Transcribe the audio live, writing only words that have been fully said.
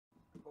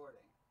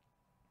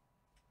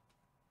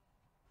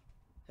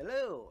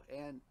Hello,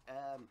 and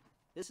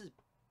it's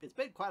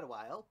been quite a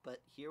while, but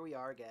here we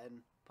are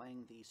again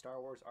playing the Star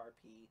Wars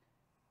RP,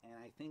 and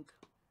I think,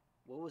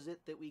 what was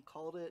it that we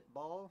called it,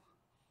 Baal?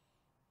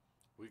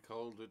 We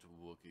called it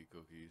Wookie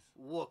cookies.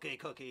 Wookie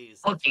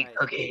cookies, that's Cookie right.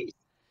 cookies.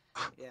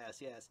 Yes,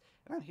 yes.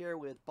 And I'm here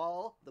with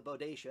Baal the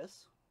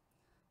Bodacious,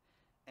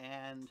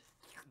 and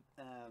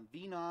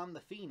Venom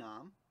the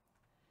Phenom,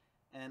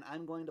 and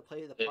I'm going to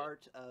play the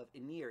part of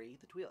Iniri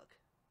the Twi'lek.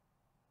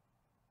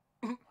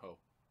 Oh.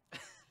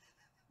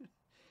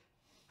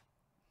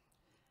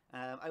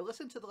 I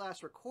listened to the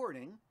last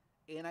recording,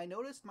 and I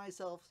noticed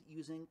myself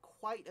using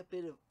quite a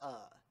bit of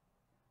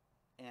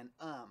and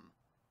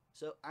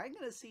So I'm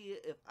going to see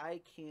if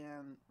I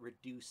can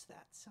reduce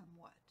that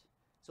somewhat.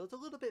 So it's a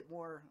little bit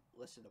more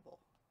listenable,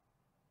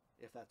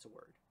 if that's a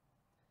word.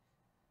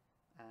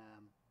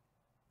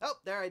 Oh,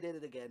 there I did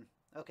it again.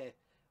 Okay,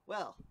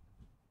 well,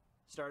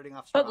 starting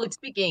off strong. Public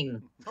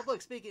speaking.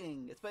 Public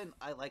speaking. It's been,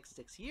 like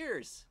 6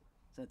 years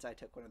since I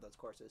took one of those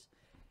courses.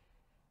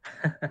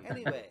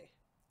 Anyway,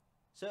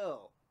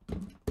 so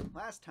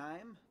last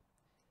time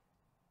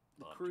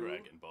the on crew,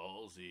 Dragon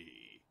Ball Z.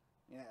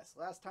 yes,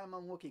 last time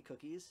on Wookie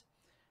Cookies,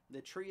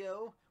 the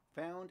trio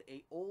found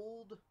a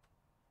old,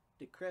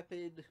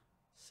 decrepit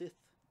Sith.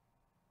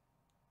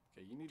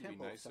 Okay, you need to be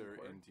Temple of nicer some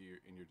sort.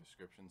 in your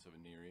descriptions of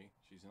Iniri.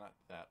 She's not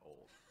that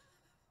old.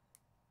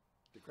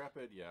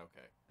 Decrepit, yeah,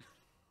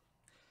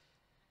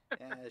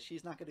 okay.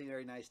 She's not going to be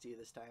very nice to you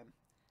this time.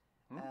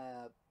 Hmm?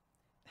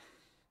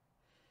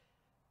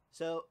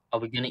 So Are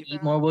we gonna you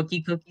eat found- more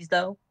Wookie cookies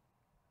though?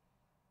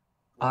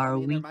 well, I Are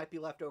mean, we? there might be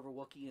leftover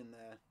Wookie in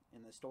the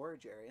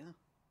storage area.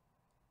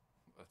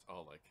 That's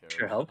all I care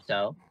Sure about. hope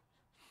so.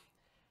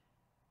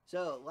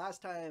 So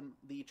last time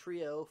the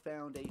trio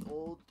found a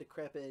old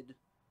decrepit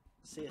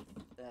Sith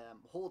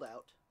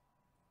holdout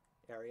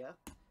area,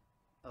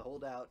 a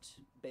holdout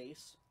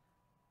base,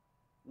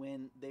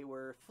 when they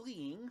were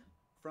fleeing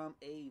from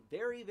a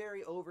very,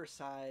 very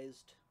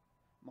oversized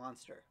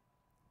monster.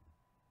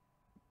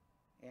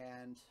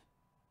 And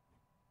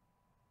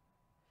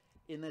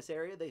in this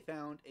area they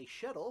found a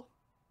shuttle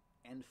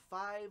and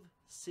 5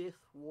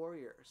 Sith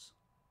warriors.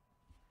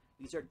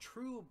 These are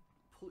true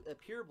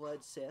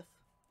pureblood Sith,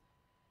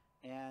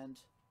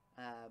 and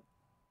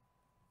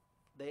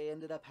they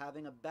ended up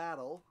having a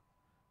battle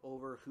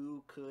over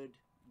who could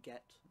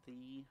get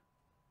the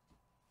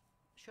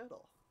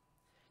shuttle.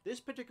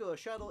 This particular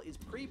shuttle is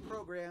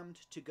pre-programmed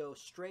to go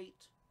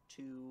straight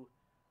to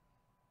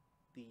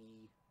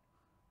the...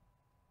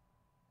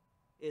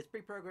 It's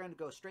pre-programmed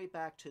to go straight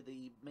back to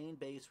the main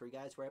base where you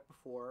guys were at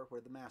before,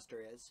 where the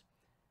Master is.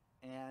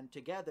 And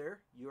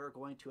together, you are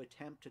going to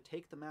attempt to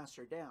take the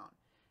Master down.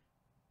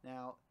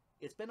 Now,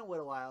 it's been a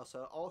little while, so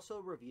I'll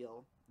also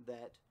reveal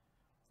that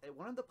at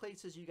one of the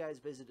places you guys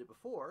visited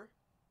before,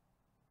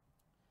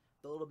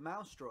 the little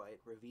mouse droid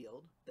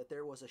revealed that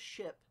there was a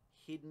ship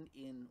hidden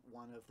in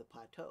one of the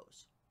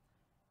plateaus.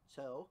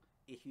 So,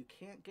 if you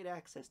can't get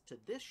access to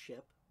this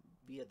ship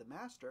via the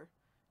Master,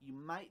 you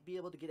might be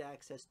able to get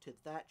access to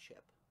that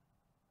ship.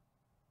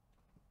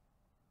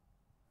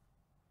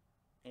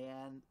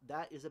 And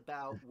that is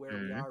about where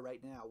we are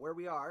right now. Where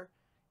we are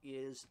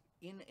is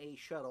in a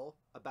shuttle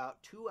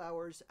about 2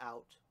 hours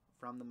out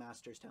from the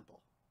Master's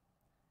Temple.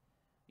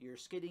 You're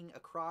skidding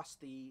across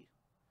the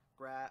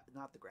grass,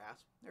 not the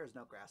grass. There's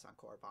no grass on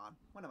Korriban.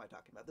 What am I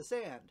talking about? The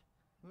sand.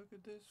 Look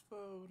at this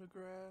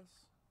photograph.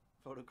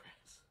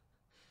 Photographs.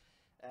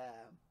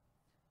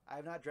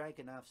 I've not drank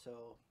enough,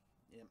 so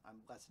I'm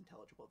less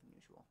intelligible than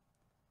usual.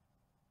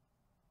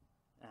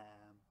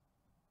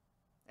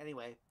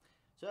 Anyway,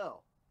 so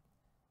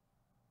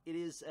it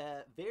is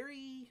a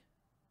very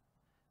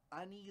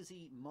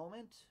uneasy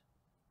moment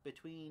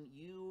between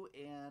you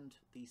and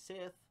the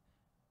Sith,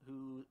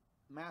 who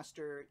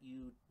Master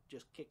you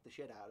just kicked the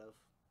shit out of,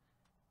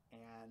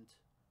 and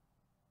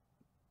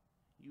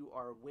you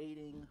are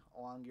waiting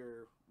along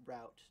your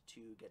route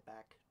to get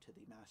back to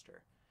the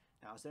Master.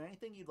 Now, is there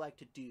anything you'd like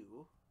to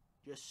do,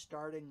 just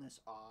starting this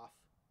off,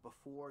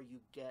 before you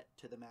get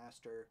to the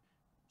Master's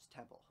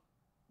temple?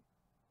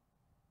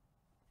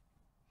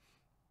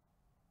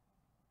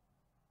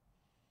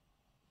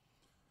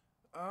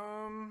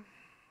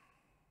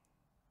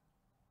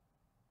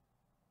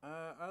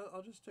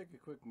 I'll just take a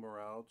quick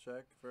morale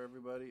check for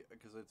everybody,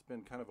 because it's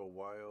been kind of a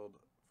wild,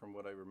 from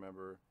what I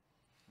remember.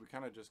 We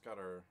kind of just got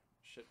our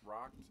shit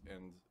rocked,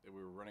 and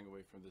we were running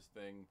away from this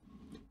thing,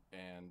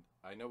 and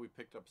I know we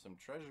picked up some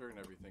treasure and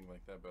everything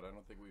like that, but I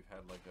don't think we've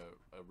had like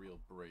a real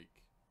break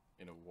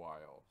in a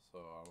while.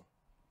 So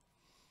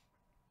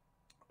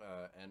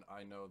and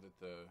I know that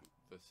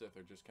the Sith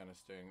are just kind of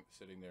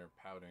sitting there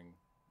pouting,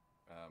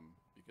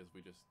 because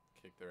we just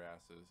kicked their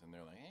asses, and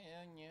they're like,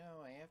 "Hey,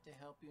 no, I have to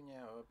help you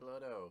now, a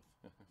blood oath."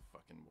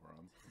 Fucking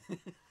morons.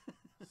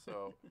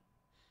 So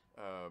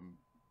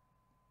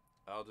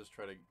I'll just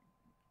try to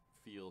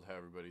field how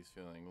everybody's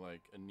feeling,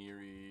 like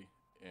Iniri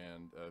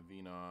and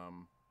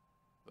Venom,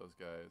 those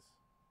guys.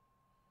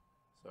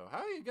 So how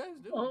are you guys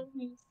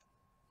doing?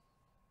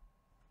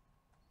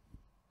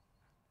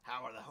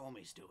 How are the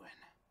homies doing?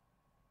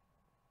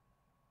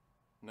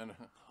 No, no,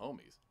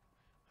 homies.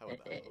 How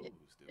about hoes,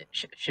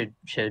 dude?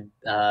 Should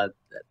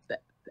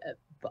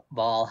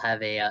Baal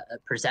have a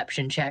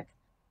perception check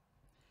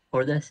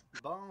for this?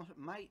 Baal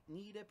might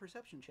need a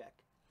perception check.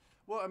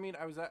 Well, I mean,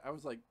 I was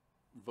like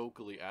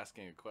vocally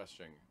asking a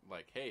question,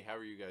 like, "Hey, how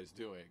are you guys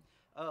doing?"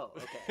 Oh,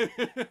 okay.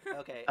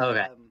 Okay.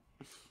 Okay.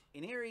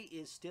 Iniri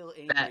is still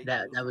angry.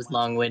 That was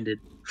long-winded.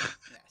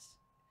 Yes.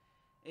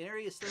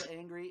 Iniri is still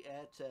angry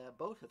at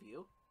both of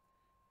you,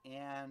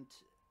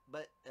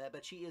 but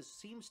she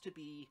seems to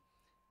be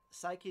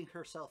psyching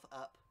herself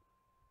up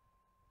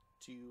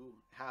to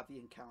have the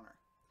encounter.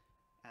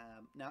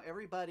 Now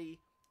everybody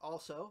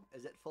also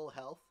is at full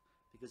health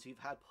because you've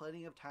had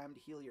plenty of time to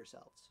heal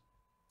yourselves.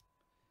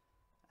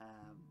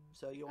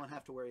 So you won't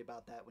have to worry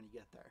about that when you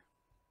get there.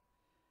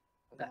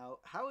 Now,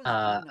 how is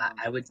Venom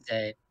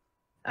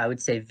I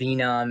would say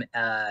Venom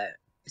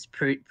is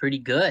pretty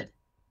good.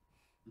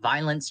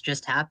 Violence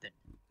just happened.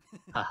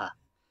 Haha.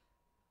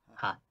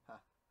 Ha.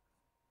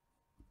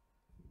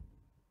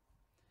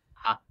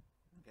 Ha.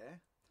 Okay.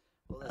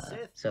 Well, the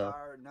Sith so-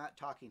 are not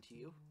talking to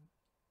you.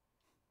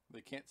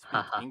 They can't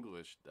speak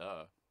English,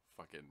 duh.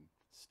 Fucking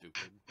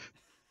stupid.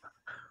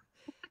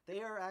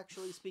 They are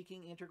actually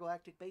speaking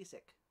intergalactic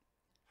basic.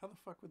 How the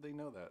fuck would they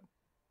know that?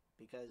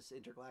 Because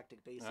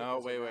intergalactic basic. Oh,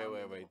 is wait.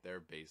 around They're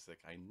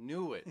basic. I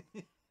knew it.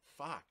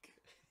 Fuck.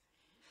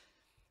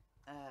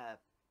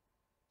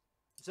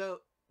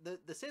 So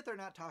the Sith are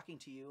not talking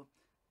to you,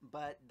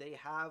 but they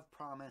have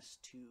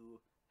promised to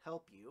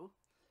help you,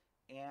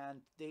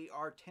 and they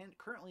are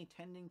currently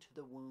tending to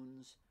the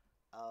wounds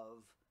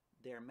of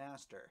their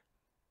master.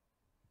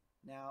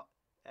 Now,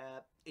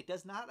 it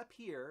does not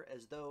appear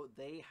as though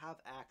they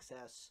have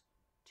access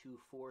to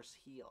force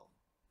heal.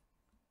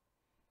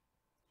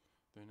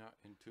 They're not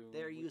into.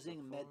 They're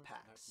using med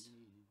packs.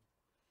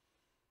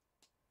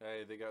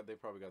 Hey, they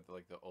probably got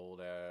the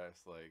old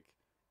ass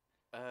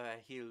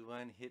I heal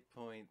 1 hit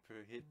point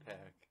per hit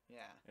pack. Yeah.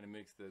 And it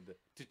makes the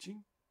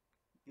cha-ching.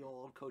 The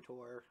old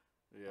KOTOR.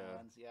 Yeah.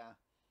 Ones, yeah.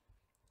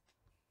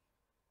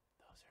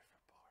 Those are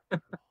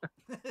for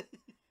poor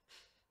people.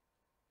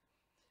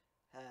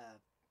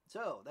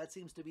 So that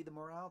seems to be the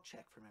morale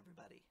check from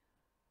everybody.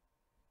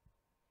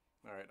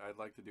 All right, I'd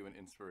like to do an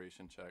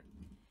inspiration check,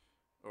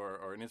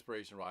 or an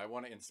inspiration roll. I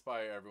want to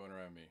inspire everyone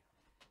around me.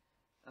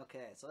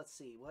 Okay, so let's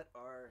see. What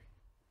are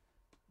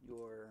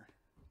your?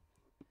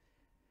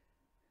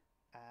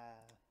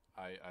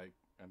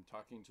 I'm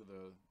talking to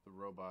the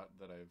robot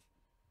that I've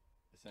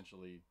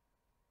essentially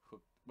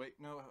hooked. Wait,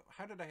 no.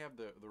 How did I have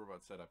the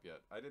robot set up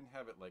yet? I didn't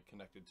have it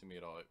connected to me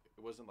at all. It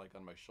wasn't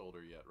on my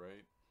shoulder yet,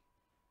 right?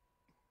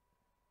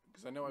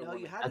 Because I know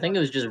I think it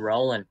was just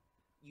rolling.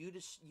 You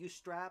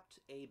strapped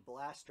a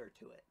blaster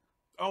to it.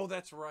 Oh,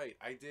 that's right.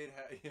 I did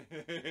have.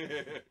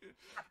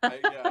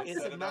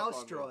 It's a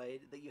mouse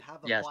droid that you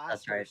have a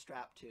blaster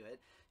strapped to it.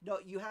 No,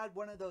 you had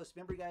one of those.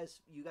 Remember,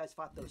 you guys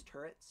fought those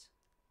turrets.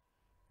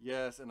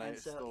 Yes, and I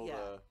stole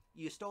the.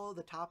 You stole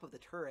the top of the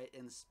turret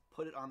and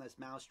put it on this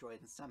mouse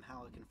droid, and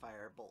somehow it can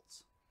fire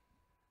bolts.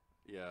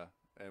 Yeah,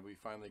 and we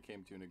finally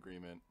came to an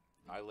agreement.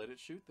 I let it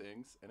shoot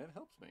things, and it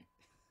helps me.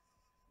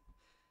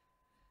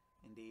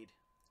 Indeed,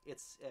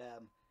 it's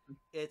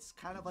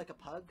kind of like a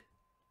pug.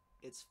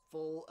 It's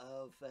full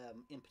of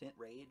impotent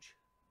rage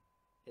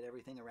at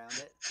everything around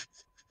it,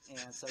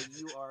 and so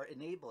you are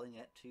enabling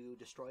it to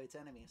destroy its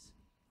enemies.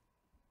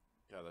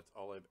 Yeah, that's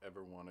all I've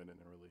ever wanted in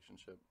a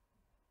relationship.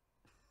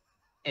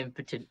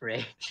 Impotent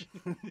rage.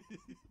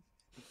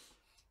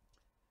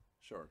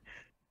 Sure.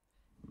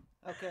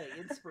 Okay,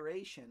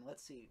 inspiration.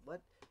 Let's see.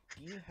 What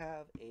do you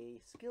have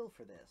a skill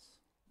for this?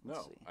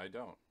 No, I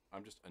don't.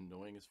 I'm just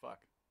annoying as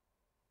fuck.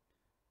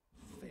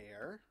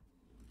 Fair.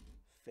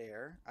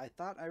 I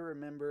thought I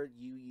remembered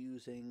you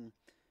using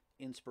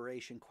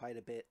inspiration quite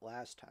a bit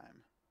last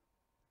time.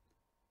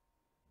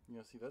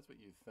 See, that's what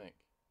you think.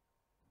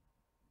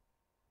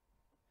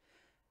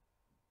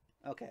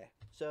 Okay,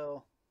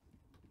 so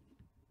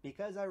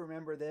because I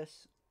remember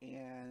this,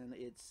 and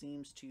I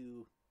seem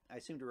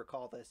to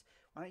recall this,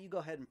 why don't you go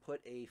ahead and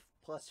put a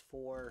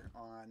 +4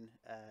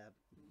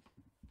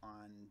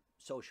 on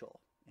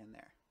social in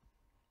there?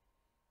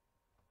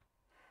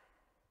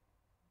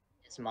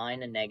 Is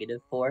mine a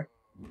 -4?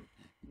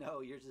 No,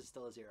 yours is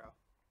still a 0.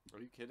 Are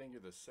you kidding? You're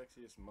the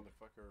sexiest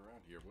motherfucker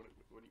around here.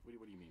 What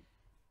do you mean?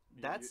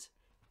 That's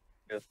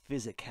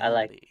physicality. I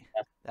like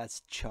that.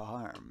 That's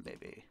charm,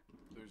 baby.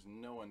 There's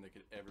no one that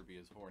could ever be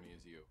as horny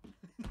as you.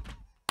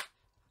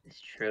 It's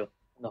true.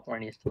 I'm the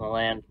horniest in the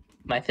land.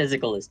 My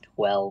physical is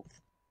 12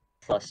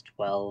 plus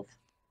 12.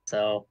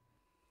 So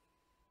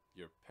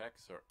Your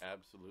pecs are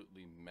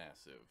absolutely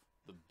massive.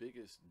 The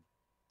biggest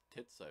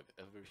tits I've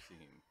ever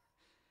seen.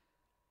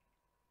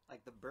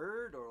 Like the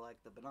bird or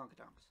like the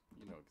badonkadonks?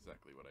 You know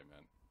exactly what I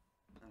meant.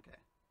 Okay.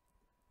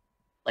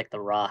 like The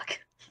Rock.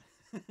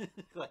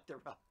 Like The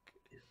Rock.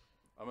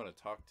 I'm gonna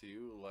talk to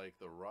you like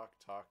The Rock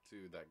talked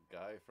to that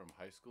guy from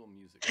High School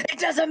Musical. It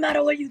doesn't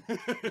matter what you.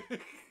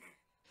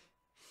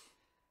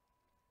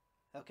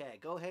 Okay,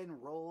 go ahead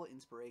and roll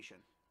inspiration.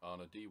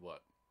 On a D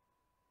what?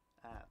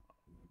 Uh,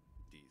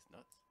 D's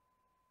nuts.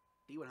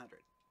 D100.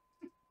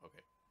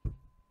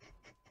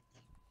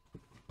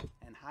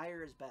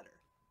 higher is better.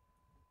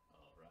 All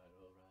right, all right,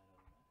 all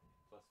right.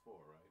 Plus 4,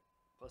 right?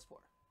 Plus 4.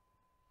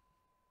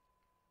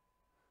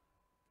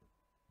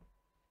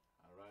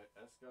 All right,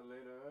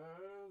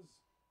 escalators.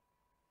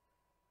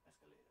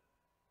 Escalator.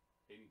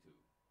 82.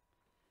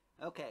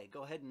 Okay,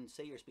 go ahead and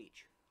say your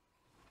speech.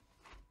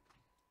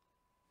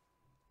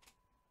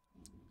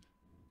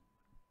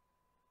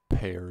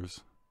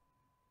 Pears.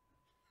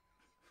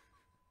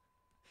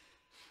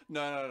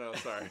 No,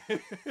 sorry.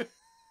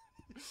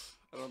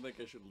 I don't think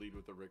I should lead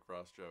with a Rick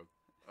Frost joke.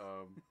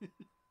 Oh,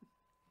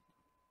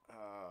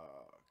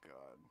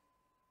 God.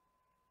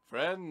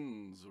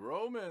 Friends,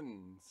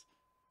 Romans,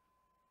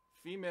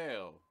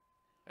 female.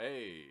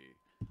 Hey,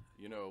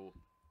 you know,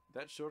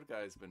 that short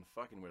guy's been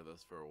fucking with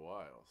us for a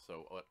while.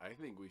 So what I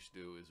think we should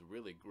do is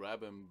really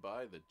grab him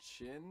by the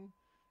chin.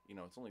 You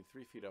know, it's only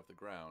 3 feet off the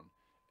ground.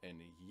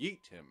 And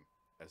yeet him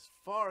as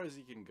far as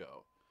he can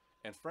go.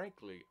 And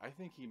frankly, I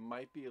think he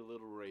might be a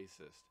little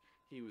racist.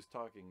 He was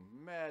talking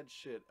mad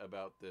shit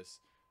about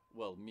this,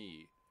 well,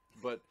 me.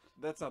 But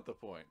that's not the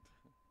point.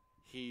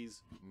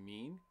 He's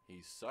mean.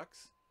 He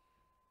sucks.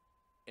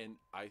 And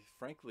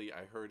frankly,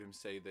 I heard him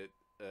say that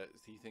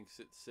he thinks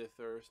that Sith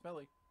are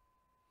smelly.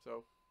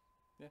 So,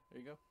 yeah,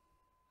 there you go.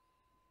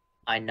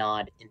 I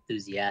nod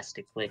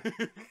enthusiastically.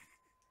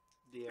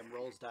 DM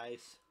rolls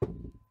dice.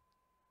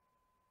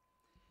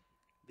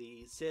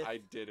 The Sith. I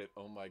did it.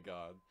 Oh my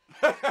god.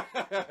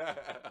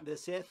 The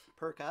Sith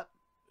perk up.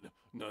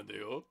 No,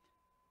 deal.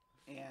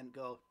 And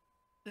go,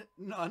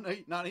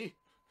 Nani.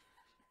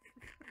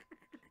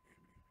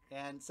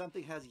 And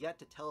something has yet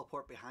to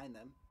teleport behind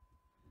them,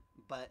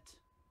 but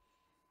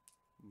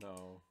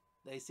no.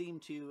 They seem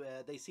to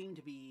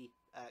be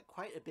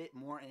quite a bit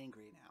more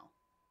angry now.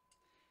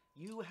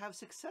 You have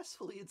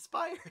successfully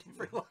inspired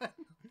everyone.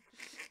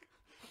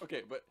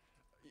 Okay, but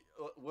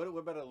what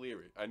about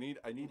Illyri? I need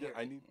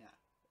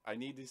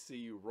to see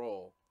you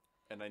roll,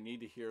 and I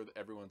need to hear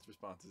everyone's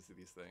responses to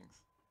these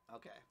things.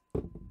 Okay.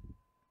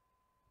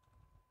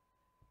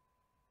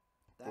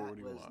 That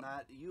 41. was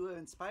not... You have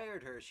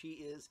inspired her. She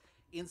is,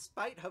 in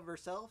spite of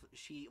herself,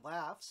 she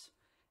laughs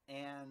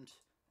and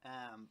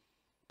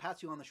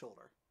pats you on the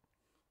shoulder.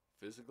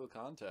 Physical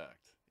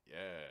contact.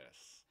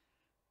 Yes.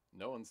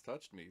 No one's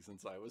touched me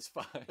since I was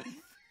 5.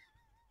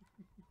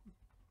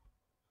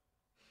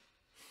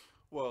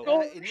 Well...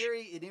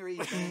 Iniri,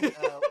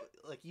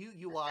 like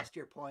you lost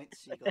your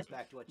points. She goes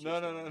back to what she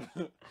was doing.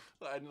 No.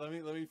 Let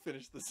me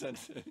finish the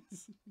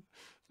sentence.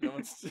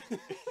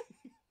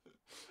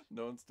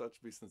 No one's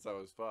touched me since I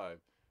was 5,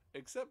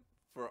 except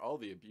for all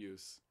the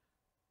abuse,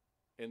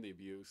 and the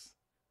abuse,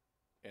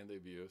 and the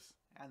abuse,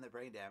 and the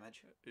brain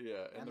damage.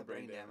 Yeah, and the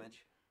brain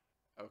damage.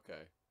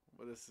 Okay,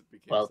 well this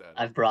became Well, sad.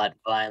 I've brought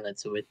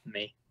violence with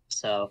me,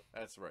 so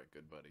That's right,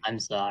 good buddy. I'm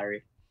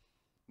sorry.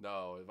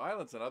 No,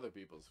 violence on other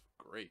people's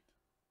great.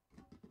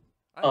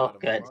 I'm Oh, not a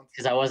good, monster.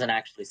 because I wasn't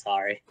actually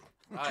sorry.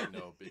 I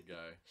know, big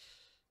guy.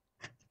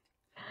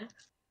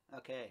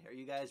 Okay, are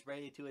you guys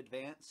ready to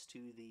advance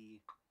to the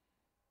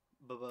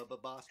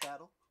boss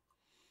battle?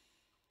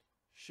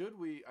 Should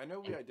we? I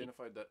know we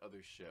identified that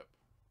other ship.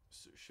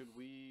 So should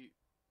we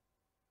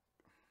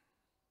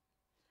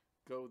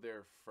go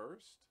there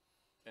first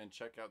and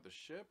check out the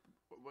ship?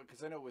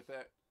 Because I know with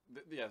that,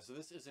 yeah. So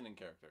this isn't in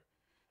character.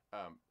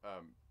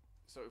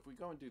 So if we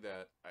go and do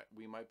that,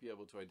 we might be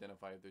able to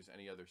identify if there's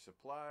any other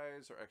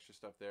supplies or extra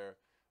stuff there.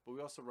 But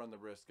we also run the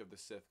risk of the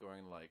Sith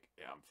going like,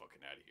 "Yeah, I'm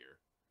fucking out of here,"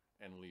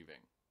 and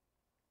leaving.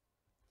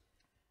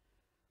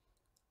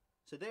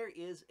 So there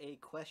is a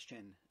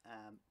question.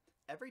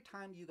 Every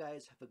time you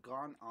guys have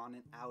gone on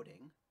an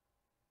outing,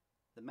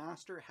 the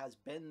Master has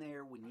been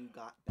there when you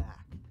got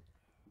back.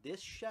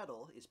 This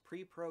shuttle is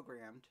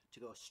pre-programmed to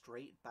go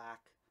straight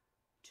back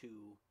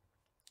to...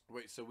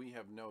 Wait, so we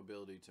have no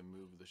ability to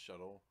move the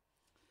shuttle?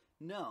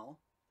 No,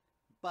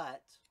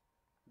 but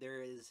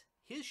there is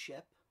his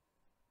ship,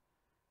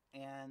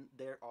 and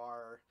there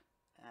are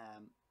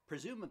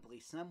presumably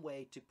some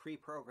way to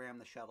pre-program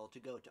the shuttle to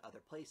go to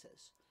other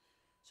places.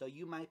 So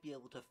you might be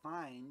able to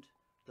find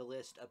the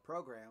list of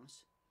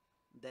programs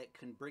that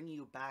can bring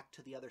you back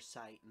to the other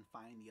site and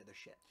find the other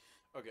ship.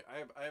 Okay,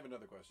 I have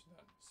another question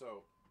then.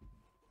 So,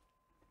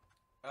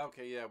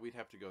 okay, yeah, we'd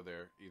have to go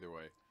there either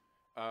way.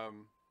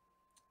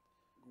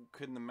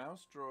 Can the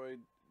mouse droid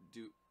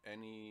do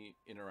any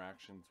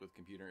interactions with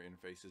computer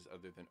interfaces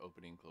other than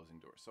opening and closing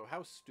doors? So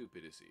how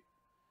stupid is he?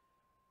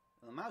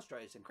 Well, the mouse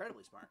droid is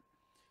incredibly smart.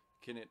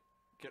 Can it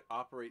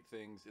operate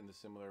things in the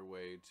similar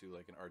way to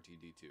like an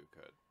R2-D2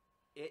 could?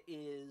 It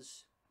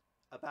is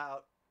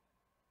about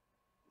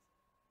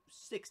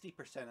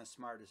 60% as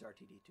smart as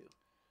R2-D2.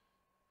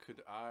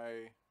 Could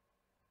I...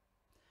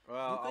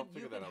 Well, I'll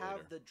figure that out later. You could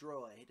have the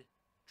droid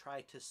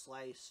try to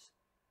slice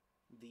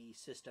the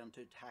system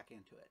to hack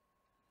into it.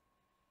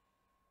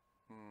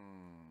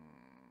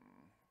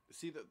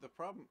 See, the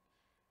problem...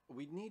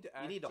 We need to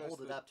access... You need to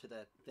hold it up to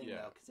the thing,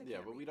 though, because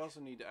yeah, but we'd also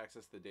need to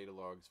access the data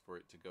logs for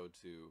it to go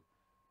to...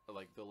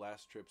 like the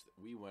last trips that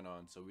we went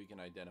on, so we can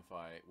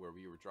identify where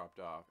we were dropped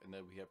off, and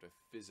then we have to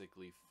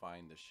physically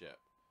find the ship.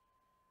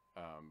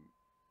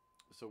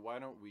 So why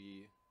don't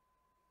we...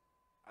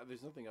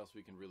 there's nothing else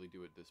we can really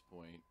do at this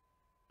point.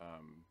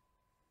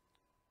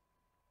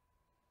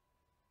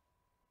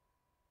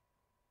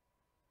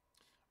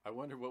 I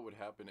wonder what would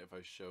happen if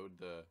I showed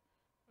the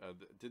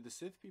did the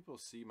Sith people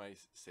see my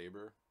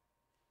saber?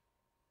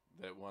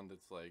 That one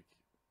that's like,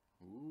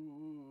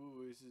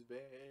 ooh, this is bad.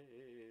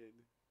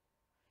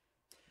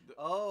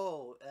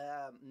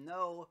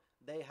 No,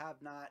 they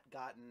have not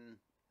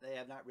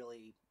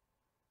really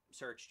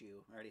searched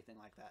you or anything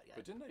like that yet.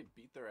 But didn't I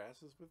beat their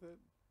asses with it?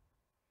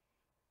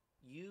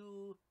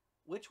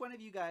 Which one of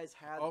you guys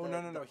had no. He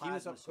was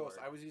plasma up close. sword?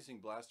 I was using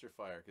blaster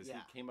fire because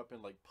Yeah. he came up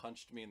and like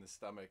punched me in the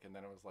stomach, and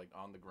then I was like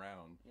on the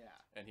ground. Yeah.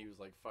 And he was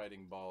like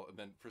fighting Baal, and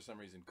then for some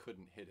reason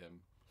couldn't hit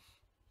him.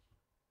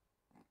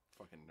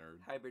 Fucking nerd.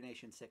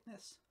 Hibernation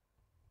sickness.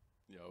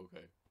 Yeah,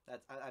 okay.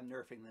 I'm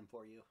nerfing them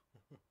for you.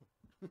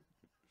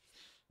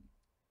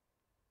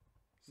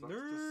 Sucks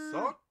to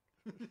suck.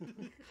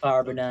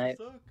 Carbonite. Sucks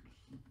to suck.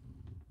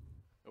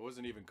 It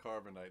wasn't even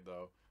carbonite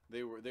though.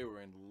 They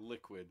were in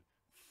liquid.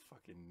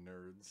 Fucking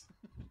nerds.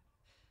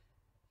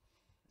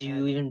 Do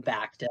you even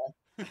Bacta?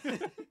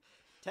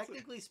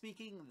 Technically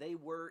speaking, they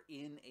were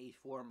in a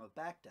form of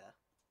Bacta.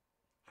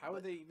 How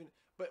are they even?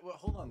 But well,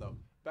 hold on though.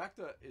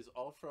 Bacta is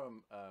all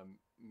from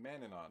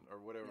Mananon or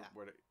whatever.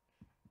 Yeah.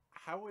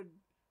 How would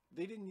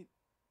they didn't?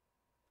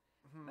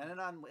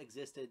 Mananon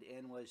existed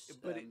and was.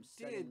 But it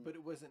did. But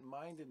it wasn't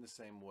mined in the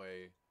same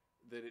way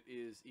that it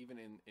is even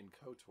in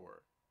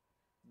KOTOR,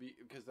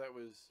 because that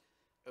was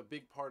a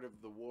big part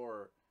of the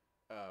war.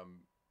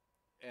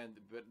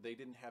 But they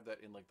didn't have that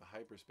in like the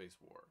hyperspace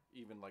war,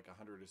 even like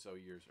 100 or so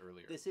years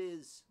earlier. This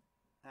is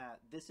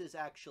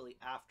actually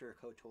after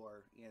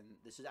KOTOR,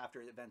 this is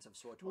after the events of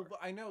SWTOR. Well, but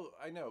I know,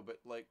 but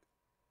like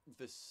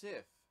the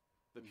Sith,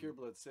 the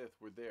pureblood Sith,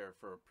 were there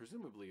for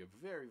presumably a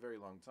very, very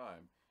long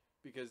time,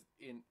 because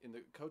in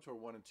the KOTOR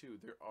 1 and 2,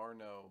 there are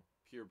no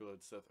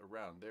pureblood Sith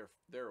around.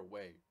 They're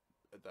away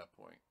at that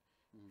point,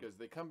 because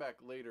they come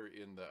back later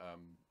in the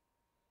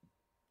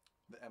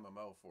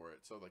MMO for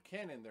it. So the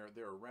canon,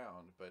 they're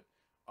around, but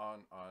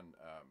on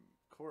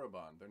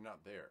Korriban, they're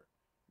not there.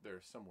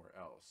 They're somewhere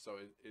else. So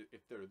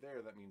if they're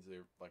there, that means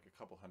they're like a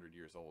couple hundred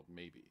years old,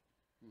 maybe,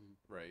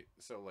 right?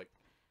 So like,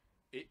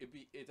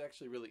 it's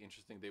actually really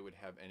interesting. They would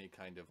have any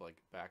kind of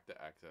like back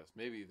to access.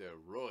 Maybe they're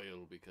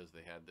royal because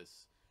they had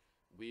this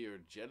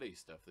weird jelly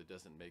stuff that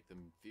doesn't make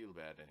them feel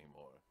bad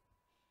anymore.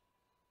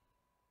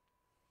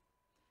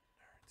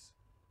 Nerds.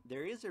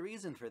 There is a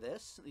reason for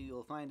this,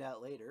 you'll find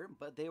out later,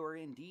 but they were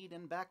indeed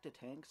in Bacta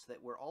tanks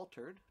that were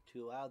altered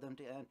to allow them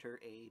to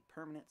enter a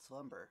permanent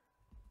slumber.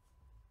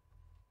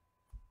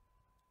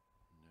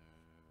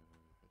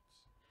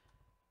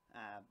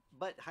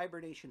 But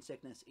hibernation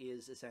sickness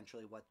is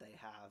essentially what they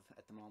have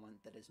at the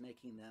moment that is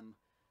making them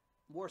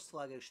more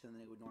sluggish than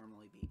they would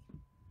normally be.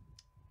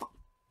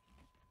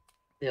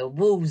 They're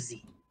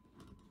woozy.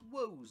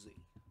 Woozy.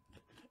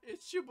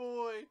 It's your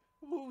boy,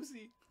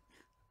 Woozy.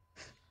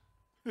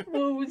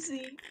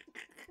 Woozy.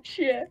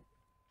 Shit.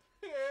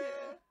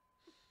 Yeah.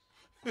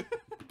 We're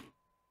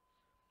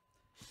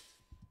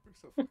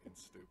so fucking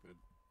stupid.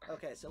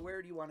 Okay, so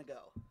where do you want to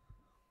go?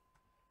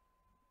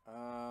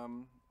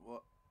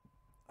 Well,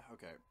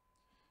 okay.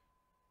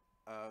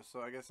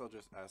 So I guess I'll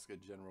just ask a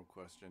general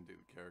question to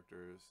the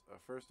characters.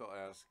 First I'll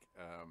ask,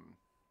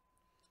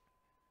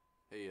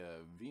 hey,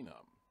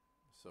 Venom.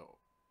 So,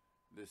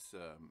 this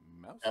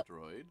mouse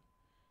droid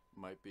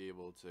might be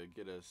able to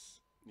get us,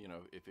 you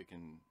know, if it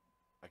can,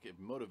 I can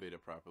motivate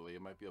it properly,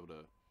 it might be able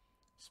to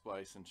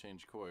splice and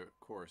change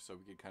course so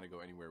we can kind of go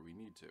anywhere we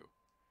need to.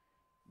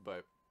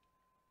 But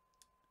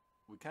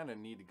we kind of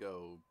need to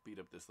go beat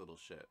up this little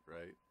shit,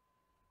 right?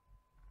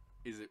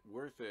 Is it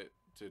worth it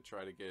to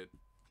try to get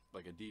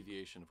like a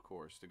deviation of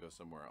course to go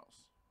somewhere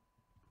else?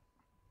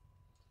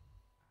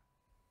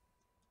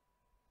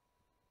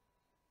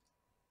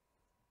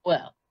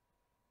 Well,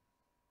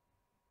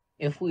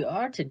 if we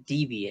are to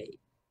deviate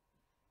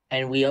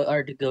and we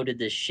are to go to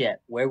this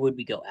ship, where would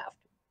we go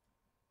after?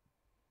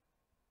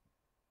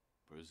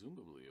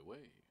 Presumably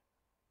away.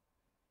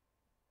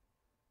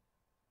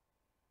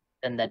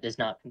 Then that does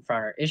not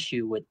confront our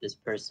issue with this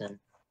person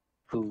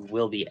who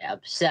will be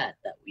upset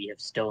that we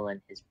have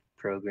stolen his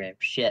program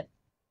ship.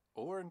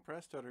 Or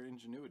impressed at her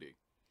ingenuity.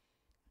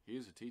 He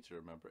is a teacher,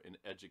 remember, an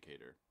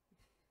educator.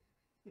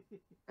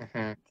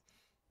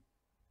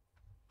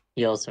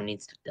 He also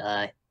needs to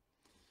die.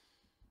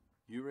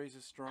 You raise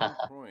a strong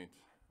point.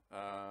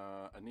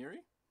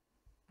 Iniri?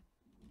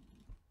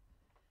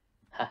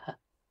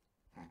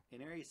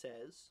 Iniri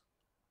says,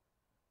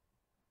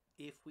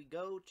 if we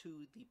go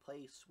to the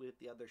place with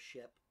the other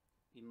ship,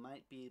 we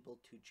might be able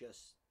to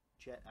just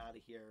jet out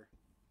of here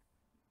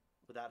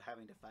without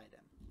having to fight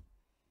him.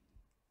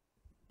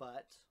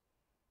 But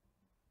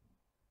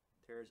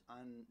there's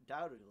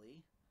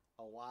undoubtedly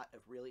a lot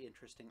of really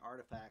interesting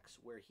artifacts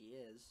where he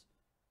is,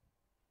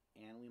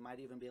 and we might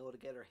even be able to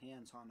get our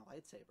hands on a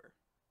lightsaber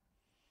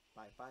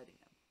by fighting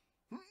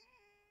him.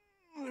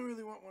 I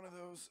really want one of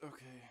those.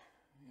 Okay,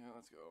 yeah,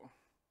 let's go.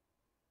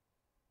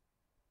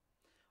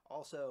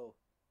 Also,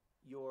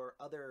 your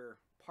other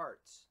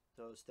parts,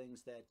 those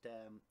things that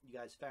you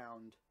guys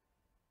found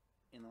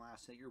in the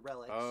last night, your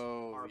relics,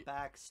 are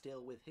back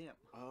still with him.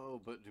 Oh,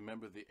 but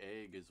remember the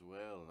egg as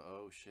well.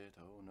 Oh, shit.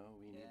 Oh, no,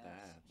 we need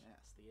that.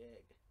 Yes, the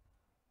egg.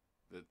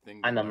 The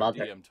thing I'm that a our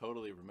mother. DM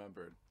totally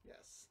remembered.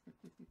 Yes.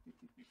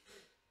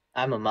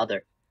 I'm a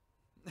mother.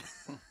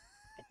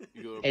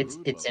 You go to It's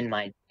brood in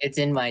mode. it's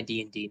in my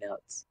D&D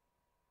notes.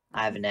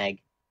 I have an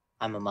egg.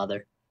 I'm a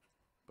mother.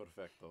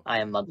 Perfecto. I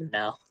am mother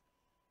now.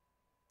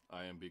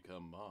 I am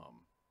become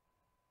mom.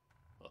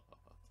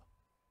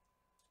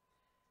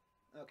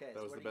 Okay, That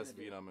so was what the are you best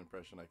gonna do? Venom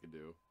impression I could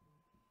do.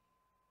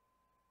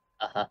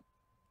 Uh-huh.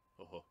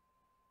 Oh.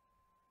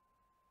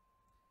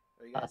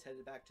 Are you guys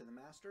headed back to the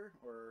master,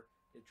 or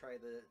did try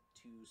to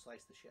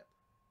slice the ship?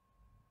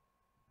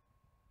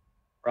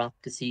 We're off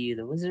to see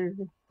the wizard,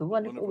 the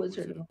wonderful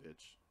wizard. A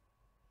bitch.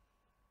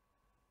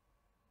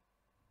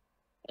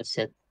 A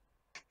Sith.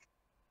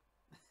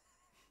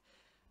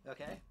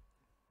 Okay.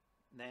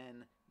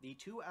 Then the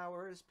 2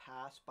 hours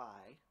pass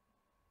by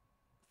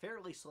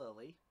fairly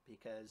slowly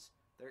because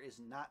there is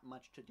not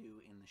much to do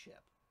in the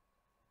ship.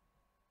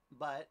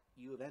 But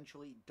you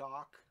eventually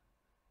dock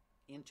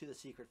into the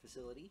secret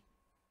facility.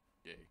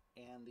 Yay.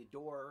 And the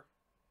door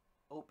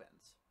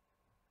opens.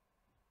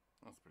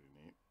 That's pretty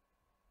neat.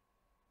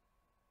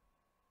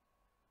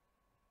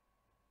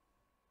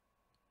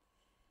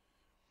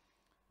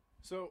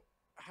 So,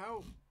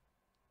 how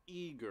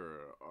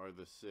eager are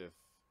the Sith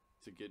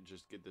to get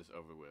this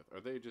over with?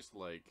 Are they just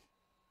like,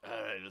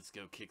 alright, let's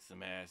go kick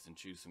some ass and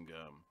chew some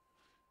gum?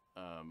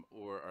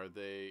 Or are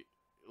they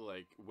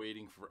like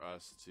waiting for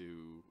us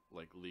to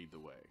like lead the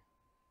way?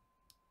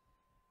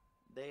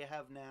 They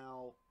have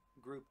now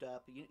grouped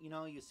up. You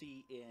know, you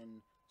see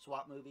in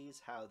SWAT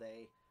movies how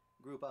they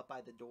group up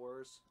by the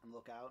doors and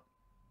look out.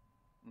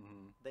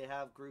 Mm-hmm. They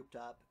have grouped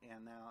up,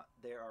 and now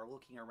they are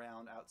looking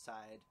around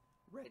outside,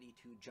 ready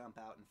to jump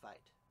out and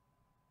fight.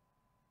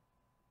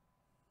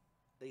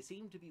 They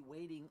seem to be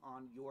waiting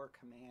on your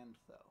command,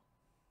 though.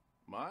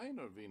 Mine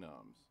or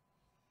Venom's?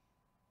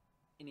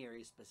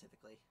 Iniri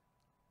specifically.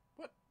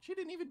 What? She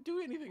didn't even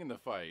do anything in the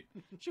fight.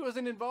 She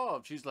wasn't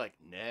involved. She's like,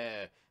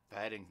 nah,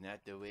 fighting's not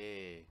the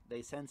way.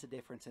 They sense a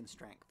difference in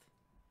strength.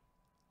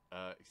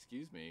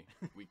 Excuse me.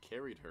 We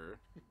carried her.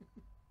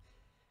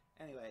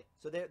 Anyway,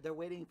 so they're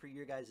waiting for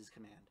your guys'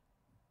 command.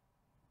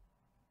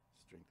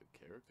 Strength of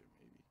character,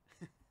 maybe.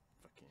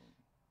 Fucking.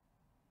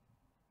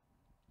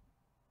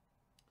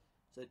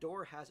 So the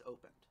door has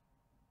opened.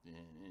 Yeah,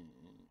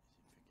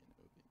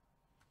 open.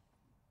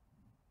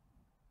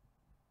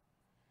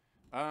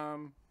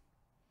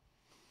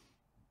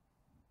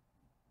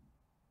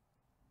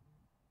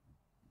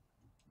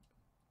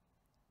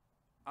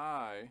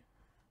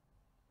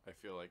 I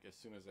feel like as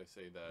soon as I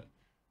say that,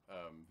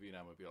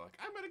 Venom would be like,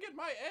 I'm gonna get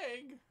my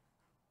egg.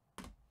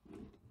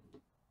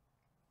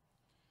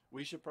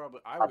 We should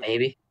probably.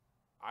 Baby.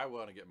 I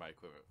want to get my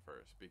equipment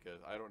first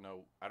because I don't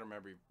know. I don't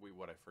remember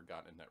what I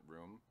forgot in that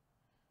room,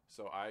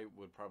 so I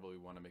would probably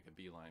want to make a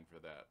beeline for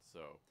that.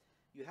 So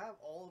you have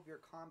all of your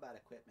combat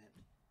equipment,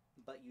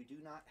 but you do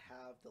not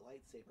have the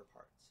lightsaber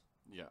parts.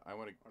 Yeah, I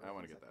want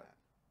to get that.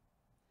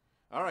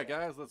 All right,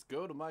 guys, let's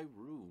go to my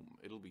room.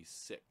 It'll be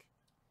sick.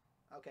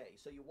 Okay,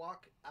 so you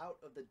walk out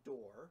of the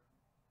door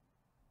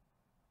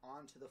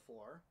onto the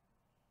floor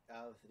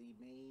of the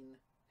main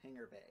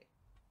hangar bay.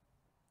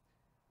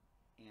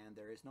 And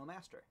there is no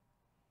master.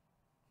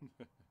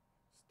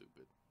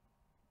 Stupid.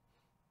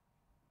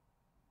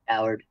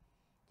 Coward.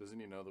 Doesn't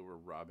he know that we're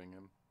robbing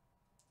him?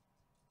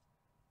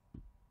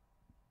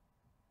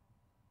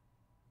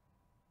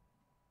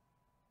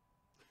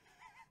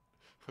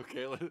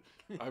 Okay,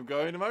 I'm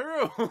going to my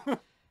room.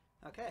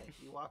 Okay,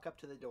 you walk up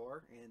to the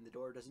door, and the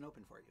door doesn't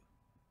open for you.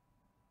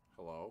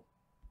 Hello?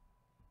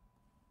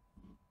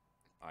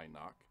 I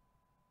knock.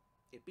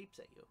 It beeps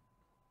at you.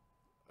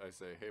 I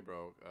say, hey,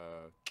 bro,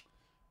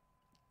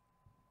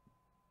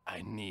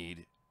 I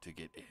need to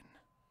get in.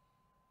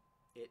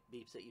 It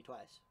beeps at you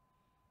twice.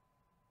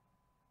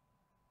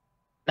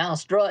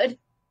 Mouse droid.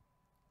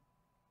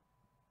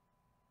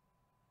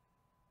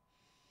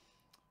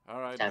 All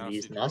right, Time to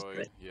use the mouse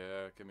droid.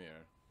 Yeah, come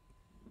here.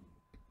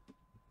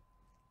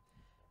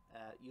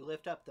 You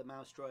lift up the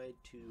mouse droid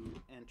to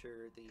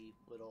enter the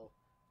little,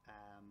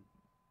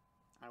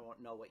 I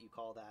don't know what you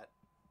call that,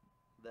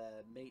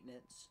 the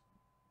maintenance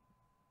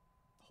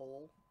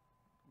hole.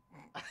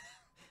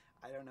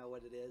 I don't know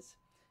what it is.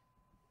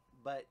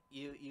 But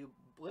you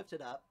lift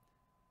it up,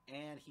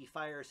 and he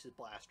fires his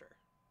blaster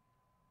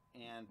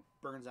and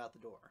burns out the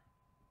door.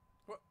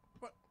 What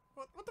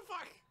the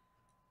fuck?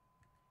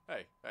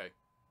 Hey,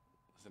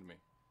 listen to me.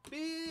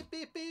 Beep,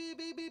 beep, beep,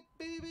 beep, beep,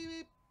 beep, beep,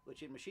 beep.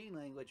 Which in machine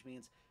language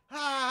means,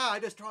 I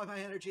destroy my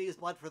energies,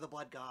 blood for the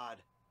blood god.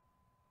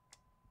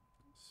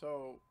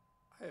 So,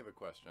 I have a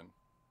question.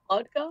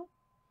 Vodka?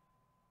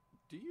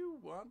 Do you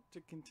want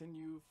to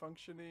continue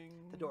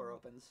functioning? The door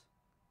opens.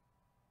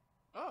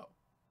 Oh.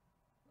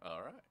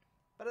 All right.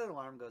 But an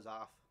alarm goes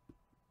off.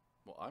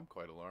 Well, I'm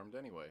quite alarmed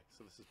anyway,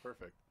 so this is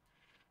perfect.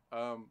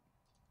 All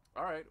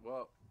right,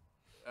 well,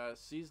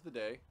 seize the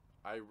day.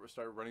 I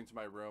start running to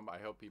my room. I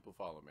hope people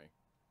follow me.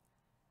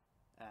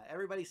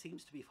 Everybody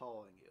seems to be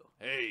following you.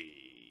 Hey,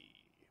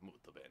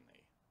 molto bene.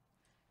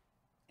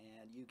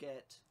 And you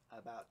get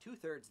about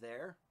 2/3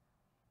 there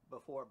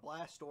before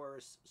blast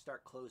doors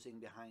start closing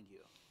behind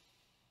you.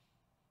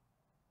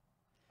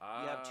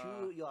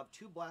 You'll have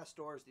two blast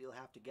doors that you'll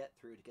have to get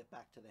through to get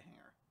back to the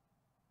hangar.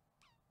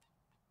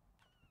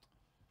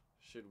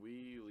 Should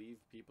we leave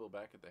people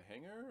back at the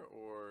hangar,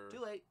 or... Too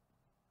late.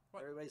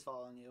 What? Everybody's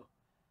following you.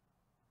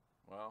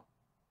 Well,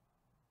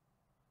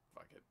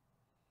 fuck it.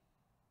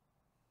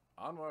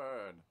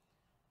 Onward!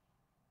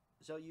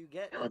 So you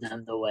get Show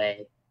them the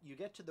way. you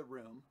get to the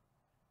room,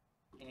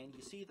 and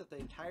you see that the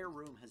entire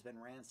room has been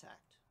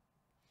ransacked.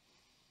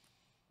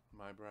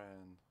 My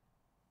brand.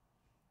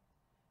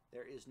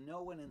 There is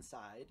no one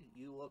inside.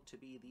 You look to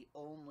be the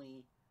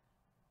only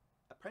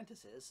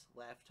apprentices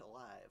left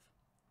alive.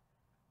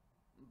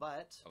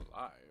 But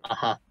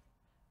Alive?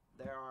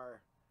 there's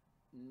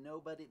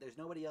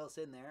nobody else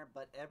in there,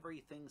 but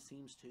everything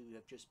seems to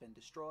have just been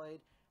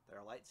destroyed. There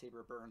are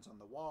lightsaber burns on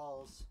the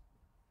walls.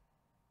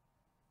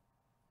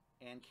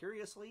 And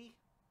curiously,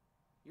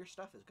 your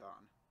stuff is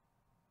gone.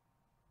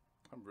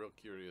 I'm real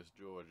curious,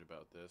 George,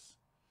 about this.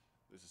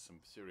 This is some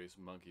serious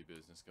monkey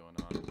business going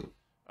on.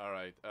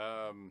 Alright,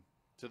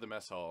 to the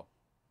mess hall.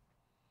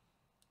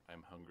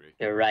 I'm hungry.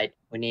 You're right.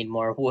 We need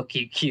more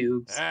Wookie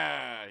cubes.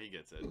 Ah, he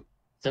gets it.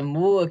 Some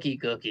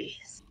Wookie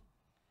cookies.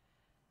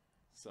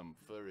 Some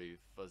furry,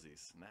 fuzzy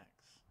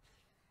snacks.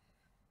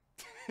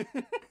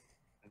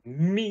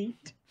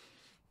 Meat.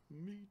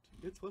 Meat.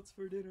 It's what's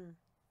for dinner.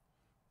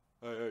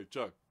 Hey,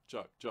 Chuck.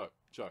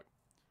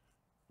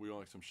 We want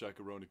like some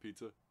shakaroni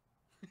pizza?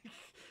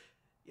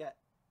 Yeah.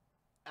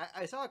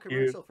 I saw a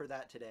commercial for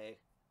that today.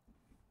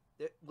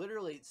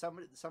 Literally,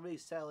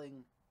 somebody's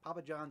selling...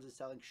 Papa John's is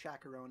selling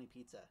shakaroni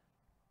pizza.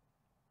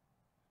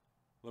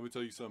 Let me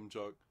tell you something,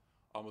 Chuck.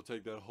 I'm gonna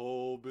take that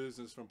whole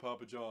business from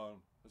Papa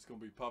John. It's gonna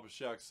be Papa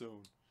Shaq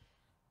soon.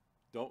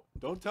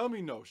 Don't tell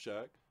me no,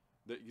 Shaq.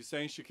 That you're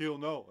saying Shaquille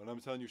no, and I'm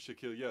telling you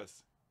Shaquille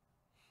yes.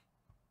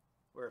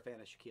 We're a fan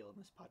of Shaquille in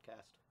this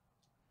podcast.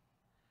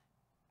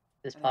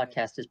 This Anyway.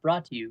 podcast is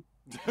brought to you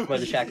by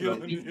the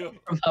Shakaroni pizza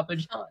from Papa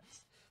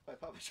John's. By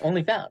Papa John's.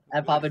 Only found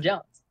at Papa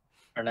John's.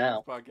 For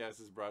now. This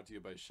podcast is brought to you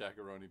by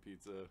Shakaroni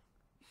Pizza.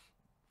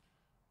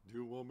 Do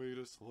you want me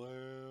to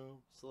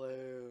slam?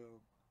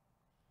 Slam.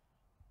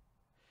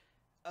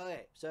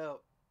 Okay,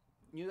 so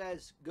you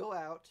guys go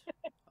out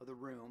of the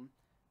room,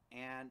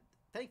 and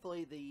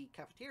thankfully the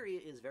cafeteria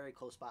is very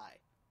close by.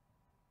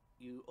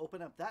 You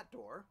open up that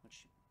door,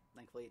 which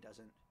thankfully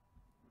doesn't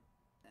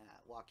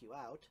lock you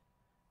out,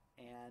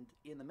 and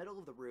in the middle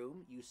of the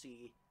room you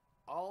see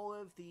all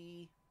of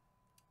the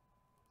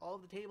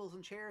tables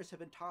and chairs have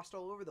been tossed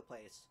all over the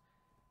place,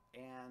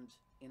 and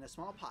in a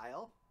small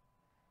pile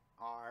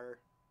are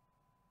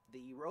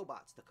the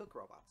robots, the cook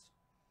robots.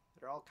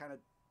 They're all kind of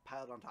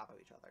piled on top of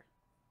each other.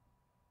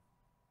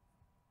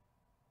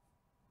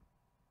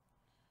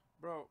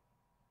 Bro,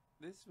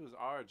 this was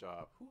our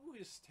job. Who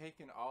is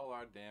taking all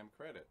our damn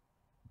credit?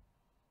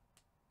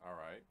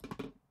 Alright.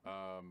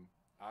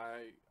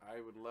 I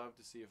would love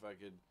to see if I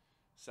could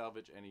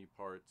salvage any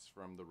parts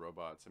from the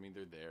robots. I mean,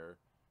 they're there,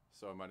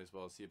 so I might as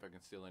well see if I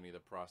can steal any of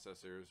the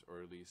processors,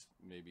 or at least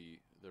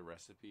maybe the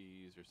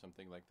recipes or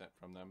something like that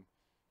from them,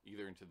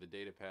 either into the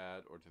data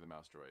pad or to the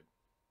mouse droid.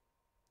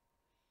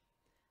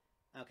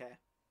 Okay.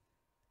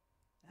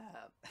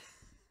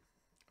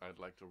 I'd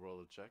like to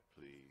roll a check,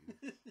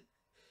 please.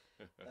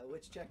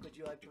 Which check would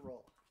you like to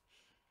roll?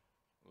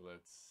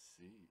 Let's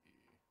see.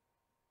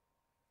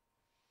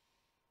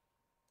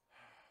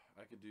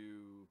 I could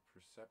do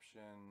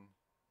perception.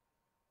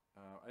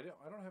 I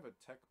don't have a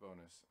tech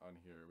bonus on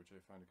here, which I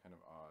find kind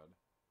of odd.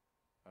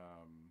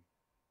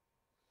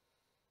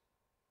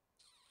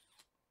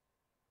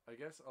 I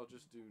guess I'll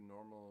just do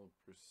normal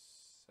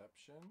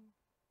perception.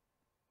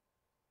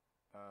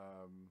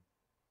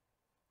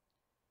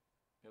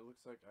 It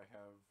looks like I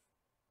have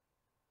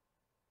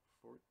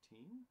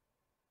 14.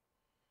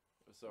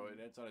 So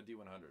it's on a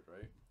D100,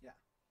 right? Yeah.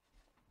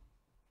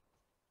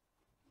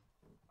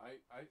 Okay.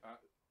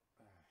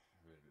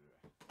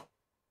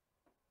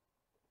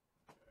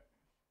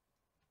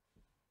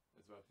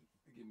 It's about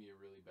to give me a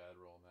really bad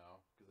roll now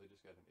because I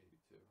just got an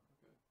 82.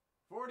 Okay.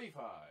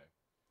 45.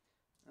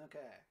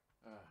 Okay.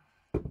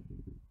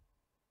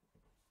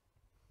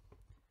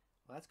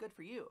 Well, that's good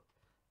for you.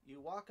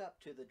 You walk up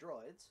to the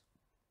droids,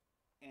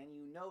 and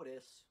you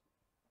notice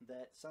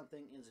that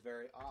something is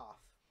very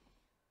off.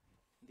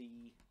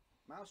 The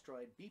mouse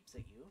droid beeps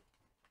at you,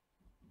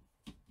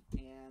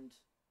 and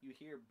you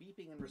hear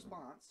beeping in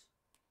response,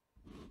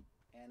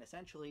 and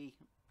essentially,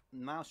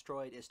 mouse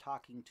droid is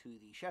talking to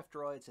the chef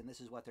droids, and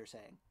this is what they're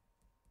saying.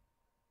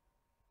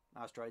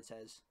 Mouse droid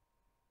says,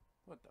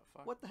 What the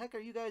fuck? "What the heck are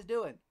you guys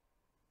doing?"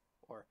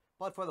 Or,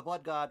 "Blood for the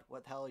blood god,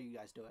 what the hell are you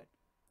guys doing?"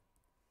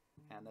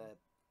 And the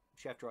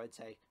chef droids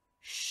say,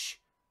 "Shh,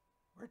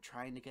 we're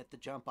trying to get the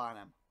jump on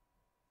him."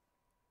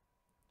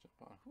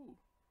 Jump on who?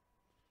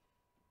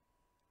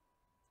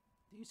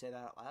 Do you say that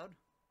out loud?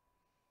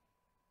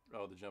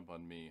 Oh, the jump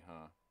on me,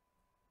 huh?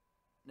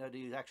 No, do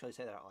you actually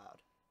say that out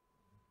loud?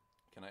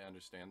 Can I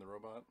understand the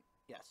robot?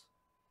 Yes.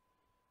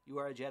 You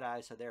are a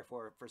Jedi, so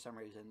therefore, for some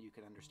reason, you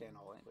can understand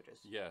all languages.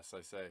 Yes,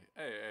 I say,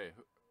 hey,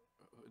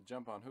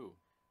 jump on who?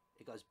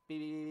 It goes beep,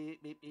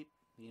 beep, beep, beep, beep.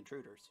 The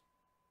intruders.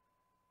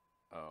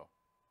 Oh.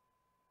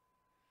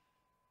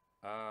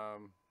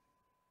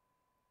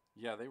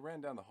 Yeah, they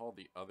ran down the hall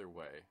the other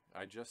way.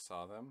 I just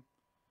saw them.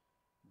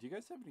 Do you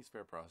guys have any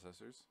spare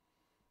processors?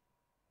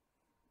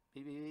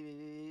 Beep, beep, beep,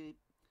 beep, beep.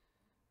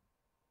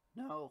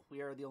 No,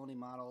 we are the only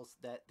models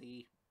that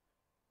the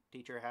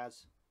teacher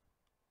has.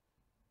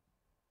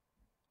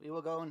 We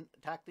will go and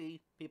attack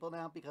the people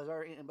now because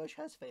our ambush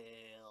has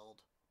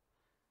failed.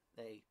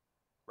 They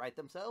right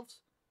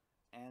themselves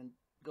and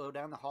go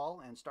down the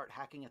hall and start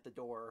hacking at the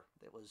door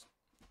that was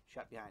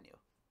shut behind you.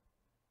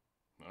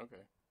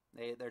 Okay.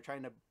 They're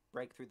trying to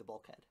break through the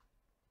bulkhead.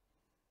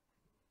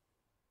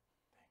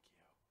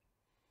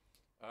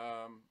 Thank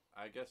you.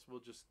 I guess we'll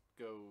just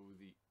go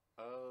the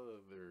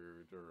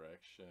other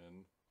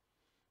direction.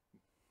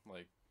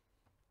 Like,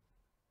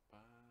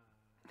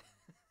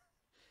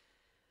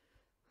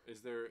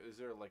 Is there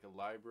like a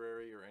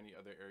library or any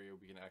other area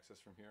we can access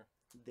from here?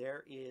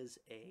 There is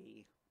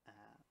a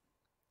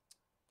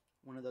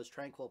one of those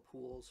tranquil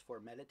pools for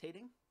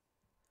meditating.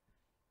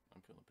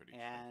 I'm feeling pretty.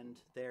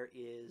 And there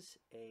is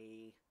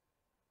a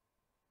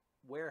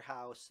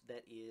warehouse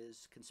that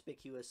is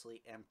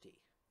conspicuously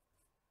empty.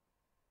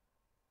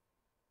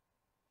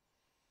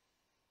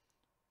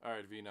 All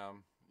right,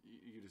 Venom,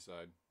 you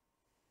decide.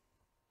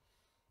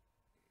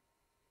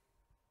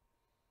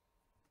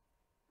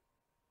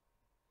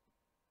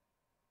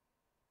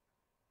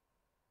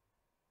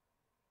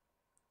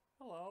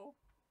 Hello.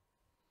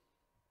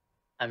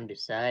 I'm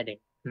deciding.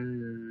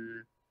 Hmm.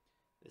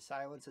 The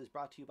silence is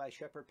brought to you by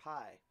Shepherd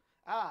Pie.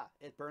 Ah,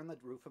 it burned the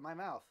roof of my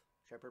mouth.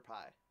 Shepherd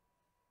Pie.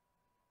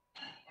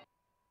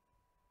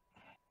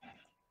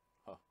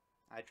 Huh.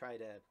 I tried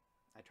to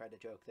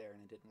joke there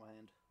and it didn't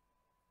land.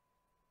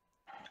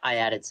 I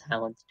added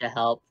silence to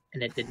help,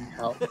 and it didn't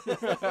help.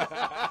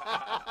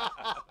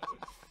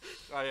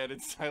 I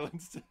added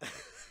silence to.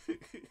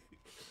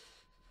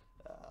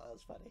 That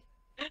was funny.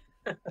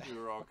 We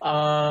were all.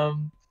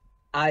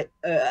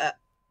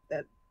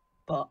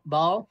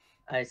 Ball.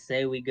 I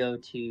say we go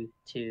to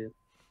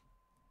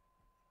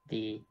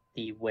the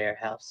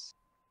warehouse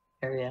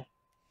area.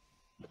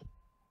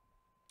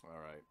 All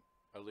right,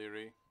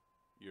 Iliri,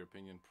 your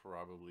opinion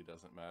probably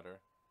doesn't matter,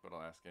 but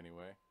I'll ask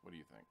anyway. What do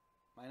you think?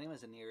 My name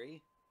is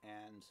Iniri,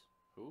 and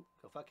Who?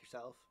 go fuck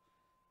yourself.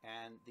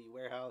 And the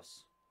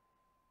warehouse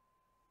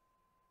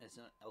is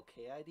an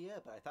okay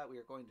idea, but I thought we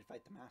were going to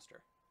fight the master.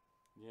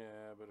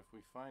 Yeah, but if we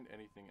find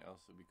anything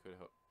else that we could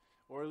help,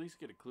 or at least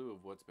get a clue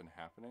of what's been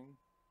happening,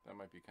 that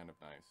might be kind of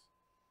nice.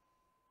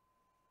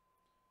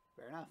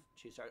 Fair enough.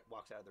 She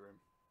walks out of the room.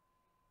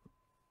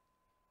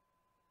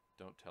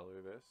 Don't tell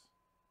her this,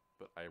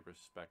 but I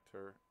respect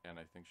her, and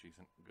I think she's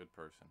a good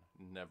person.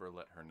 Never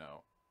let her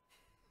know.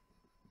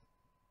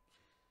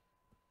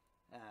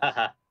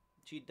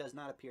 She does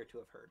not appear to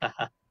have heard.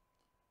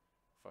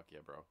 Fuck yeah,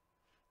 bro.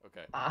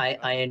 Okay.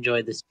 I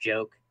enjoy this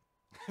joke.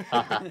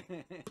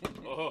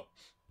 Oh.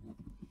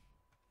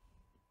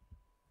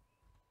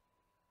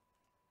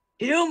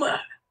 Humor.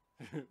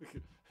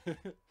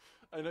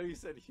 I know you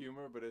said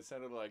humor, but it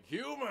sounded like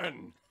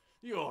human.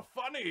 You're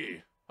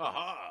funny.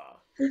 Haha.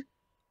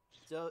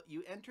 So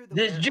you enter the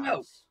This warehouse.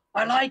 joke.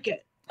 I like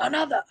it.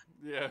 Another.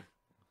 Yeah.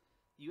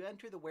 You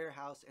enter the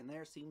warehouse, and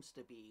there seems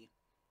to be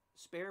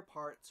spare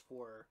parts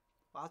for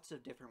lots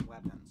of different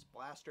weapons,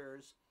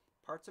 blasters,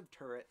 parts of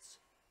turrets,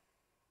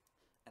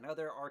 and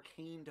other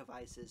arcane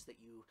devices that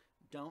you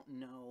don't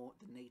know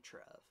the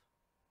nature of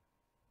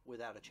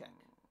without a check.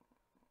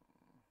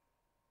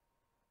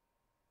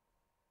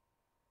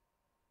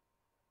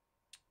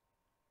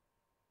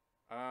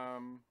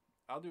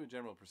 I'll do a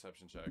general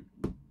perception check.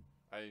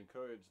 I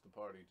encourage the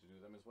party to do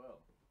them as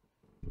well.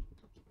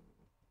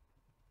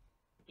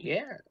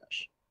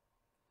 Yes.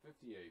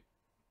 58.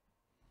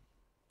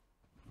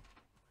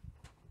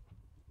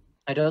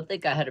 I don't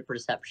think I had a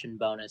perception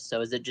bonus,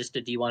 so is it just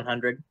a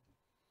D100?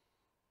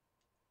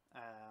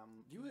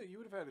 You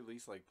would have had at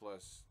least like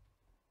 +6.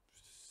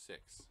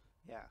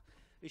 Yeah,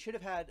 you should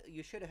have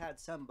had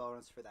some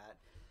bonus for that.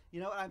 You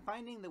know, I'm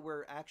finding that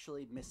we're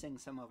actually missing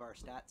some of our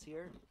stats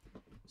here.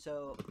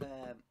 So,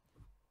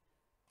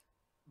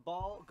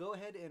 Ball, go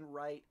ahead and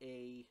write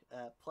a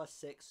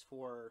 +6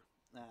 for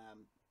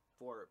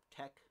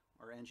tech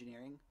or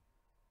engineering,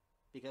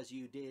 because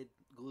you did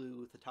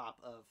glue the top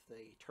of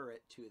the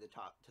turret to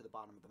the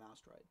bottom of the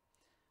mouse droid.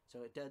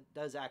 So it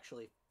does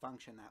actually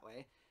function that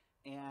way.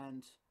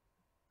 And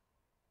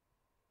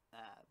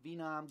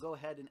Venom, go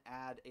ahead and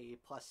add a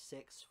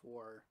 +6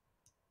 for,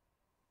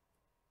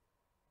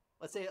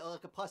 let's say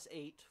like a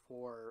 +8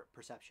 for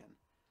perception,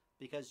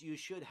 because you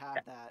should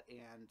have that,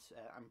 and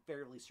I'm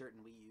fairly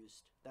certain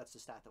that's the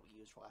stat that we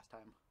used for last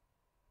time.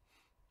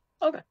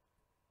 Okay.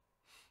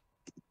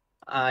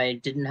 I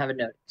didn't have a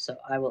note, so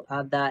I will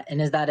add that.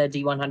 And is that a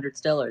D100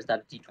 still, or is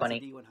that a D20? That's a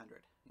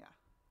D100, yeah.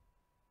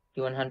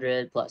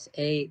 D100 plus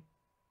 8.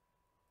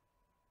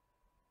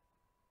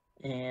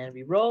 And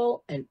we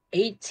roll an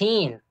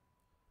 18.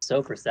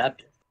 So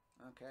perceptive.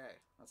 Okay,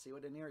 let's see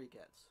what Iniri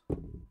gets.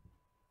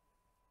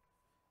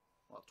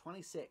 Well,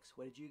 26.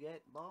 What did you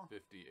get, Baal?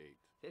 58.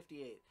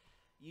 58.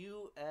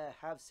 You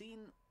have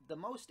seen the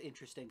most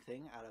interesting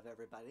thing out of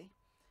everybody,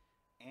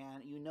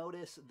 and you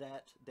notice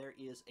that there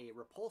is a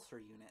repulsor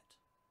unit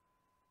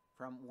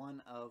from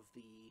one of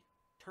the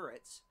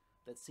turrets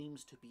that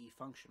seems to be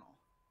functional.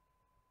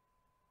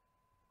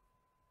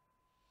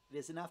 It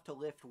is enough to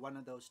lift one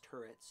of those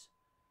turrets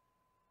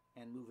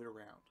and move it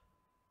around.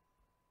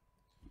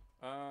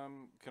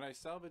 Can I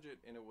salvage it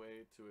in a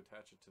way to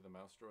attach it to the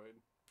mouse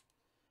droid?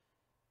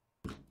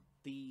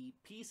 The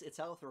piece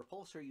itself, the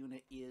repulsor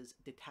unit, is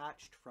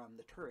detached from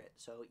the turret,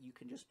 so you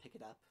can just pick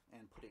it up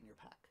and put it in your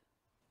pack.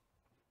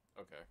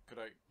 Okay. Could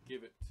I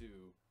give it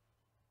to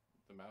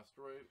the mouse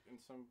droid in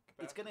some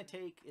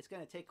capacity? It's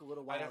gonna take a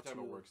little while. I'd have to have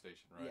a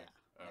workstation, right?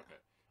 Yeah. Okay.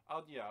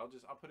 I'll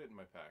put it in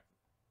my pack.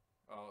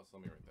 Oh, so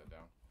let me write that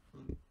down.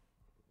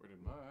 Where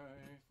did my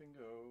thing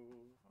go?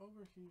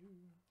 Over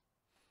here.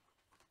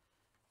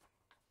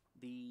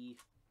 The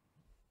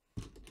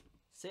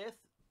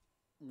Sith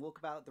look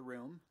about the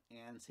room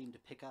and seem to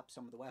pick up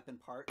some of the weapon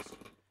parts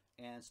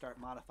and start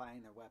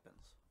modifying their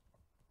weapons.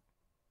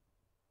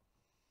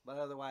 But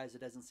otherwise,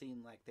 it doesn't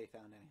seem like they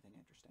found anything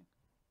interesting.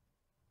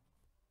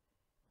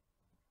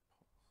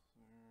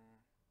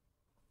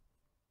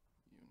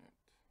 Unit.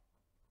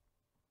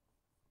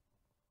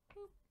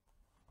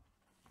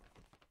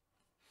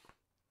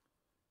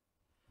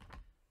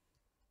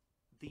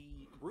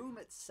 The room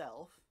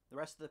itself, the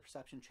rest of the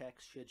perception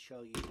checks should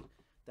show you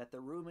that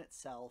the room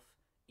itself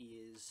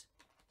is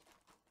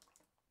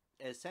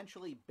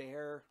essentially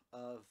bare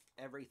of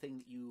everything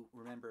that you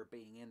remember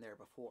being in there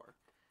before.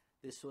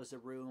 This was a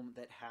room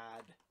that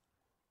had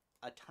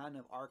a ton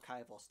of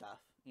archival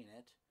stuff in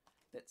it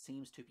that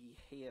seems to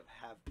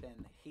have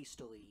been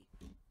hastily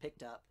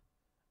picked up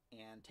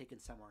and taken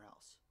somewhere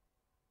else.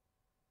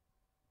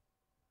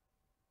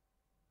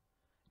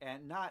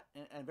 And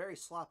very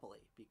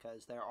sloppily,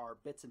 because there are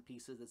bits and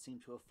pieces that seem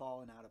to have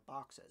fallen out of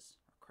boxes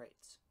or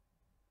crates.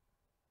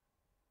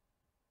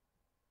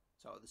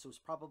 So this was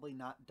probably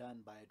not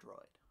done by a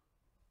droid.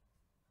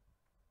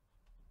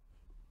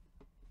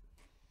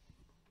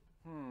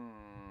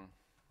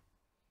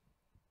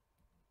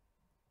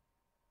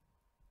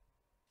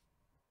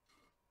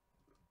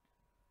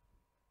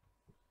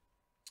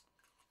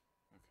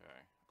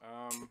 Okay.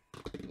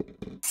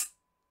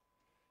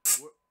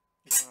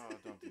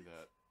 Don't do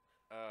that.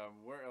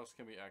 Where else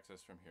can we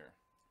access from here?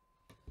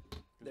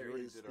 There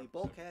is the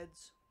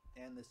bulkheads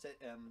and the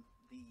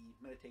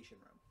meditation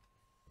room.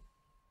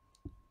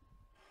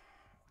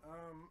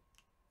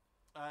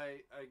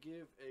 I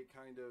give a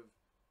kind of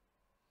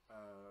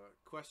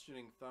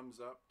questioning thumbs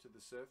up to the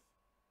Sith.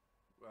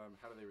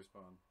 How do they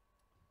respond?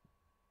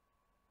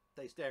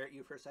 They stare at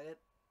you for a second,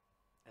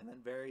 and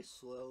then very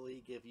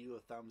slowly give you a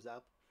thumbs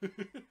up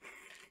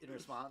in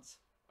response.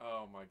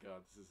 Oh my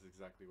god, this is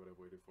exactly what I've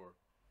waited for.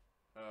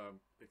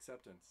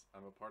 Acceptance.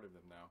 I'm a part of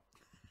them now.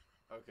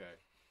 Okay,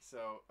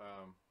 so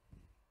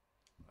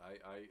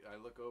I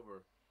look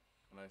over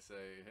and I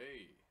say,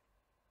 "Hey,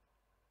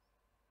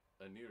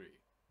 Iniri,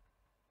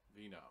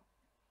 Phenom,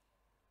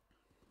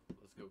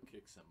 let's go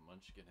kick some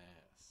munchkin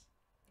ass."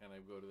 And I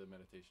go to the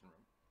meditation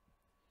room.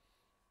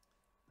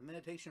 The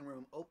meditation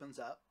room opens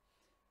up,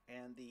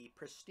 and the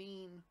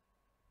pristine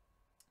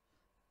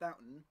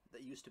fountain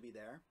that used to be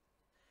there.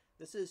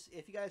 This is,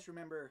 if you guys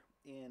remember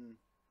in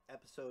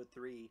episode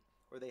 3,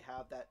 where they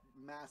have that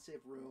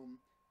massive room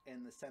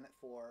in the Senate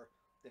floor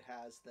that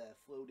has the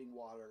floating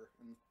water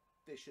and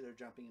fish that are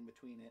jumping in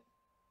between it.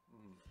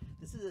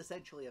 This is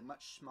essentially a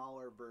much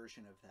smaller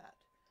version of that.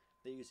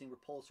 They're using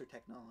repulsor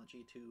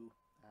technology to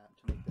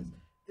make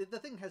this. The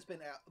thing has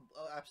been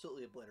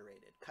absolutely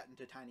obliterated, cut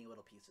into tiny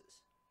little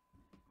pieces.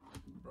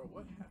 Bro,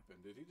 what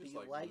happened? Did he just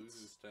lose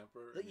his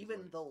temper?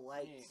 Even the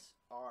lights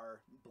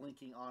are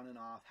blinking on and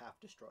off, half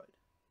destroyed.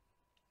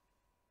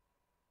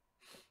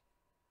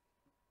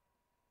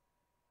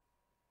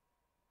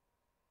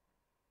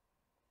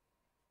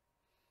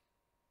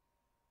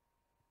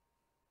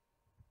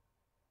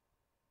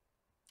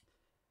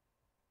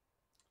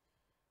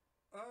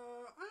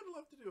 I'd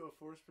love to do a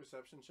force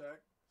perception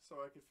check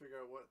so I can figure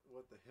out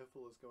what the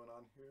hiffle is going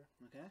on here.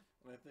 Okay.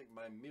 And I think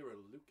my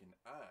mirror-looking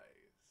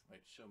eyes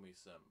might show me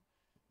some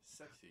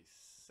sexy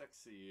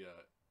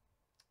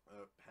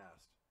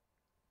past.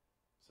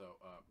 So,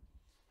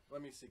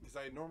 let me see, because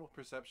I had normal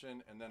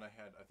perception, and then I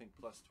had, I think,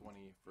 plus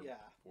 20 for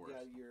force.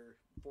 Yeah, your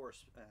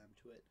force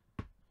to it.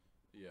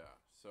 Yeah,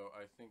 so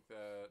I think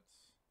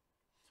that's...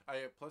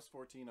 I have plus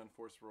 14 on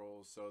force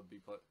rolls, so it'd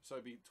be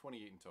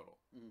 28 in total.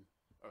 Mm.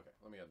 Okay,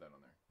 let me add that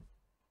on there.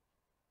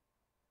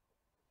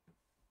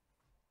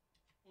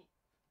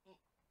 Okay.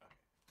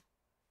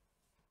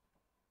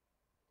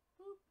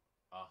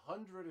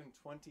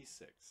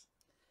 126.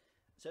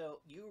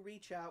 So you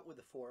reach out with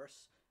the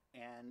force,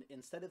 and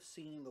instead of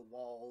seeing the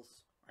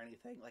walls or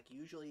anything, like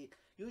usually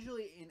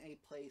in a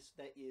place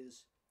that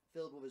is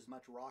filled with as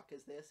much rock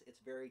as this, it's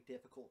very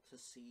difficult to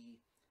see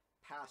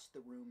past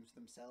the rooms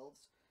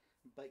themselves.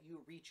 But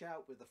you reach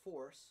out with the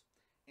force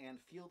and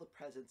feel the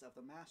presence of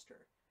the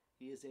master.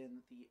 He is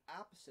in the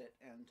opposite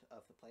end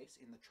of the place,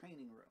 in the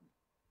training room.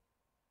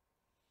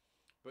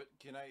 But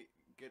can I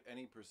get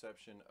any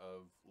perception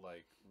of,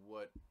 like,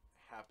 what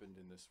happened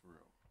in this room?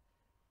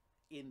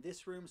 In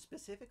this room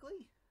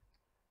specifically,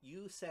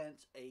 you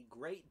sense a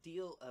great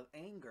deal of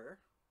anger.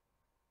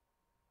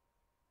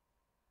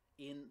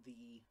 In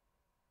the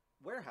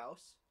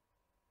warehouse,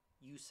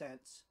 you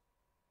sense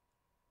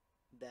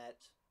that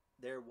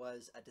there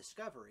was a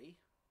discovery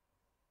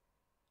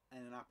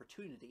and an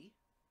opportunity.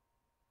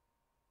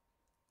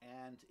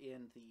 And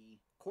in the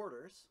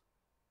quarters,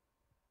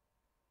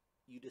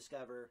 you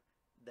discover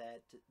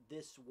that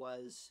this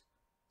was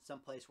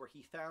someplace where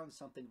he found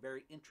something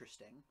very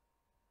interesting.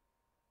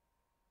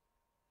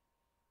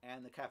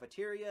 And the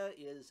cafeteria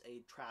is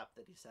a trap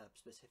that he set up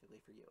specifically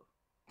for you.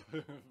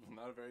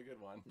 Not a very good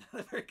one.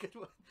 Not a very good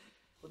one.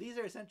 Well, these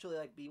are essentially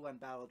like B1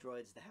 battle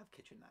droids that have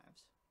kitchen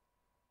knives.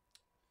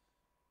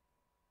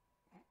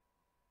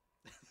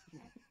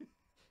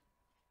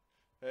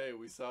 Hey,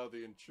 we saw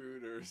the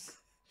intruders.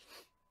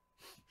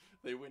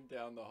 They went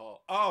down the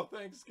hall. Oh,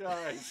 thanks,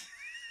 guys.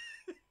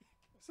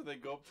 So they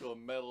go up to a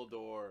metal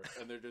door,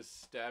 and they're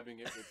just stabbing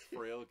it with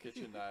frail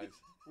kitchen knives.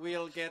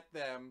 We'll get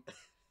them.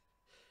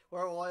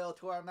 We're loyal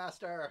to our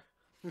master.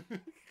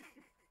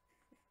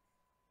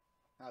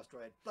 House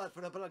droid. Blood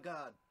for the blood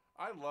god.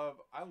 I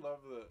love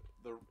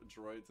the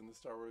droids in the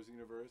Star Wars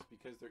universe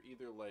because they're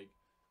either like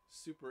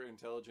super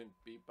intelligent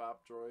beep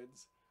bop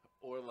droids,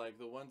 or like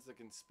the ones that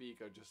can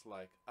speak are just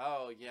like,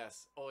 oh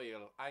yes,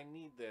 oil, I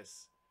need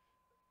this.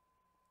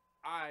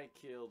 I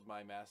killed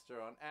my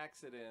master on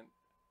accident.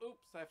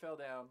 Oops, I fell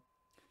down.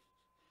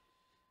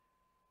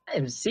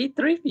 I'm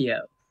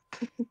C-3PO.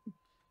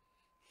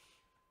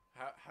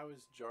 How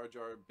is Jar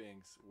Jar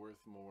Binks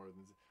worth more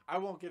than... I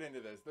won't get into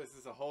this. This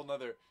is a whole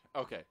nother...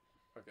 Okay.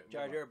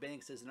 Jar Jar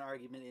Binks is an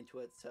argument into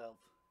itself.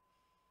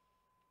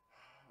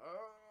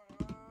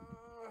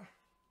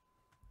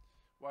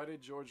 Why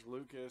did George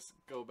Lucas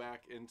go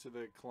back into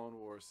the Clone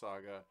Wars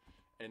saga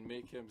and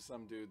make him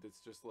some dude that's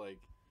just like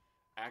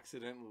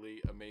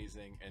accidentally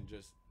amazing and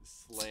just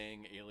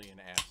slaying alien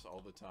ass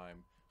all the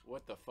time?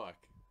 What the fuck?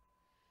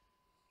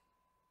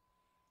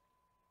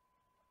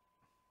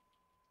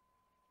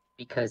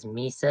 Because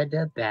Misa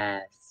the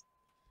best.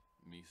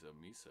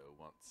 Misa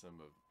wants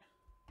some of...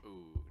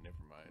 Ooh,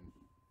 never mind.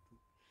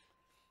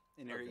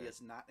 Iniri Okay.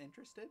 is not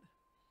interested?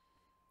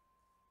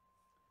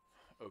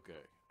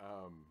 Okay.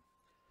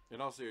 In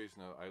all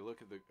seriousness, I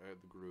look at the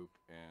group,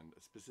 and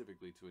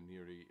specifically to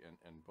Iniri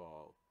and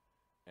Baal,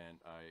 and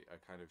I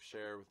kind of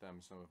share with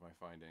them some of my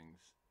findings.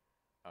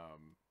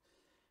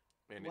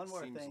 And One it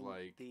more seems thing,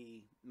 like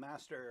the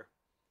master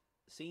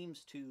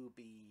seems to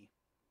be...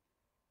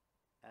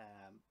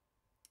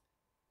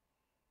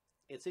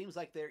 it seems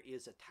like there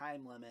is a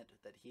time limit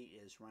that he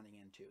is running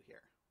into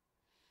here.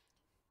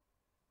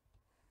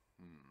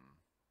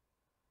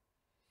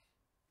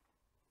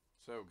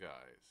 So,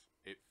 guys,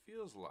 it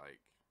feels like,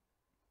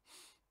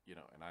 you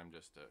know, and I'm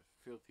just a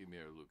filthy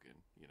mere looking,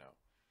 you know,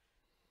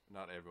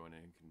 not everyone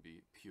in can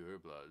be pure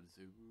bloods.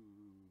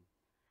 Ooh.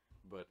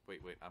 But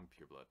wait, I'm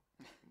pure blood.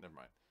 Never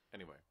mind.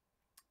 Anyway,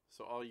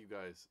 so all you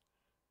guys,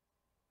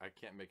 I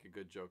can't make a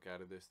good joke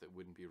out of this that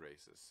wouldn't be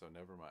racist, so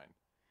never mind.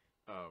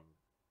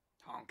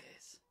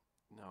 Honkies.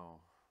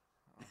 No.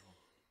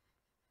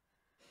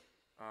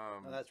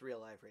 No, that's real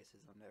life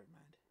racism. Never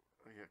mind.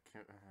 Yeah,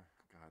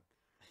 God.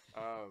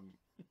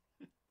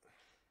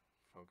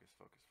 Focus.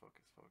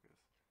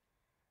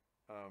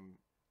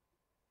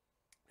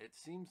 It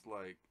seems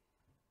like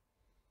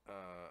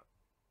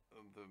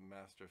the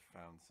master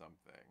found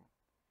something,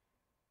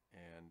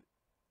 and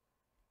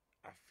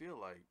I feel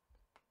like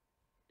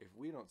if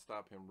we don't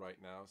stop him right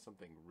now,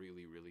 something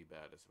really, really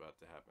bad is about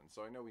to happen.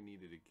 So I know we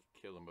needed to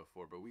kill him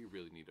before, but we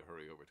really need to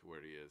hurry over to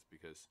where he is,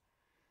 because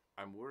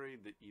I'm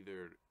worried that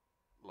either,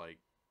 like,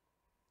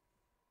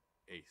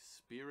 a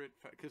spirit...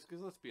 Because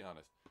let's be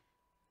honest,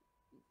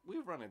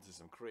 we've run into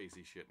some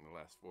crazy shit in the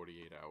last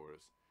 48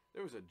 hours.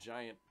 There was a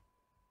giant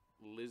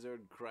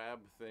lizard crab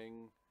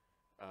thing.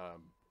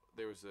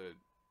 There was a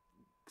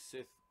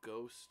Sith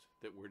ghost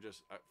that we're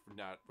just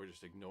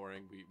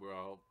ignoring. We're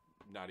all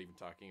not even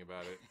talking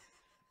about it.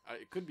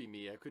 It could be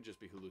me. I could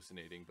just be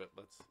hallucinating, but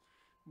let's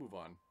move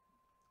on.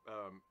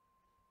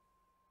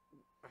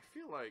 I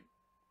feel like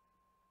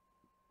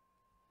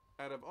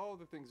out of all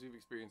the things we've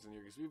experienced in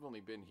here, because we've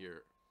only been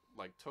here,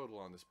 like, total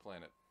on this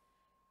planet,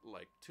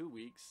 like 2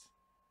 weeks,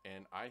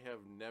 and I have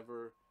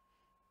never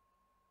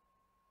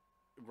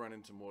run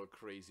into more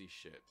crazy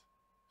shit.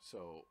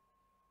 So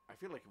I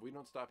feel like if we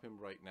don't stop him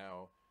right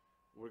now,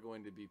 we're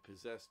going to be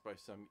possessed by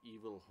some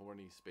evil,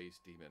 horny space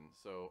demon.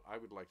 So I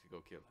would like to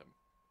go kill him.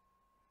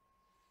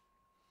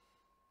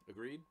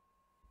 Agreed?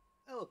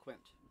 Eloquent,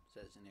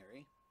 says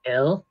Iniri.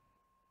 Kill.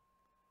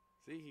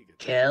 See, he gets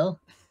Kill.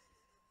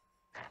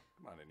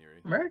 Come on,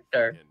 Iniri.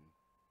 Murder. Fucking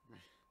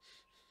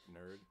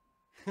nerd.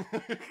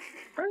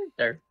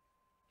 Murder.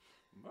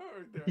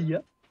 Murder.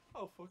 Yep.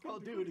 I'll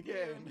do it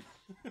again.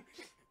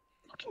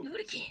 Fucking do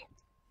it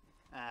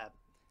again.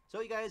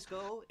 So you guys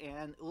go,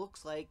 and it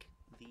looks like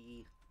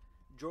the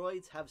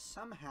droids have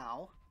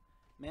somehow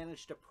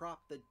managed to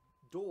prop the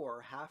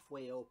door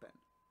halfway open.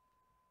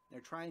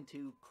 They're trying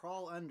to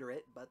crawl under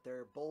it, but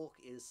their bulk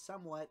is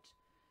somewhat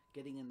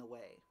getting in the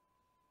way.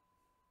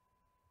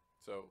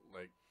 So,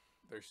 like,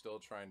 they're still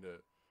trying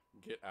to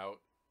get out,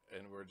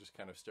 and we're just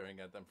kind of staring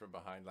at them from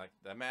behind, like,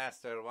 the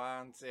master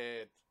wants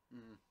it.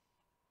 Mm.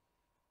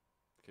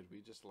 Could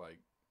we just, like,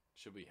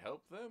 should we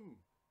help them?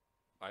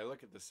 I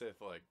look at the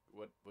Sith like,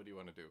 what do you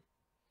want to do?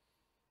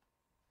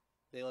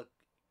 They look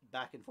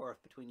back and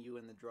forth between you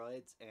and the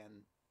droids,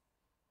 and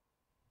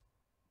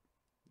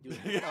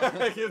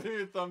give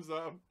me a thumbs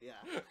up.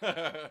 Yeah.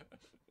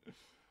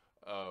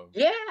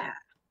 Yeah.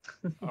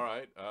 All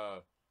right.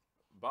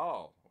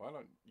 Baal, why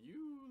don't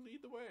you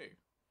lead the way?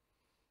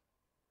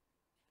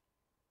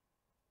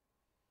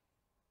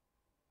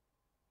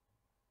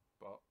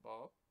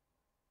 Baal?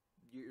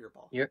 Your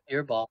ball.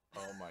 Your ball.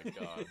 Oh my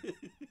god.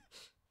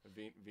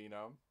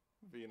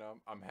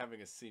 Venom, I'm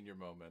having a senior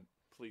moment.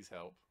 Please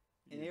help.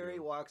 Iniri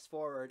walks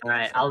forward. All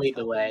right, and I'll starts lead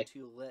the helping way.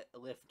 to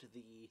lift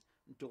the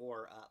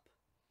door up.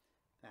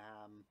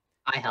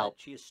 I help.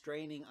 She is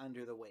straining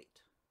under the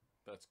weight.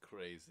 That's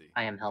crazy.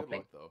 I am Good helping.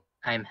 luck, though.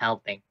 I am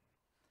helping.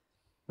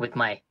 With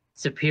my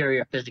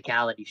superior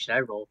physicality. Should I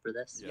roll for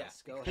this?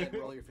 Yes, go ahead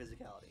and roll your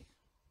physicality.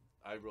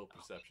 I roll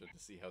perception to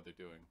see how they're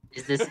doing.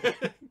 Is this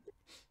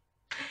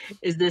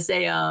is this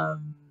a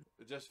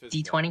Just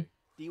D20?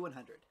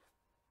 D100.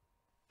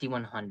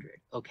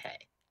 D100.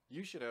 Okay.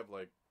 You should have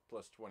like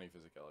plus 20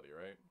 physicality,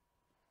 right?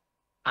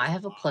 I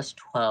have a plus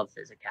 12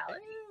 physicality.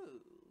 Ooh.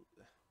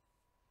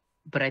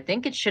 But I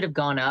think it should have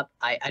gone up.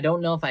 I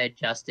don't know if I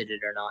adjusted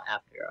it or not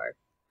after our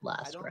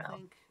last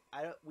round.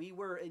 We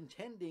were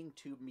intending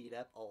to meet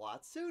up a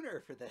lot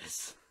sooner for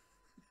this.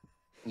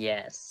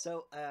 Yes.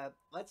 So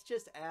let's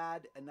just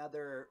add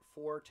another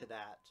 4 to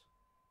that.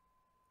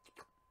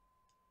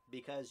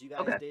 Because you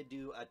guys did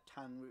do a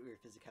ton with your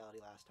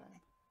physicality last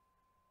time.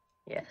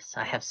 Yes,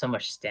 I have so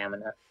much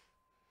stamina.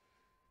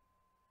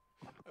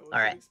 All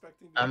right,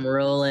 I'm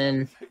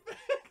rolling.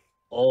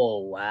 Oh,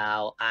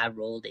 wow. I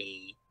rolled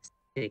a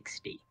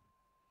 60.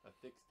 A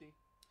 60?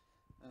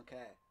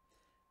 Okay.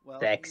 Well,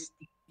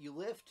 60. you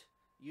lift.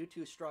 You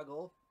two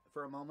struggle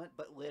for a moment,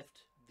 but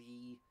lift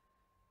the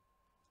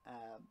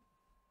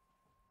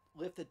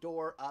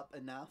door up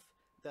enough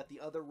that the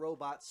other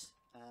robots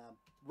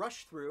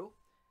rush through,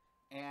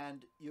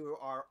 and you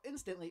are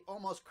instantly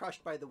almost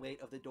crushed by the weight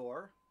of the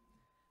door.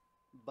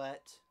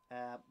 But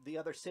the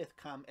other Sith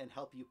come and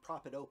help you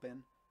prop it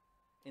open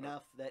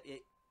enough that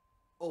it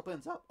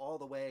opens up all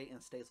the way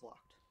and stays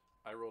locked.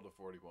 I rolled a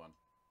 41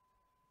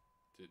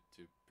 to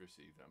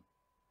perceive them.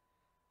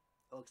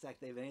 It looks like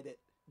they made it.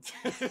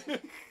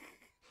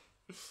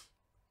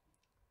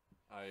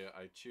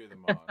 I cheer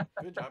them on.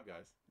 Good job,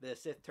 guys. The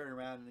Sith turn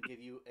around and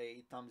give you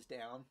a thumbs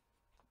down.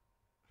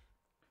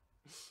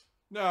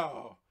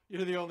 No,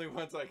 you're the only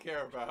ones I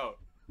care about.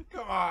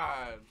 Come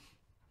on.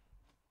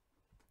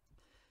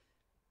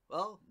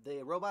 Well,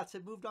 the robots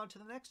have moved on to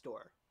the next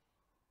door.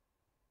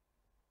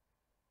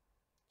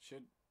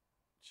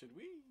 Should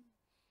we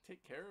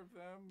take care of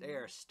them? They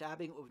are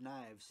stabbing it with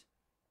knives.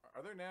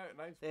 Are there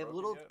knives? They have broken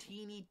little yet?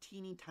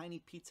 teeny tiny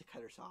pizza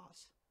cutter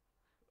saws.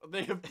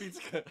 They have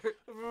pizza cutter.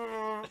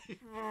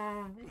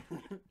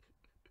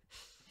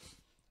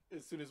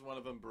 As soon as one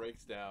of them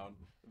breaks down,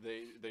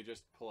 they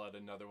just pull out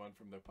another one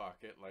from their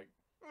pocket, like.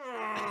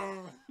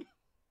 God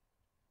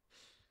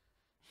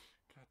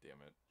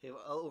damn it! They have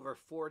over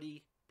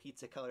 40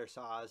 pizza cutter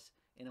saws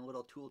and a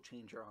little tool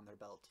changer on their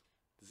belt.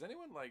 Does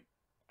anyone like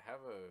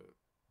have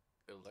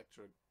a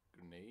electric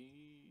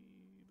grenade?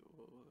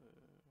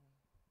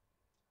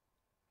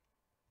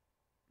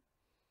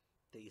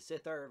 The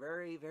Sith are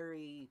very,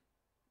 very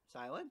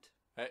silent.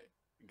 Hey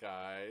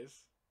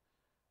guys,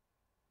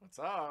 what's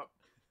up?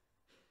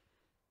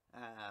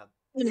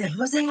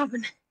 What's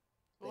happening?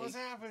 What's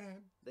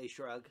happening? They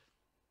shrug.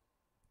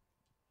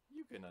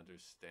 You can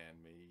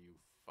understand me, you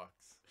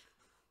fucks.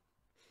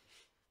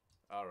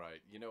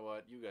 Alright, you know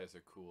what? You guys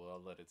are cool.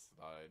 I'll let it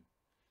slide.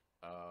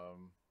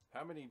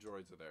 How many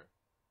droids are there?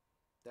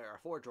 There are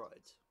 4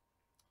 droids.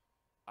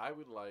 I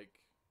would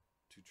like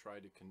to try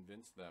to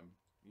convince them,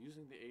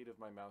 using the aid of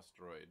my mouse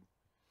droid,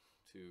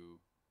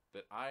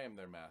 that I am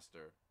their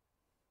master,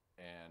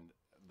 and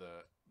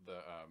the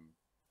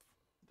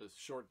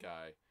short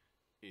guy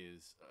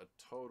is a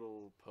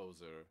total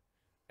poser,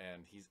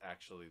 and he's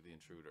actually the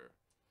intruder.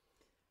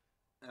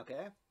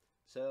 Okay,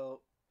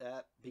 so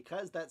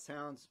because that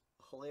sounds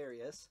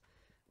hilarious,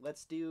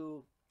 let's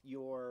do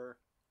your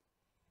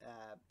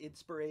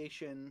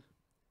inspiration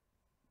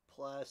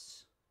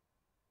plus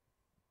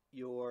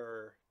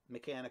your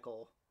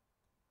mechanical.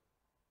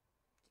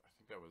 I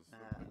think that was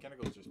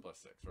mechanical is just plus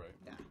 6, right?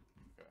 Yeah.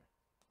 Okay.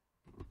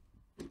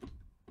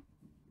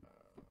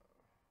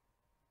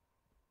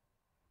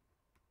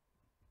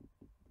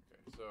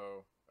 Okay,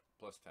 so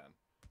plus 10.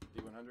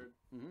 D100.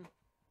 Mm-hmm.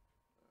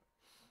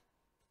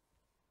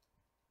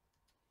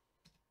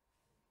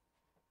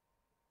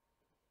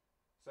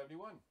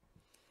 71.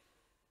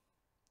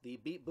 The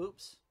beep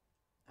boops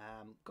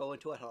go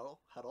into a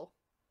huddle,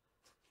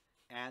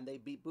 and they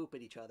beep boop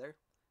at each other,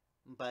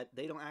 but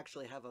they don't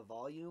actually have a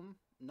volume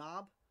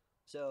knob.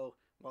 So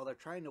while they're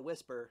trying to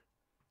whisper,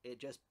 it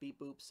just beep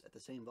boops at the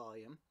same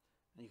volume,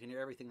 and you can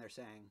hear everything they're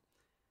saying.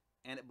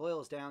 And it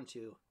boils down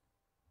to,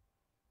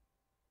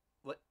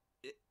 what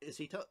is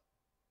he?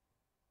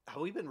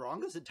 Have we been wrong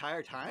this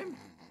entire time?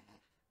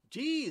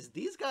 Jeez,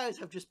 these guys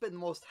have just been the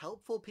most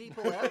helpful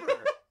people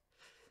ever.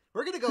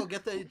 We're gonna go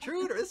get the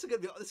intruder. This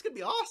is gonna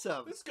be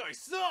awesome. This guy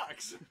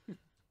sucks.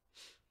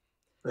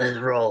 Let's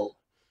roll.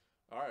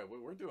 All right,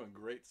 we're doing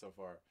great so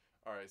far.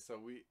 All right, so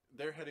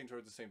they're heading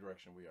towards the same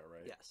direction we are,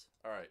 right? Yes.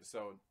 All right,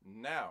 so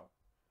now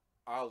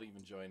I'll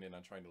even join in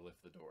on trying to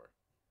lift the door.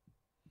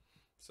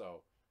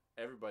 So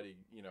everybody,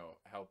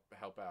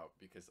 help out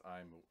because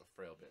I'm a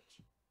frail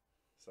bitch.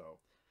 So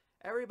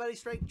everybody,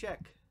 strength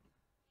check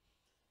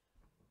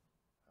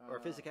or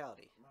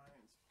physicality.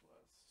 Mine's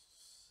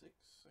 +6,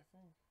 I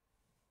think.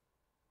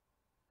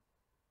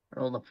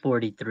 Roll a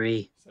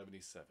 43.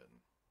 77.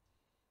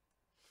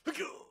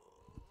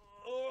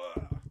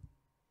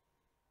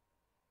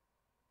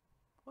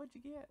 What'd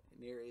you get?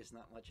 Iniri is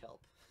not much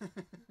help.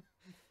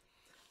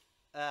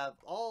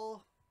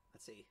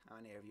 Let's see, how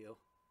many of you?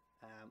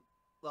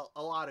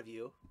 A lot of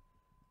you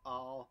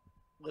all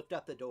lift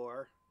up the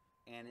door,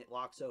 and it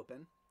locks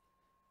open,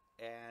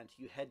 and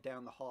you head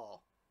down the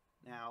hall.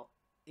 Now,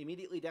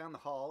 immediately down the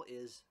hall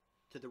is,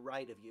 to the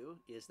right of you,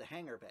 is the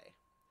hangar bay.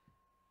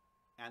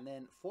 And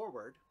then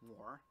forward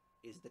more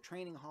is the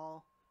training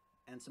hall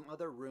and some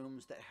other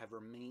rooms that have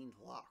remained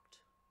locked.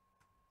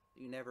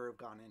 You never have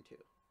gone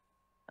into.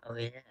 Oh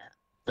yeah,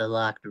 the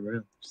locked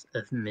rooms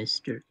of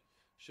mystery.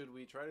 Should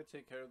we try to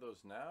take care of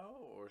those now,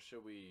 or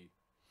should we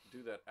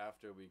do that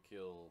after we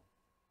kill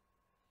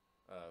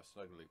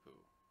Snuggly Poo?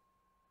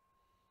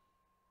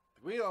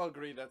 We all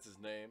agree that's his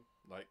name.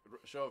 Like,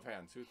 show of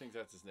hands, who thinks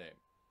that's his name?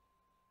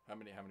 How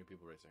many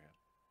people raise their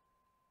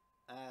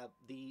hand?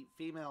 The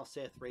female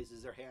Sith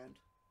raises their hand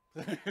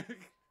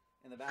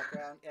in the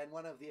background, and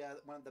one of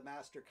the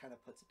master kind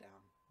of puts it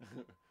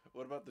down.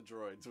 What about the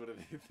droids? What do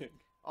they think?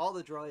 All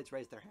the droids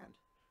raise their hand.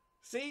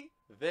 See,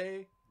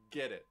 they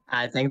get it.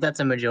 I think that's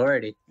a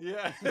majority.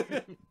 Yeah.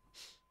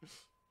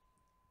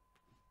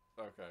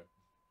 Okay.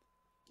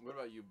 What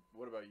about you?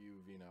 What about you,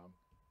 Venom?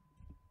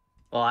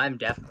 Well, I'm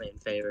definitely in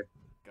favor.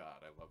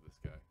 God, I love this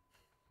guy.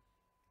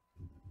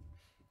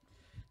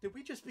 Did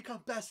we just become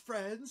best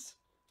friends?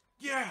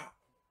 Yeah.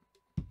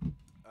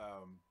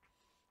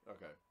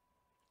 Okay.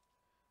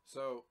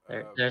 So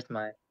There's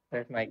my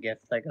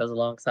gift that goes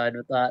alongside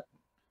with that.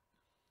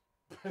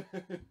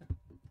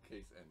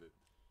 Case ended.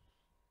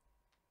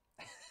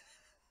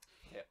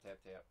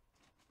 Tap.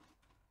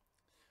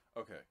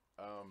 Okay.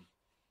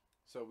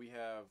 So we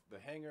have the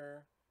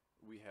hangar.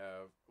 We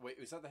have. Wait,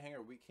 is that the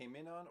hangar we came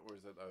in on, or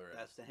is that the other end?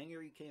 That's the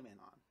hangar you came in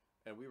on.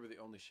 And we were the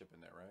only ship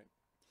in there, right?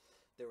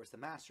 There was the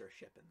master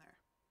ship in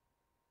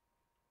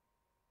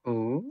there.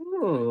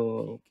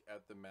 Ooh. Peek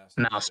at the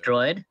master Mouse ship.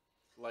 droid.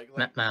 Like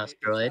mouse it's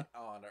droid.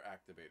 not on or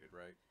activated,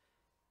 right?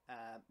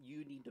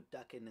 You need to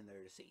duck in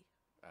there to see.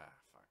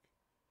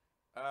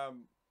 Fuck.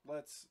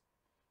 Let's.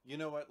 You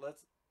know what?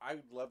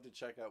 I'd love to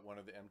check out one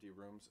of the empty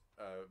rooms.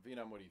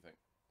 Venom, what do you think?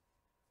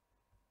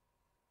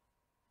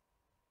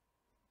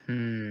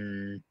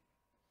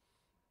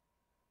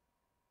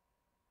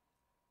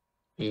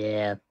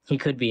 Yeah, he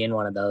could be in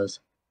one of those.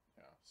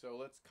 Yeah. So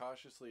let's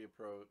cautiously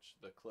approach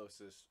the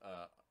closest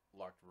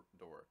locked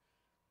door.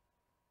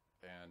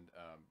 And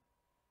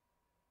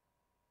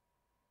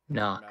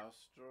No.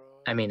 Mouse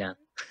droid. I mean,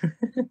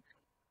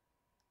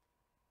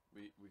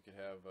 We could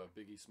have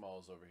Biggie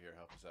Smalls over here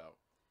help us out.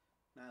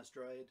 Mouse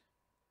droid.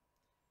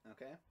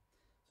 Okay.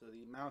 So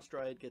the mouse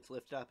droid gets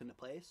lifted up into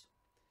place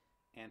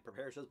and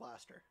prepares his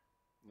blaster.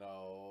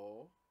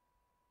 No.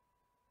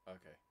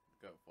 Okay.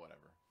 Go.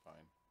 Whatever.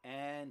 Fine.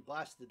 And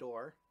blasts the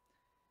door.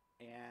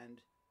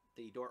 And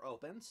the door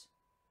opens.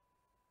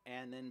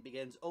 And then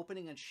begins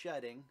opening and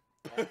shutting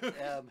at,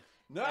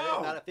 No! at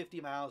about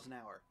 50 miles an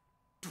hour.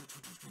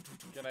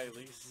 Can I at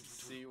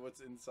least see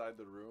what's inside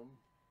the room?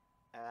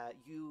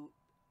 You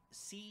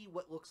see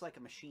what looks like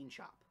a machine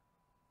shop.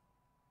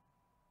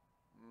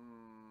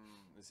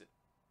 Is it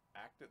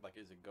active? Like,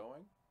 is it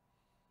going?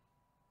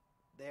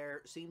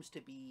 There seems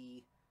to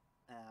be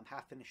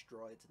half-finished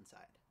droids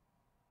inside.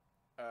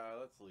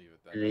 Let's leave it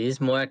are then. these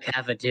more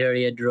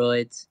cafeteria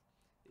droids?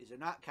 These are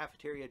not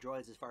cafeteria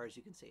droids as far as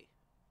you can see.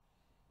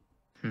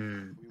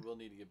 We will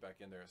need to get back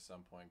in there at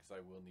some point because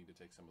I will need to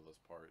take some of those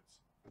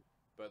parts.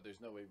 But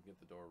there's no way we can get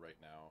the door right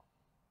now.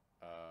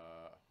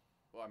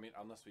 Well, I mean,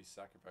 unless we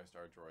sacrificed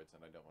our droids,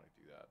 and I don't want to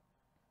do that.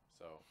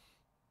 So,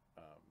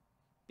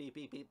 Beep,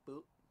 beep, beep,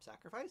 boop.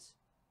 Sacrifice?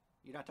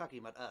 You're not talking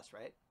about us,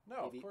 right?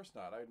 no, Maybe. of course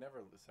not. I'd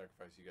never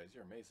sacrifice you guys.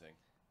 You're amazing.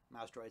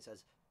 Mouse droid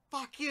says,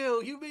 "Fuck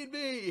you! You mean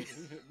me!"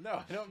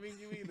 No, I don't mean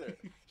you either.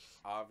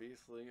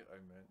 Obviously, I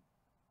meant...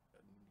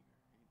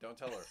 Don't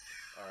tell her,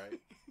 all right?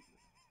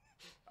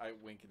 I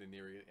wink at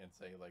Iniri and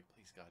say, like,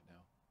 please, God,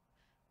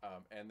 no.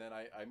 And then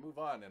I move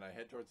on and I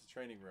head towards the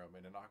training room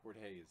in an awkward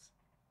haze.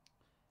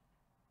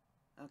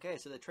 Okay,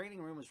 so the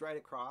training room is right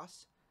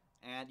across,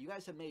 and you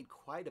guys have made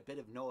quite a bit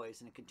of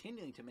noise and are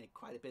continuing to make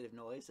quite a bit of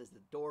noise as the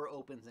door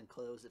opens and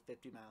closes at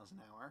 50 miles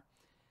an hour.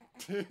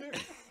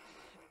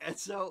 And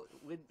so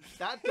when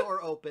that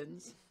door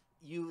opens,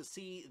 you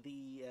see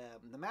the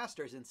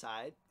master's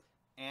inside,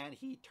 and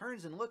he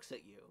turns and looks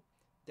at you.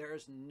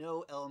 There's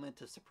no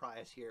element of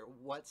surprise here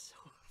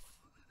whatsoever.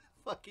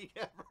 Fucking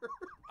ever.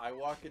 I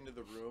walk into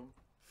the room,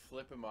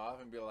 flip him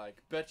off, and be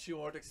like, "Bet you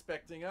weren't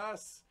expecting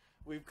us.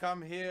 We've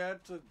come here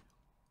to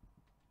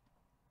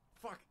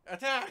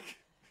attack."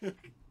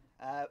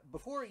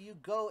 Before you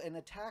go and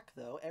attack,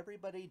 though,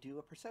 everybody do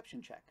a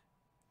perception check.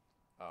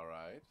 All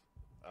right,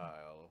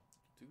 I'll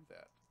do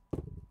that.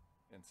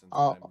 And since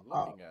Oh, I'm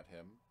looking at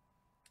him,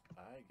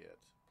 I get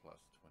plus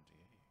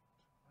 28.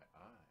 My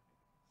eyes,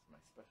 my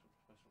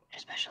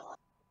special.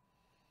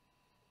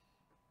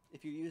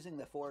 If you're using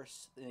the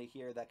force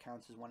here, that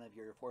counts as one of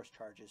your force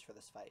charges for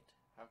this fight.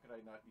 How could I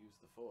not use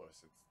the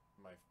force? It's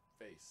my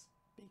face.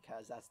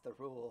 Because that's the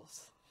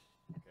rules.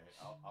 Okay,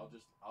 I'll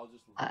just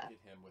look at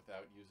him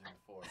without using the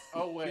force.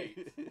 Oh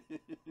wait.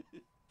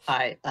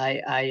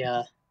 I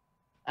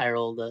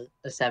rolled a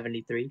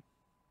 73.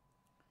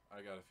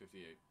 I got a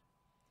 58.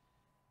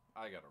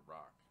 I got a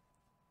rock.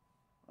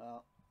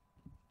 Well,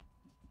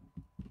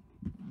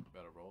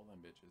 better roll them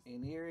bitches.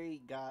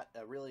 Iniri got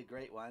a really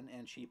great one,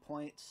 and she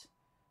points.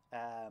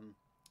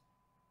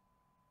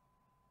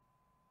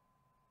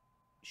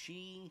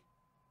 She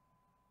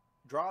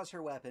draws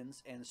her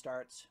weapons and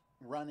starts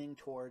running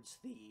towards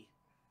the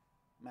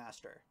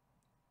master.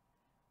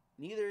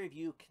 Neither of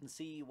you can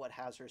see what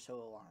has her so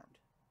alarmed.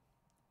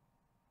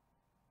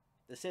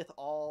 The Sith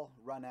all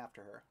run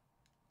after her.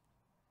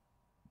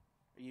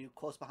 Are you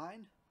close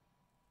behind?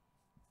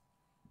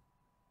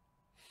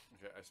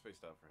 Okay, I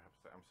spaced out for half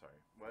a second. I'm sorry.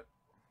 What?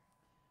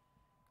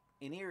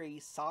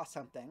 Iniri saw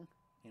something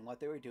in what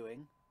they were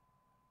doing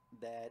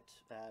that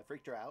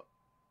freaked her out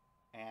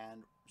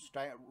and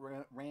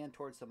ran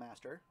towards the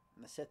master,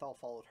 and the Sith all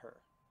followed her.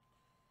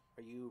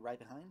 Are you right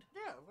behind?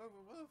 Yeah, well,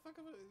 fuck,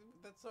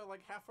 that's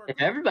like half our... If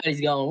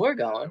everybody's going, we're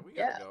going. We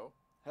gotta go.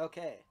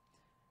 Okay.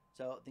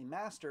 So the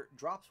master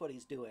drops what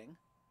he's doing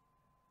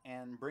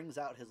and brings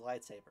out his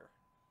lightsaber.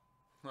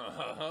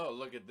 Oh,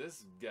 look at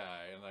this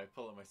guy. And I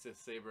pull out my Sith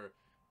saber,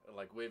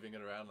 like waving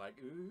it around like,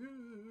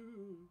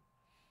 ooh.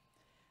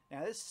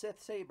 Now this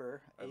Sith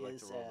saber I'd is... like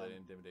to roll that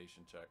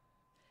intimidation check.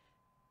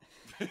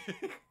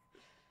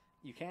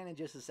 You can in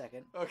just a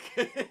second.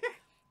 Okay.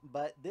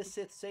 But this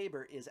Sith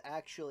saber is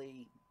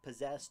actually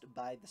possessed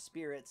by the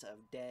spirits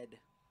of dead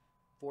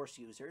Force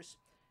users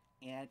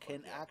and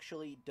can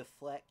actually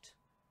deflect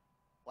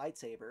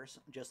lightsabers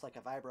just like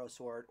a vibro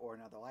sword or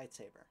another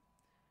lightsaber.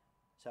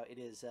 So it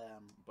is...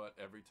 But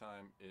every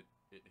time it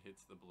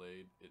hits the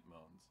blade, it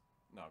moans.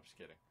 No, I'm just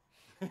kidding.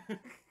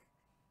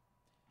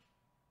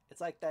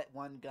 It's like that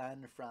one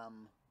gun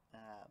from...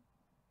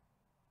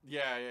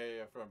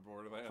 Yeah, from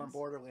Borderlands. From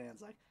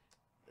Borderlands, like,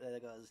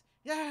 it goes,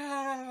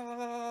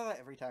 yeah,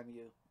 every time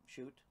you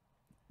shoot.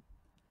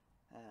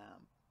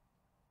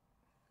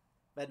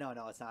 But no,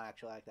 it's not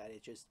actually like that.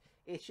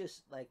 It's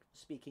just like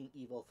speaking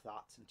evil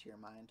thoughts into your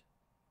mind.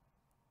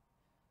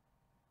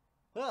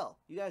 Well,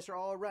 you guys are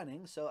all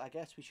running, so I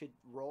guess we should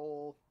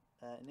roll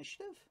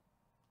initiative.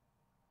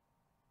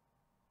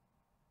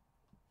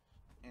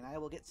 And I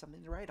will get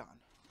something to write on.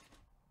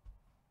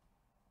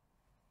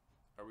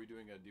 Are we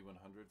doing a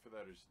D100 for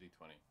that, or just a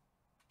D20?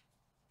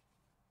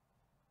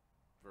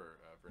 For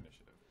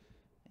initiative.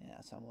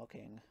 Yeah, so I'm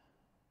looking.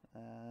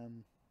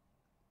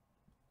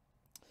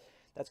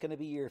 That's going to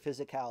be your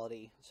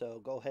physicality.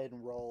 So go ahead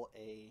and roll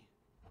a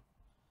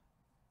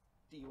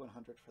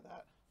D100 for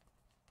that.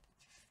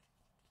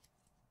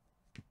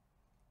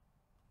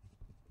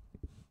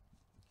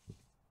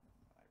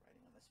 What am I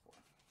writing on this for?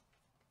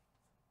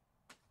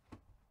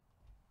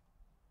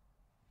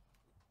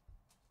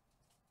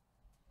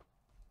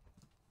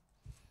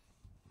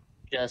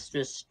 Just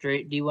a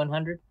straight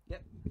D100?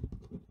 Yep.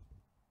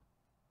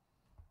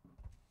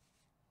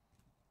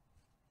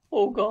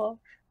 Oh gosh.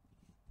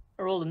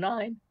 I rolled a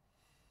 9.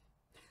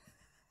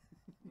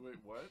 Wait,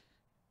 what?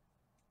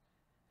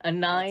 A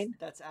 9?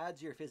 That's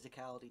adds your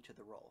physicality to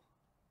the roll.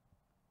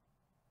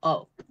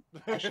 Oh.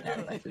 I was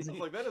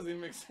like, that doesn't even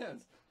make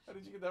sense. How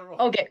did you get that roll?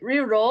 Okay,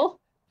 reroll.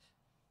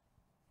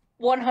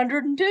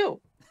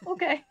 102.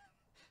 Okay.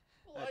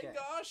 My Okay.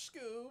 gosh,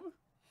 Scoob.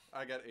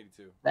 I got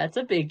 82. That's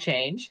a big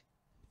change.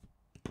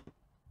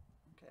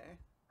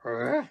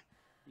 Okay.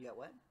 You got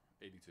what?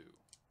 82.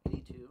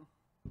 82.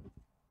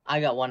 I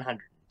got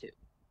 102.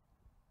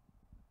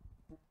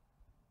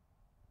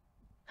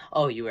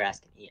 Oh, you were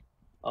asking Ian.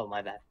 Oh,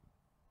 my bad.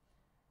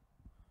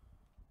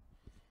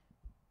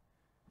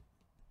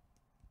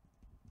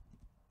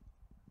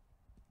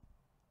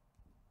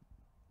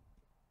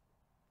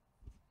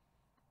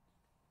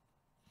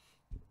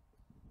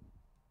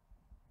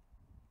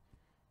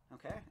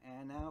 Okay,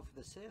 and now for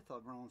the Sith,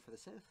 I'm rolling for the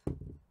Sith.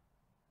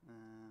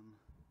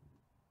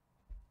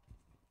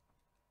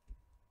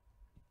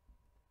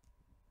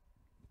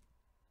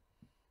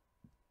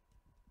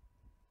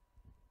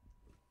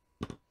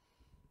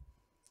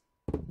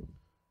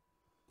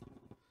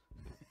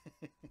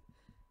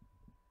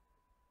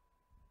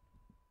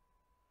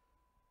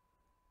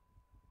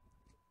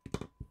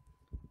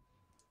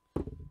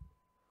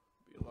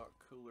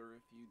 cooler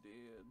if you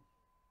did.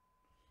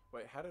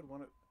 Wait, how did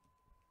one of...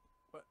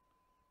 What?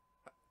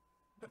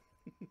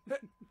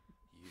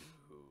 You...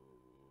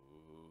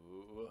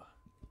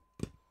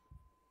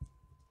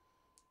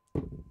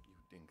 You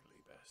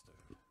dinkly bastard.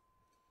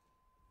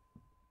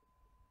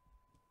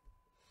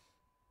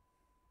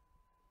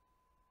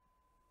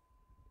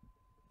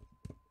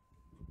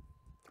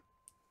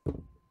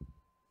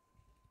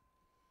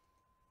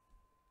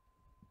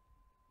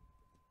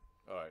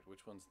 Alright,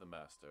 which one's the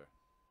master?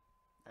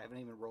 I haven't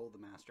even rolled the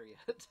master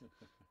yet.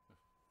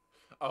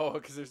 Oh,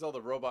 because there's all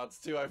the robots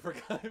too. I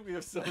forgot we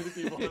have so many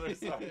people on our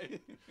side.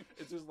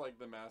 It's just like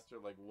the master,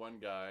 like one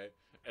guy,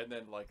 and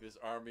then like this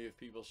army of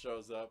people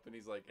shows up, and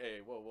he's like, "Hey,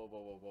 whoa, whoa,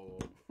 whoa, whoa, whoa,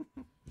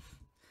 whoa."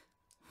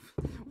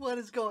 What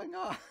is going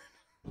on?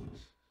 And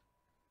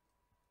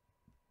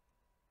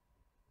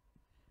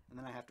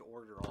then I have to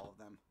order all of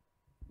them.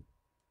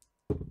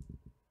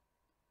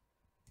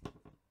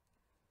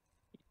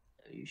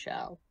 You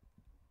shall.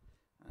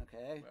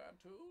 Okay.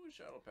 That too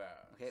shall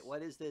pass. Okay.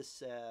 What is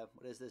this?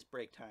 What is this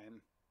break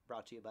time?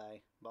 Brought to you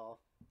by Baal.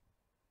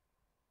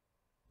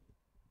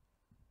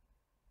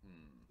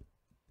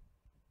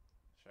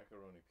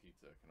 Shakaroni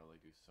pizza can only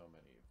do so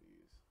many of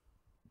these.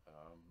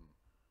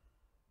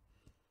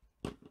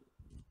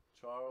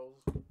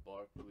 Charles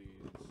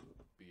Barkley's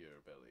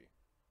beer belly.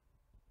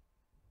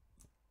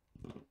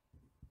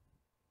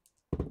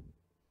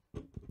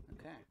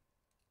 Okay.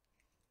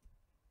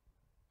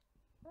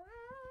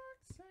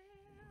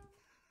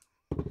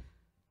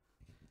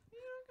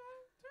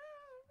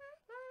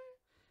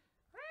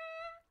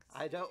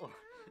 I don't.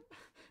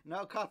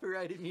 No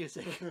copyrighted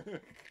music.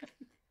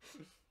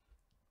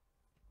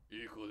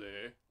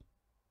 Equally.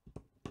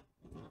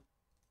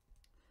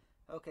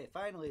 Okay,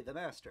 finally, the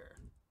master.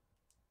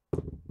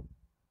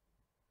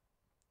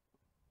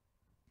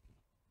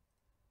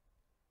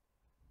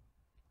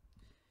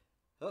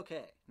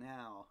 Okay,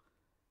 now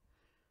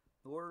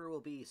the order will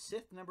be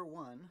Sith number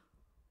 1,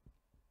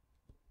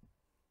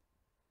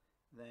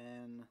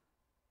 then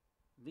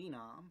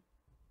Venom,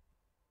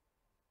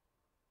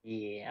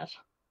 Yes.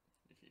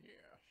 Yes.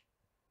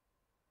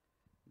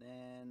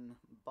 then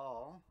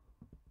Baal,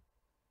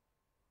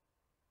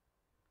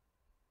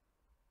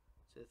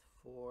 Sith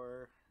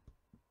 4,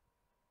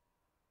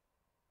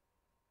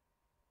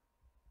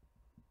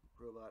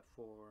 Robot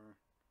 4,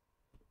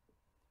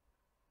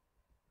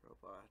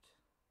 Robot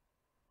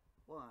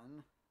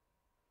 1.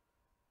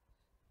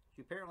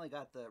 You apparently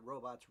got the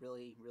robots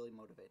really, really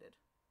motivated.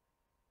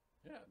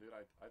 Yeah, dude,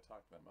 I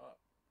talked them up.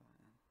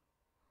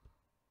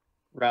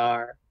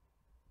 Rar.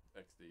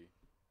 XD.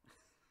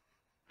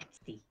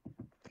 See.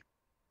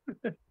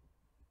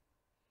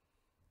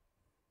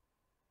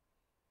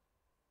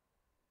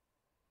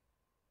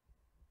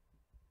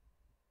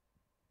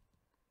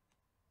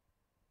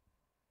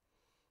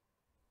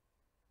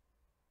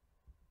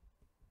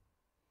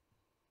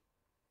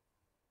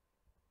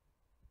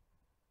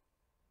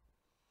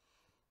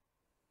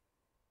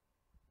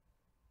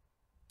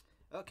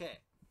 Okay,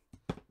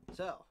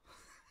 so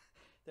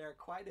there are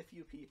quite a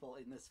few people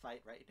in this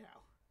fight right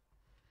now.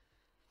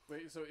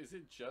 Wait, so is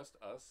it just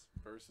us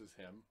versus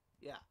him?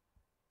 Yeah.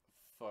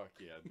 Fuck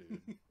yeah, dude.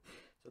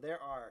 So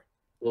there are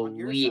Well, on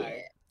your yeah.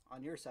 side.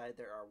 On your side,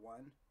 there are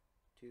 1,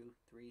 2,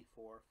 3,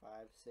 4, 5,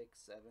 6,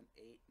 7,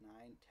 8, 9,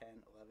 10,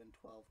 11,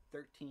 12,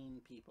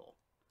 13 people,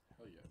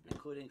 Hell yeah, dude.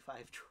 including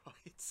 5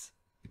 droids.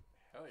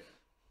 Hell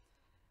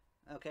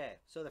yeah. Okay,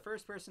 so the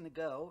first person to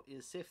go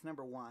is Sith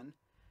number 1.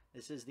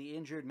 This is the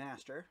injured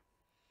master,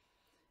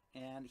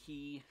 and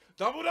he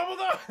Double!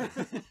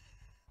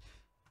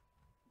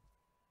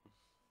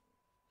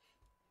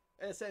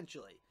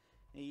 essentially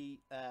he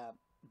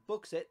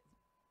books it,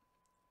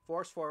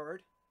 force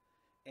forward,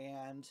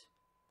 and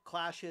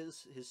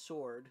clashes his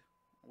sword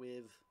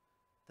with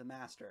the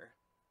master,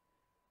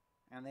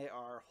 and they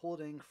are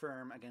holding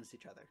firm against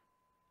each other.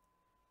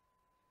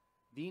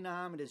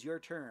 Venom, it is your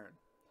turn.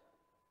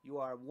 You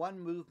are 1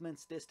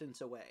 movement's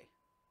distance away.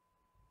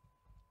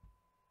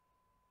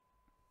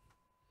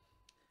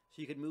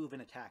 So you can move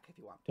and attack if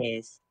you want to.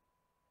 Case.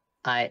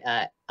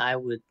 I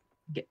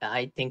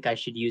think I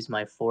should use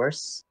my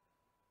force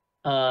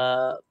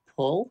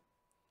pull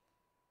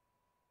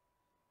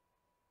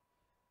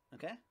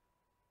Okay.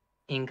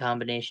 in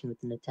combination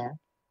with an attack.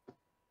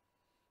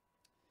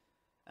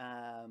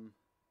 How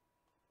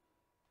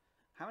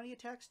many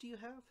attacks do you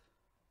have?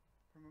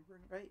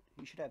 Remembering right?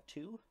 You should have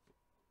 2.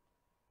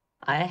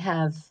 I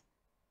have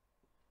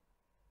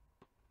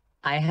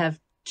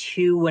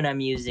 2 when I'm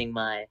using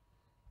my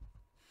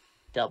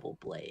double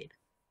blade,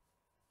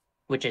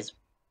 which is,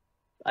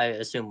 I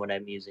assume, what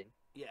I'm using.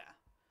 Yeah.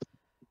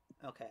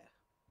 Okay.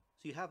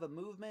 So you have a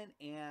movement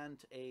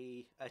and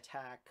a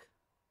attack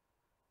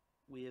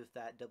with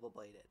that double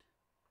bladed.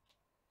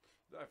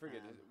 I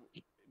forget.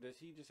 Does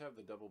he just have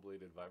the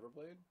double-bladed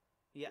vibroblade?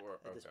 Yeah, Or-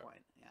 at this okay.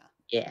 point, yeah.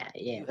 Yeah,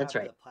 You that's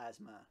have right. the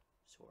plasma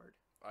sword.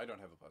 I don't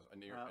have a plasma.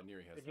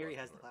 Iniri has Iniri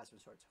has the sword. plasma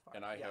sword so far.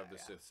 And I Yeah, have the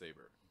yeah. Sith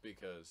saber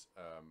because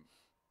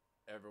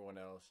everyone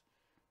else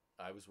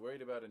I was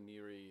worried about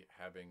Iniri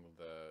having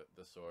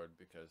the sword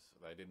because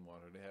I didn't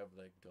want her to have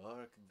like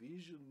dark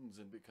visions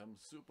and become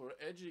super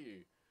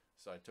edgy.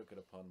 So I took it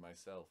upon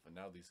myself, and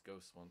now these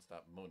ghosts won't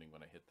stop moaning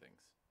when I hit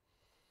things.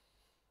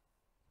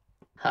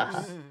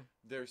 Huh.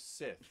 They're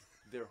Sith.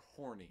 They're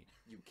horny.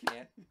 You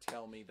can't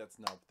tell me that's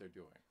not what they're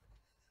doing.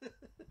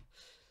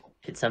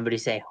 Did somebody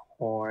say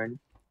horn?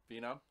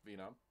 Phenom?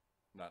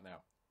 Not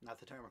now. Not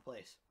the time or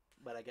place,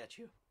 but I get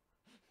you.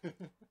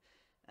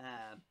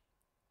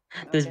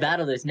 This Okay.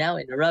 battle is now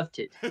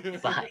interrupted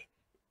by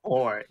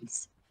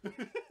horns.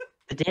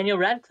 The Daniel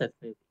Radcliffe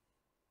movie.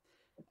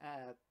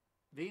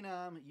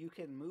 Venom, you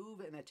can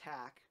move and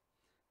attack.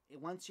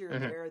 Once you're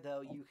Mhm. there,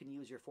 though, you can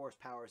use your force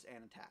powers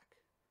and attack.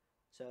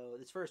 So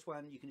this first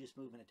one, you can just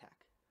move and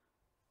attack.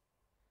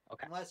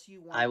 Okay. Unless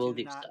you I will want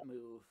to do not so.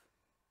 move,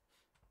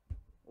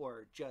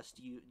 or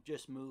just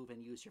move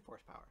and use your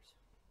force powers.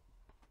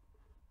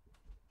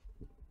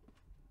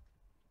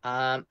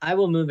 I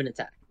will move and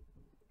attack.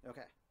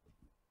 Okay.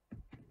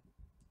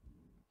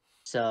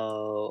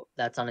 So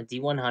that's on a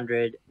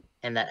D100,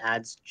 and that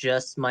adds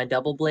just my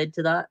double blade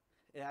to that.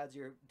 It adds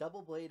your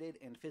double bladed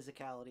and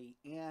physicality,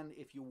 and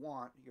if you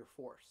want, your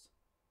force.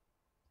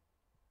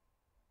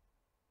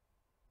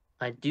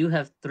 I do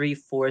have 3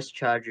 force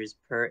charges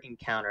per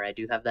encounter. I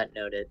do have that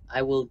noted.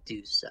 I will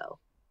do so.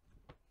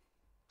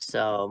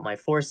 So my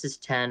force is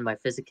 10, my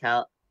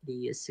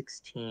physicality is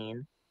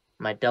 16,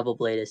 my double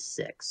blade is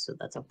 6, so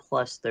that's a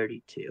plus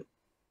 32.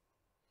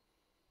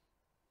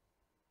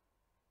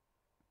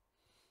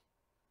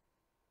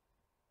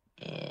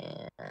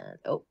 And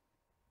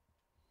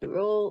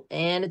roll,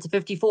 and it's a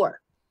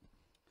 54.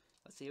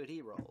 Let's see what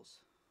he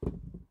rolls.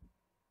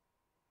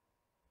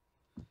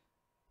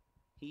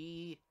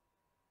 He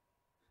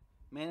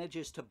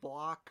manages to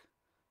block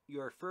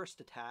your first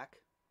attack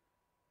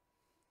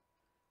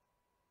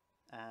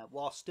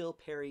while still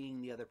parrying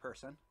the other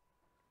person.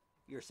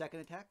 Your second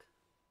attack?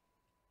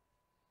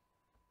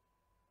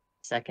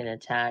 Second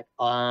attack,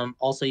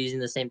 also using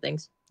the same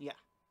things? Yeah.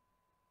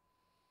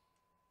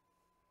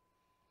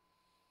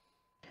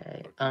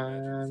 Okay. Or can you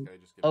imagine this guy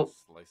just getting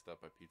sliced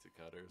up by pizza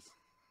cutters?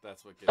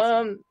 That's what gets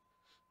him.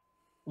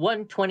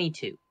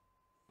 122.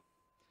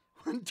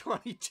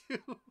 122.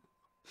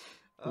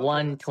 Okay,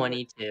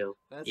 122.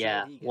 let's see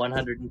Yeah, what he gets.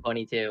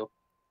 122.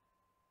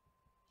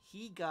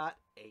 He got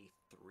a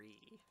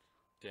 3.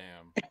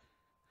 Damn.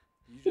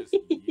 You just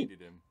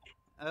yeeted him.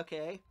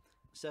 Okay,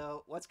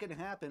 so what's going to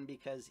happen,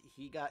 because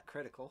he got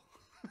critical,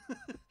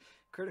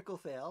 critical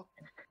fail,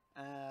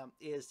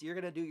 is you're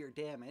going to do your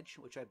damage,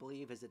 which I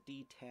believe is a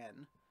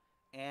D10,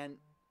 and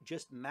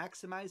just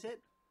maximize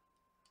it,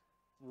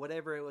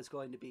 whatever it was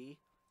going to be,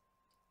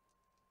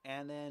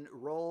 and then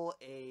roll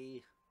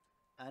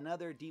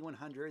another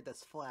D100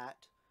 that's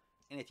flat,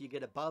 and if you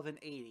get above an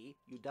 80,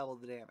 you double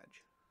the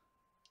damage.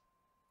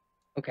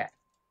 Okay.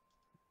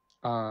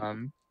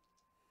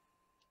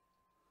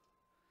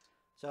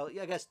 So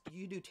yeah, I guess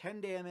you do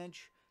 10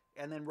 damage,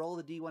 and then roll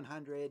the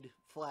D100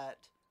 flat,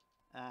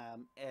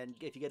 and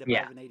if you get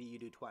above an 80, you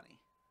do 20.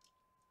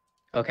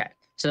 Okay.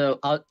 So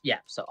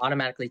so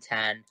automatically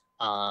 10.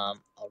 I'll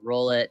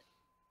roll it.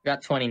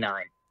 Got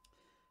 29.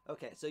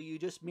 Okay, so you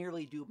just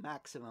merely do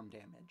maximum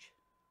damage.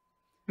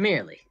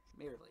 Merely.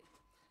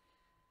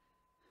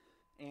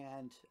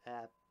 And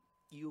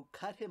you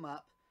cut him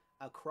up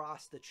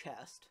across the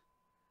chest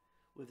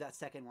with that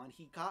second one.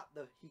 He caught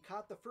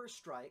the first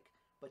strike,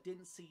 but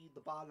didn't see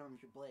the bottom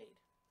of your blade.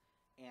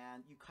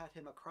 And you cut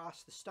him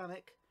across the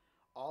stomach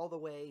all the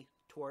way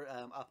toward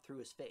up through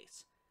his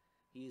face.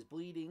 He is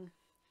bleeding,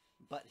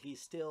 but he's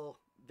still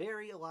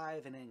very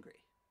alive and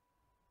angry.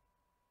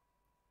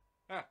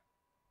 Ah.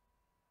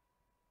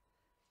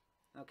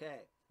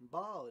 Okay,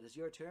 Baal, it is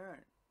your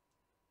turn.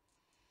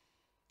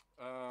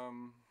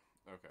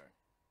 Okay.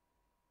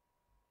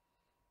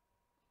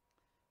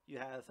 You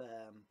have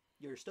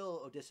you're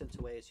still a distance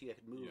away, so you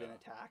can move and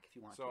attack if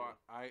you want to. So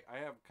I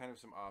have kind of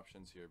some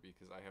options here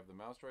because I have the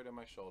mouse right on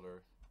my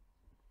shoulder.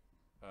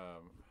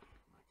 Oh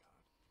my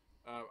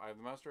god. I have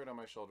the mouse right on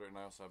my shoulder, and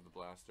I also have the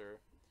blaster.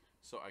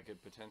 So I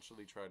could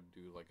potentially try to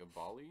do like a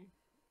volley,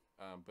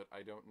 but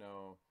I don't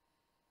know.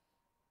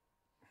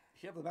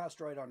 If you have the mouse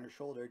droid on your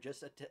shoulder,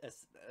 just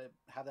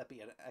have that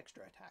be an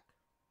extra attack.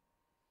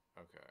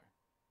 Okay.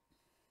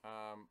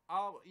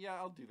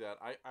 I'll do that.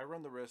 I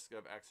run the risk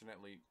of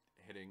accidentally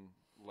hitting,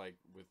 like,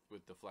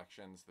 with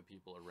deflections, the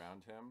people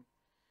around him,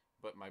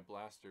 but my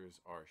blasters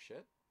are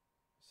shit,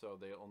 so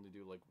they only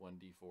do like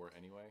 1d4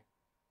 anyway.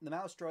 The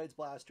mouse droid's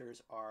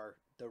blasters are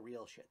the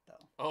real shit,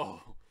 though.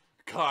 Oh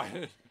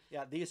god.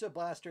 Yeah, these are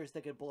blasters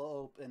that could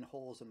blow open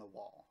holes in the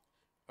wall.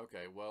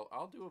 Okay, well,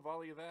 I'll do a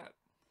volley of that.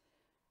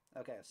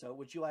 Okay, so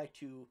would you like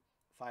to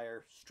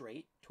fire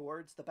straight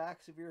towards the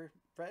backs of your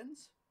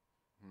friends?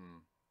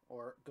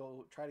 Or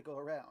try to go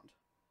around?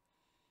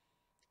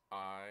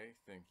 I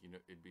think,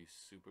 it'd be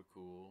super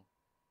cool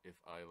if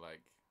I,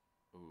 like...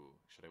 Ooh,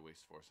 should I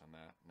waste force on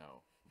that?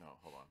 No,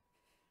 hold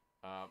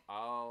on.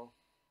 I'll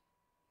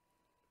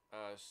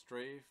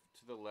strafe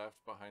to the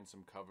left behind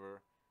some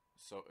cover,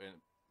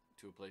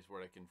 to a place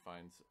where I can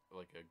find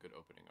like a good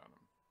opening on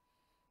him.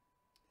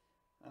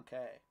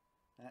 Okay,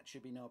 that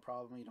should be no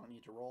problem. You don't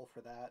need to roll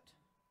for that.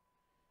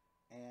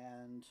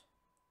 And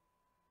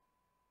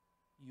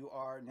you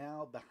are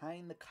now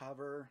behind the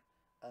cover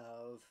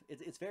of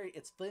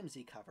it's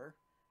flimsy cover,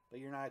 but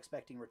you're not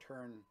expecting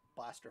return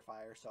blaster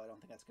fire, so I don't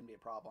think that's going to be a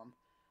problem.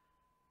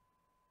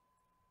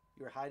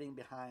 You're hiding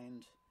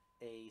behind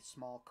a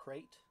small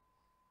crate,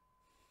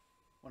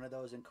 one of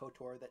those in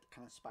KOTOR that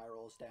kind of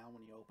spirals down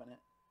when you open it.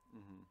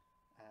 Mm-hmm.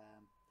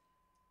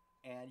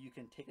 And you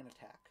can take an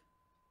attack.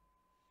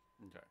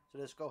 Okay. So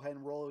just go ahead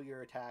and roll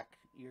your attack,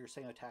 your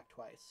same attack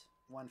twice.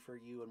 One for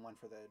you and one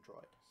for the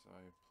droid. So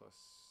I plus...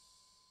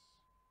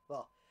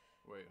 Well,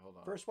 wait, hold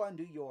on. First one,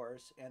 do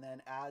yours, and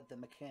then add the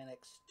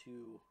mechanics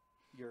to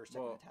your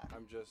second attack.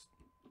 I'm just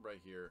right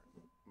here.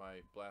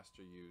 My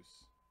blaster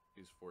use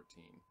is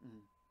 14.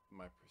 Mm-hmm.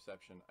 My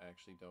perception, I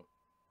actually don't...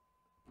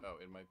 Oh,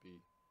 it might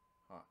be...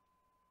 Huh.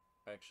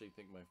 I actually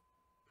think my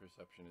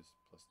perception is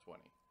plus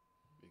 20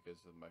 because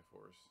of my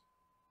force.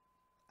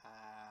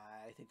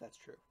 I think that's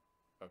true.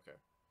 Okay.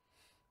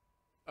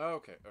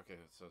 Okay.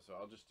 So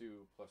I'll just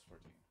do plus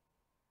 14.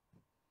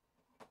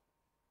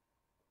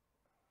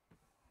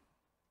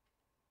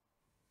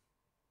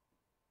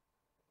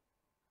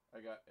 I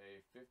got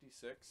a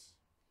 56.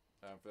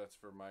 That's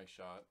for my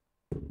shot.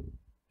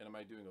 And am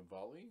I doing a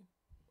volley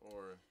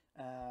or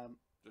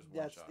just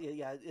one shot?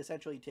 Yeah,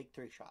 essentially you take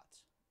 3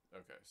 shots.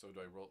 Okay, so do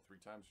I roll it 3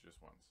 times or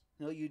just once?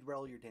 No, you'd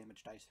roll your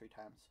damage dice 3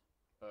 times.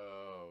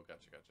 Oh,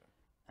 gotcha.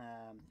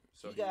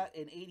 So he got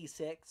an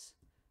 86,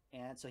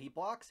 and so he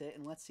blocks it,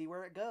 and let's see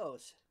where it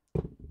goes.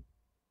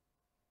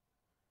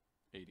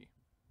 80.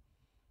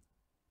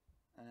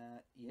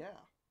 Yeah.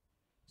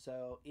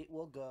 So it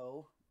will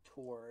go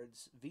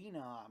towards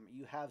Venom.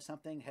 You have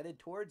something headed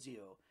towards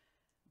you,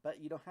 but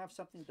you don't have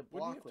something to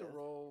block with. Would you have to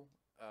roll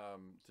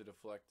to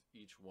deflect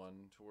each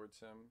one towards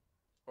him?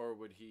 Or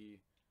would he...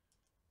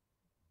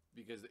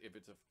 Because if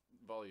it's a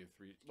volley of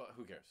 3... Well,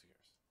 who cares?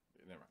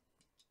 Never mind.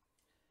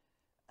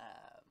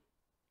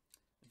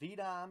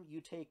 Venom,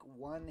 you take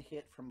 1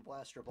 hit from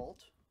Blaster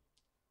Bolt.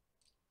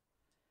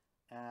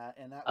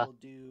 And that will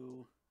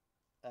do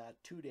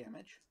 2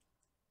 damage.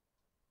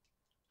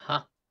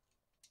 Huh.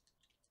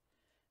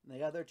 And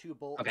the other 2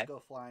 bolts go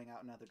flying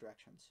out in other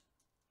directions.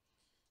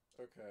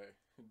 Okay.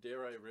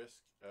 Dare I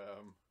risk...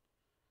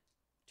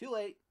 Too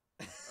late.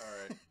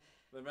 Alright.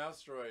 The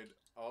mouse droid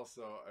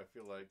also, I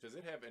feel like... Does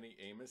it have any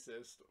aim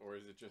assist? Or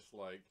is it just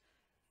like...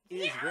 It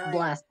is very,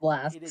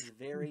 blast. It is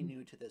very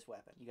new to this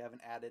weapon. You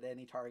haven't added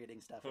any targeting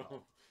stuff at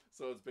all.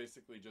 So it's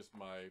basically just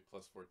my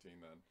plus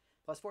 14 then.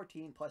 Plus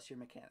 14 plus your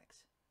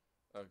mechanics.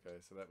 Okay,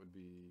 so that would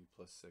be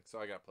plus 6. So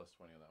I got plus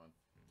 20 on that one.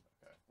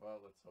 Okay, well,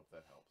 let's hope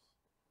that helps.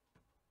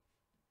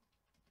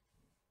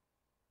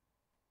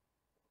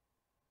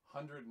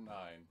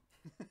 109.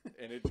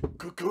 And it...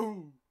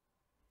 Cuckoo!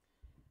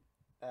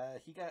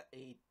 He got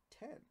a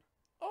 10.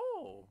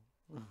 Oh!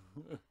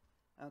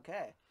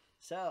 Okay,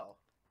 so...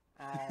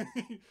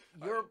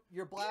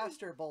 your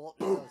blaster bolt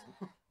goes,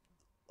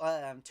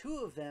 2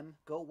 of them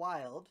go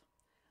wild,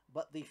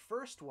 but the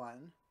first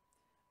one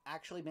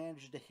actually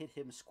manages to hit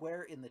him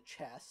square in the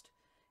chest,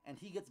 and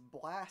he gets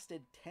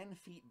blasted 10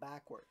 feet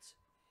backwards.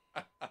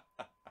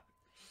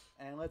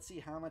 And let's see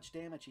how much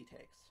damage he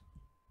takes.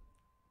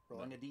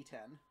 Rolling a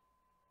d10.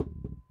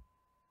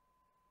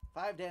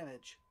 5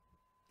 damage.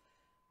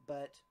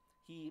 But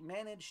he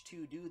managed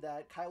to do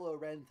that Kylo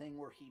Ren thing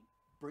where he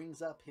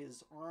brings up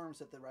his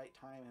arms at the right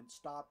time and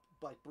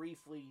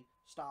briefly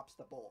stops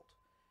the bolt,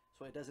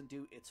 so it doesn't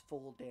do its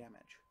full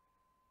damage.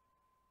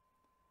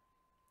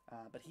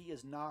 But he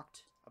is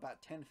knocked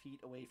about 10 feet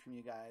away from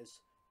you guys,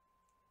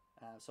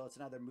 so it's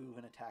another move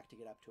and attack to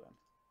get up to him.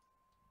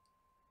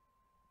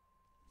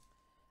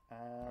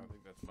 I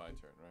think that's my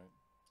turn, right?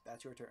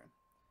 That's your turn.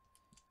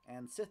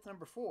 And Sith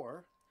number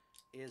 4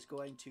 is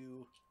going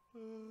to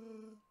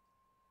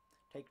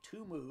take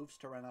 2 moves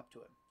to run up to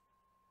him.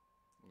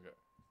 Okay.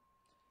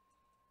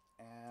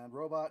 And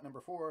robot number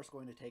 4 is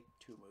going to take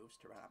 2 moves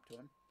to run up to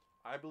him.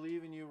 I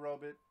believe in you,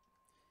 Robot.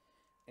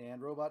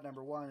 And robot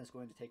number 1 is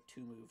going to take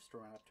 2 moves to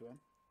run up to him.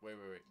 Wait.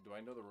 Do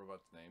I know the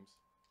robots' names?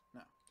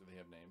 No. Do they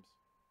have names?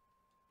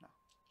 No.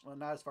 Well,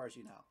 not as far as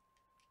you know.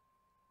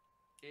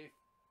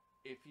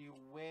 If you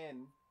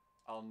win,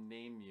 I'll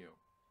name you.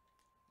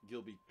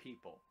 You'll be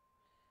people.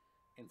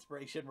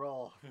 Inspiration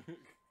roll.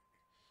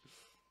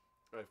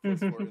 I have plus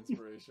 4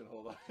 inspiration.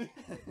 Hold on.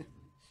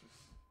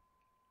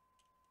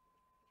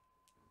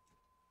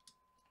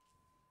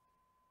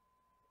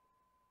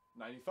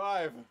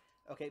 95.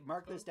 Okay,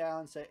 mark this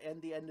down. So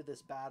at the end of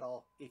this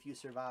battle, if you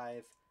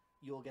survive,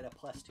 you'll get a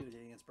 +2 to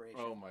the inspiration.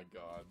 Oh my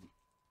god.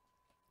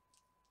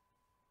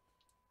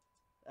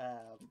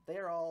 They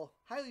are all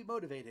highly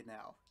motivated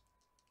now.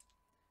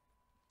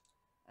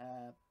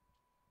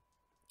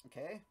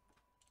 Okay.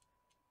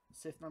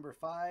 Sith number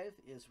 5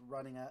 is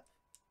running up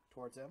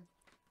towards him.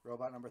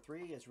 Robot number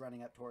 3 is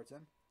running up towards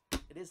him.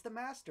 It is the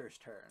Master's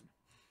turn.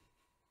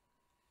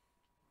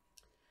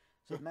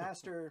 So the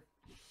Master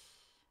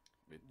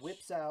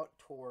whips out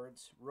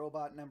towards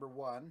robot number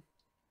 1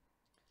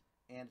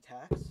 and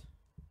attacks.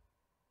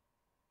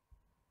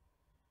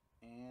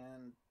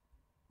 And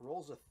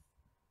rolls a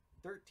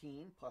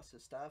 13 plus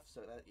his stuff,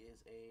 so that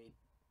is a...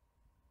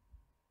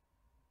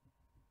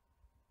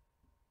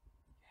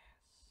 Yes.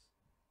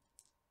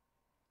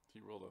 He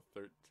rolled a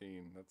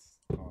 13. That's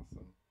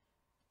awesome.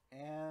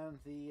 And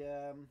the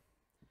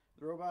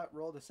robot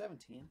rolled a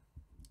 17.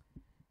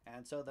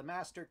 And so the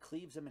master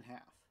cleaves him in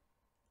half.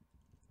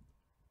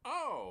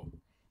 Oh!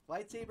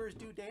 Lightsabers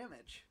do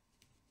damage.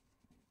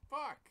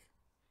 Fuck!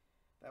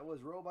 That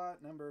was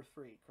robot number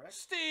 3, correct?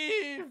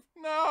 Steve!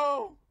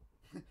 No!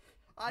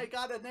 I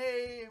got a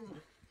name!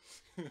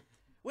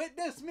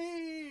 Witness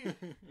me!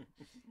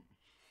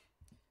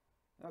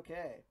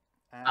 Okay.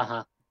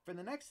 For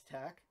the next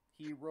attack,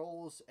 he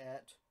rolls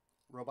at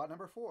robot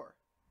number 4.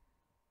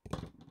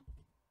 God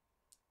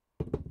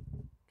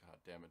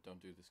damn it,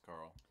 don't do this,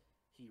 Carl.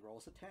 He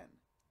rolls a 10.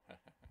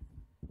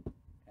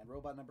 And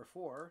robot number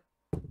 4...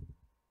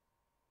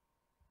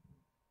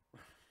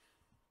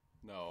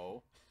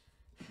 No.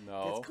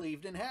 No. gets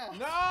cleaved in half.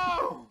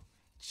 No!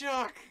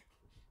 Chuck!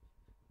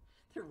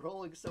 They're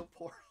rolling so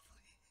poorly.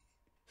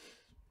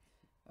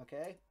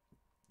 Okay.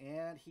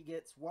 And he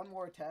gets one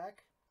more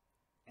attack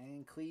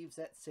and cleaves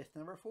at Sith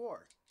number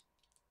 4.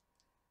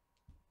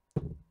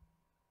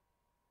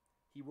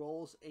 He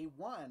rolls a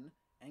 1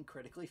 and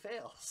critically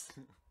fails.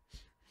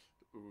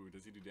 Ooh,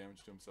 does he do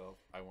damage to himself?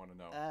 I want to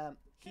know.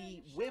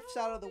 He whiffs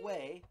out of the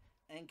way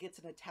and gets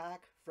an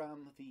attack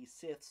from the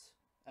Sith's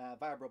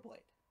Vibro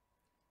Blade,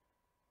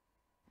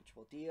 which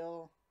will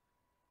deal...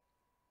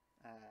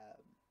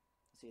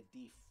 let's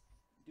see,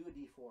 do a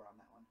D4 on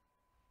that one.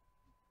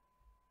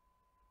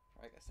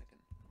 Or I guess I can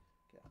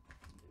get up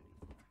and do a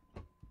D4.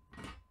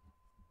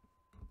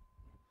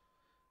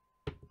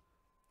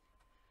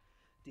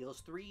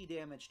 Deals 3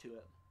 damage to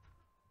it,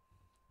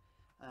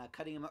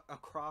 cutting him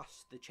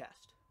across the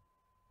chest.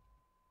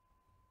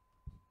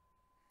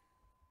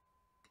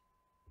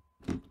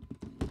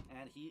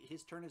 And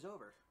his turn is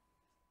over.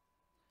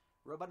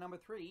 Robot number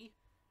 3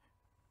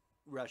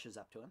 rushes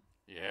up to him.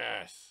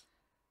 Yes.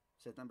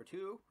 Sith number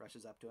 2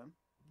 rushes up to him.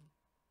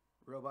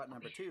 Robot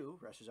number 2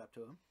 rushes up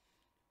to him.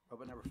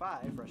 Robot number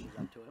 5 rushes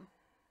up to him.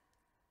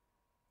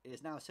 It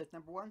is now Sith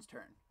number 1's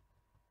turn.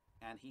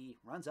 And he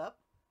runs up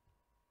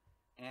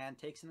and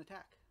takes an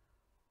attack.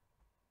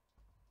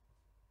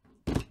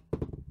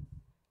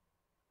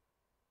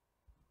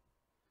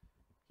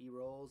 He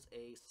rolls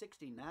a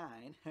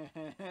 69.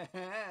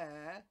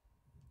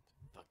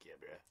 Fuck yeah,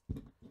 bruh.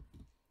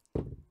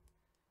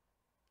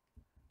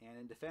 And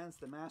in defense,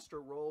 the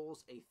master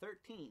rolls a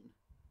 13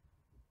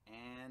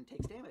 and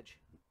takes damage.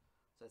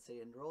 So let's say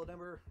in roll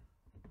number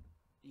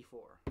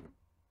D4.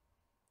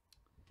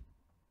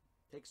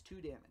 Takes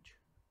 2 damage.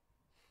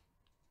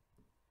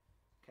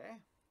 Okay.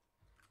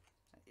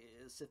 That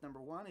is Sith number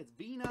 1. It's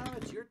Venom.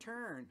 It's your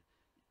turn.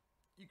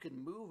 You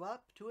can move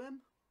up to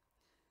him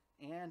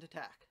and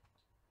attack.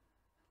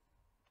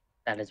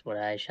 That is what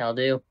I shall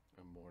do.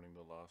 I'm mourning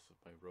the loss of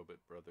my robot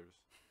brothers.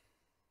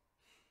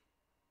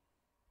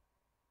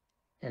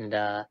 And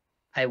I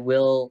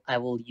will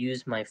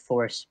use my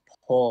force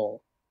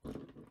pull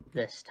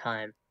this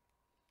time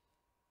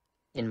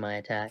in my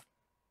attack.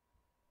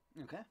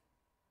 Okay.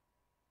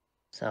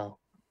 So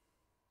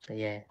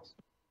yes.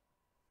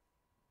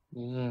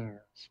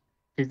 Yes.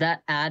 Does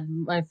that add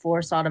my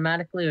force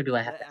automatically, or do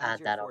I have to add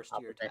that on top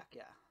of it?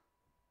 Yeah.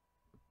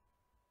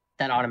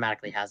 That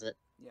automatically has it.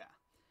 Yeah.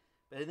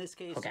 But in this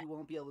case, Okay. you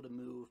won't be able to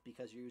move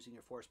because you're using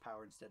your force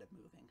power instead of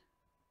moving.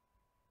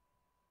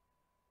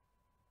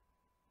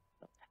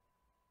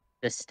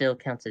 This still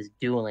counts as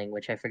dueling,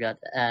 which I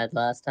forgot to add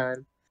last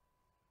time.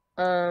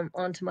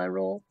 Onto my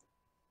roll.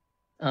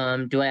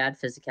 Do I add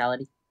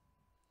physicality?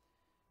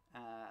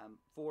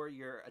 For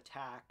your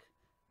attack,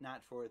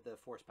 not for the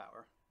force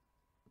power.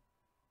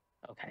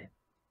 Okay.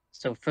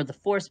 So for the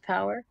force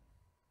power,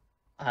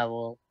 I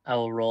will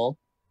roll.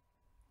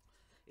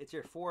 It's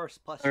your force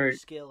plus your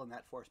skill and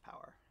that force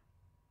power.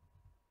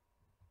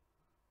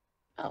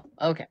 Oh,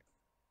 okay.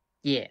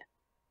 Yeah.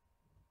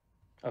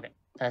 Okay,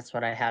 that's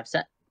what I have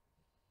set.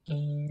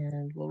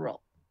 And we'll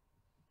roll.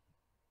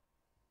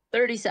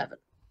 37.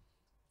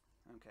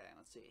 Okay,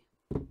 let's see.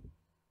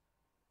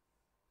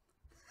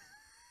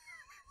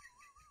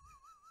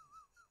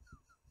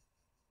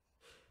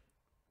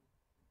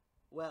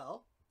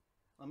 Well,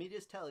 let me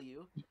just tell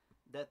you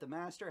that the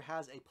master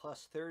has a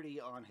plus 30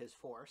 on his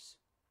force,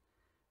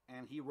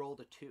 and he rolled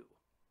a 2.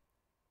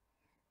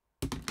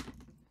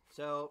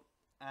 So,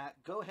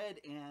 go ahead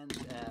and...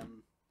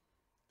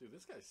 Dude,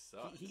 this guy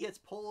sucks. He gets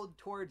pulled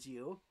towards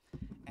you,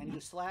 and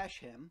you slash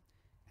him,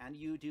 and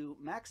you do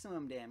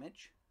maximum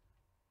damage.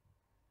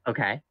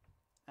 Okay.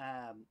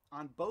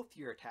 On both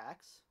your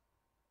attacks.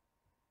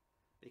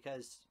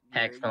 Because...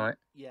 Excellent.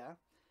 Yeah.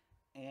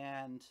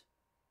 And...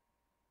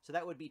 So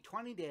that would be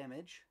 20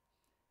 damage,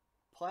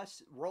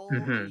 plus roll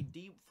a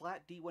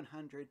flat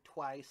D100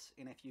 twice,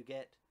 and if you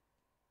get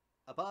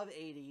above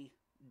 80,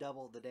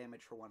 double the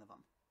damage for one of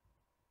them.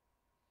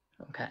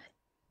 Okay.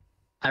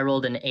 I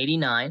rolled an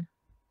 89.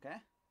 Okay.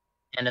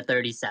 And a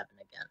 37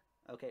 again.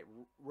 Okay.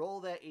 Roll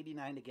that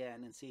 89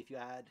 again and see if you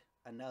add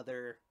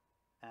another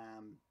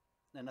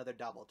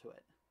double to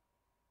it.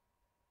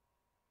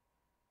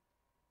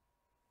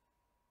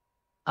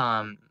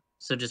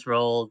 So just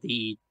roll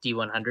the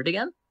D100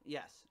 again.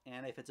 Yes,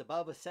 and if it's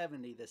above a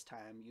 70 this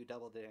time, you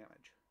double the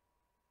damage.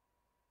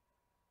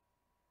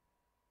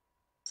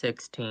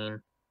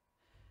 16.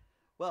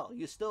 Well,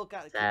 you still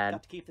got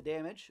Sad. to keep the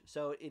damage,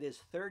 so it is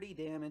 30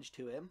 damage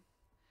to him,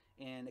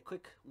 and a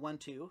quick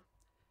 1-2,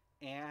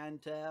 and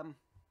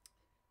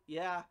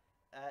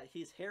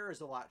his hair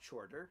is a lot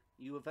shorter.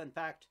 You have in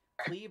fact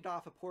cleaved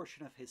off a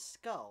portion of his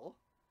skull,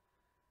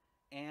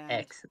 and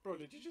Excellent. Bro,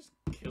 did you just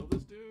kill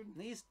this dude?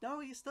 he's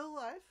still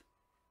alive.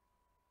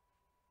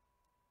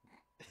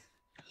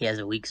 He has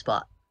a weak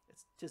spot.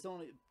 Tis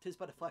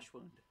but a flesh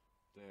wound.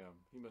 Damn,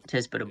 he must.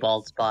 Tis but a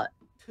bald spot.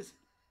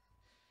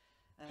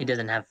 He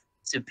doesn't have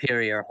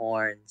superior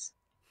horns.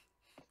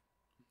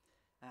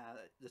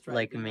 That's right.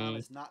 Like Venom me.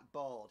 is not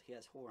bald. He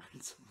has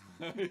horns.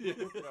 Yeah,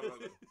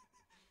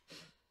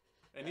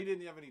 and he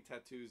didn't have any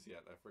tattoos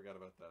yet. I forgot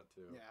about that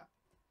too.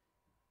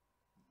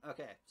 Yeah.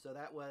 Okay, so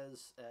that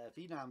was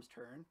Venom's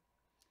turn.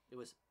 It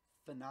was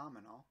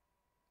phenomenal.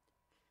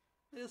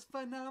 It's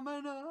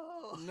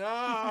phenomenal.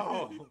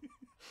 No.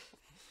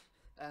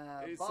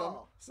 Hey,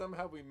 Baal.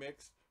 somehow we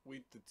mixed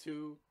the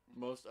two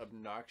most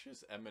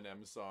obnoxious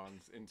Eminem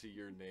songs into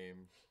your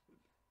name.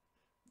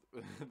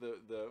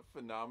 the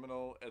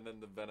phenomenal and then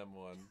the Venom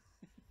one.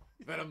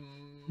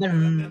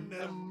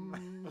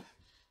 Venom.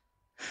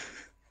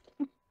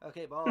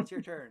 Okay, Baal, it's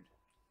your turn.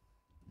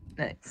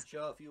 Nice.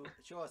 Show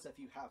us if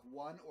you have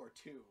one or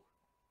two.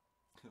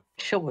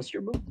 Show us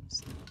your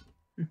moves.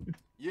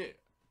 Yeah.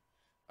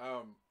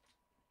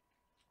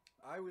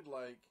 I would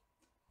like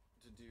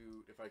to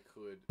do, if I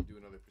could, do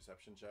another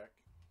perception check.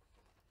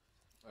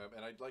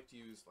 And I'd like to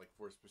use like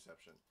force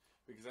perception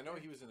because I know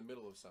he was in the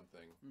middle of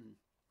something,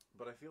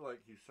 but I feel like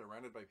he's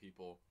surrounded by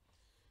people,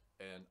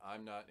 and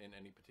I'm not in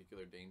any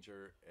particular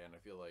danger, and I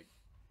feel like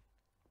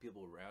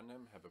people around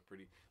him have a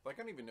pretty I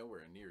don't even know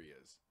where Iniri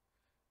is,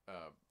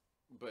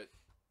 but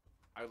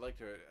I'd like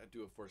to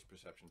do a force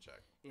perception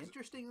check.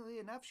 Interestingly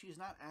enough, she's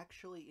not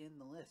actually in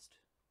the list.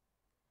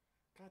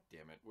 God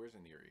damn it! Where's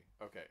Iniri?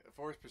 Okay,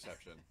 force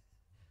perception.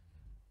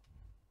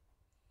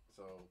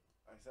 So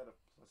I said a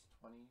plus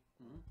 20.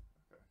 Mm-hmm.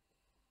 Okay.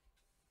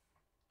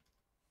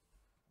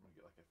 I'm gonna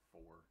get like a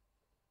 4.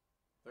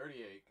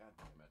 38. God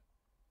damn it.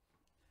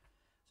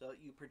 So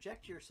you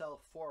project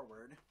yourself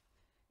forward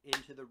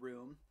into the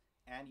room,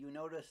 and you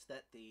notice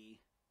that the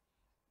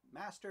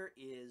master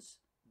is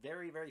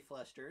very, very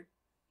flustered.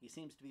 He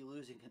seems to be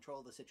losing control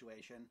of the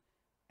situation,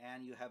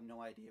 and you have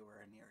no idea where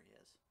Iniri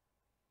is.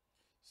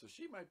 So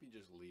she might be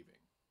just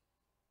leaving.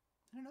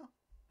 I don't know.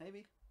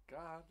 Maybe.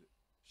 God.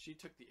 She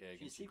took the egg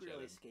and She's she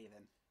secretly jetted.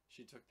 Skaven.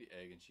 She took the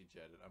egg and she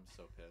jetted. I'm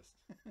so pissed.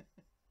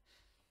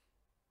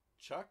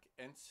 Chuck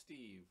and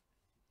Steve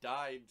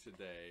died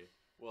today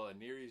while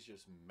Iniri's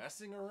just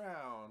messing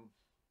around.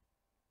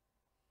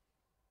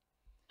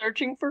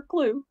 Searching for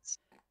clues.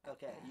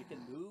 Okay, you can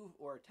move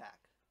or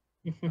attack.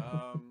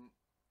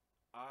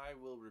 I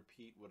will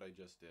repeat what I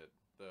just did.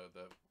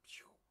 The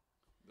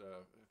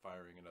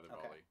firing another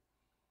volley.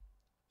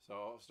 So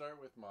I'll start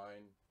with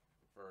mine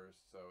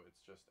first. So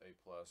it's just a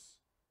plus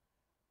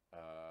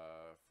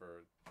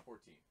for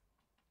 14.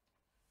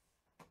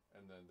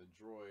 And then the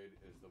droid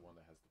is the one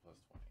that has the plus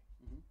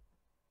 20.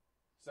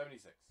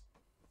 76.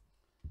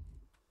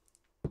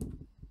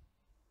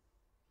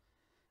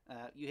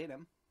 You hit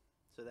him.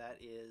 So that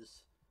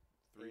is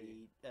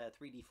 3.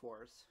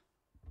 3d4s.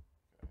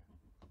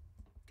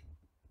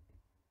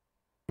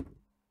 Okay.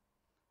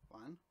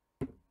 1,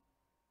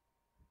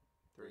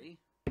 3,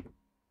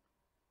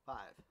 5.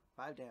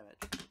 5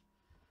 damage.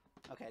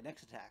 Okay,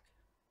 next attack.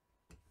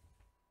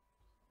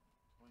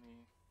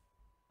 20.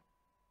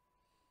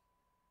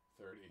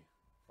 30.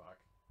 Fuck.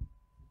 Well,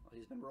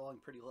 he's been rolling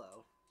pretty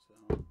low, so...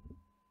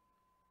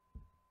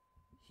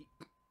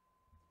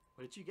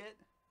 What did you get?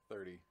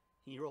 30.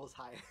 He rolls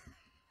higher.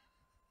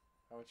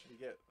 How much did he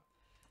get?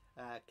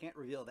 Can't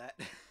reveal that.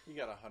 He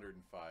got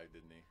 105,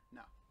 didn't he?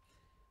 No.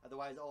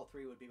 Otherwise, all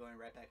 3 would be going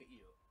right back at you.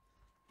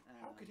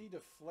 How could he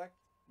deflect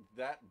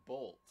that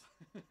bolt?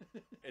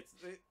 It's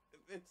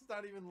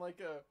not even like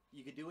a...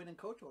 You could do it in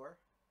KOTOR.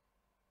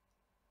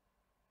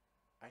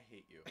 I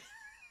hate you.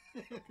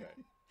 Okay.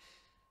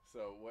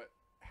 So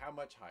how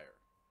much higher?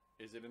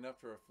 Is it enough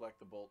to reflect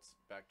the bolts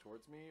back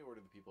towards me, or to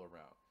the people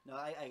around? No,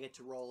 I get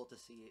to roll to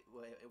see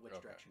which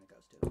Okay. direction it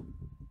goes to.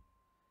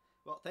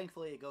 Well,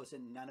 thankfully, it goes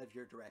in none of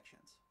your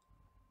directions.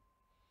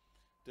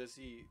 Is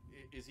he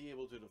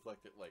able to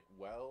deflect it like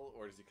well,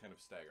 or does he kind of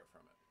stagger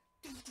from it?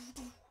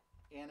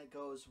 And it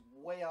goes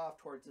way off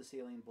towards the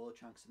ceiling, bullet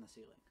chunks in the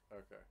ceiling.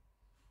 Okay.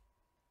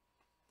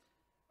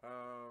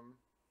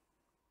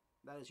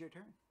 That is your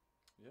turn.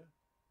 Yeah.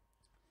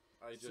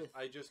 Sith.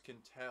 I just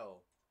can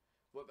tell.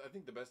 Well, I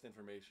think the best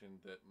information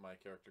that my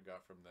character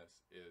got from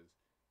this is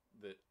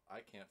that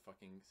I can't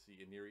fucking see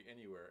Iniri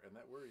anywhere, and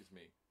that worries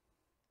me.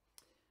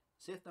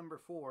 Sith number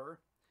 4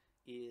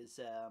 is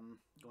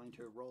going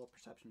to roll a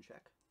perception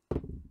check.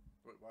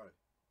 Wait, why?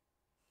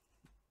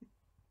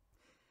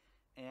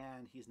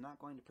 And he's not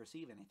going to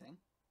perceive anything.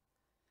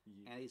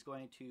 And he's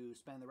going to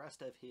spend the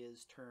rest of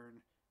his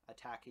turn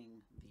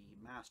attacking the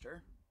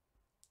master.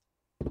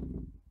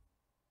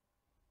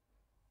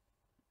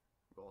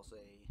 Rolls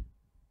a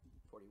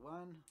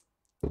 41.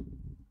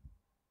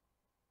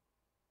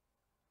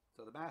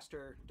 So the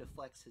master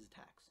deflects his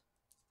attacks.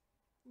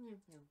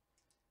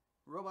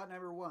 Robot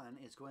number 1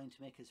 is going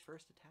to make his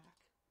first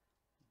attack.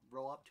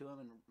 Roll up to him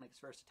and make his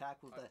first attack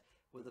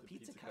with the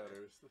pizza cutter.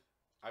 cutters.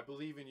 I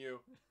believe in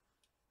you.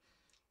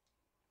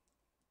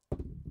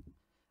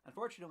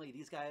 Unfortunately,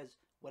 these guys,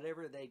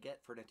 whatever they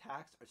get for an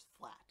attack is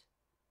flat.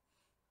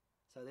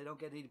 So they don't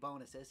get any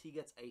bonuses. He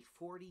gets a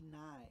 49.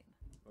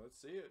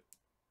 Let's see it.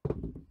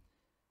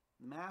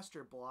 The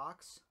master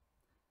blocks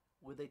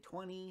with a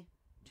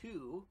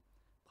 22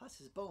 plus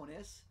his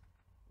bonus,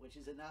 which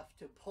is enough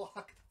to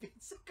block the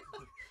pizza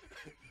cutter.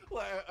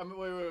 Well, I mean,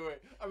 wait.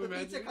 I'm the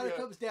pizza cutter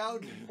comes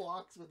down and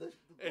blocks with the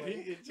and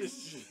it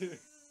just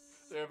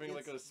they're having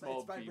like a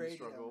small beam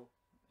struggle.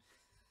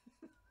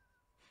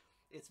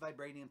 It's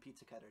vibranium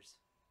pizza cutters.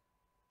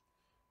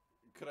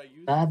 Could I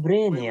use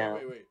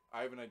vibranium? Wait.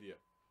 I have an idea.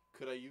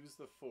 Could I use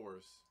the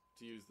force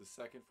to use the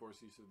second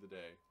force use of the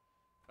day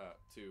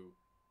to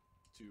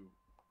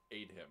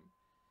aid him?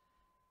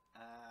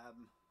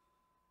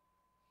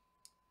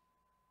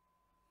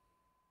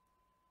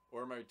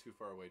 Or am I too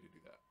far away to do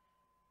that?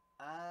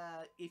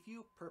 If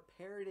you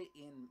prepared it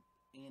in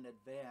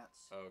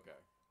advance. Oh, okay.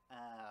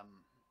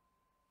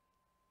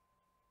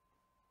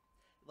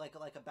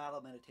 Like a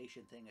battle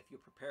meditation thing. If you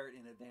prepare it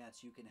in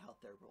advance, you can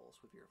help their rolls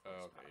with your force.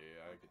 Oh, okay,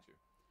 yeah, I get you.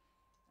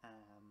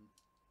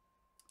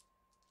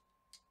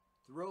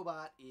 The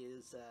robot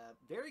is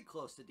very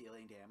close to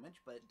dealing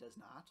damage, but does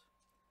not.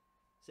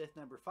 Sith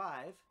number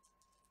 5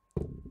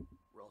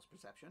 rolls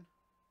perception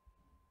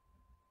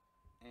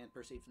and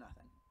perceives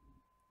nothing.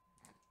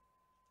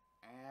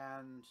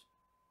 And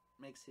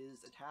makes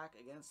his attack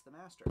against the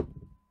master.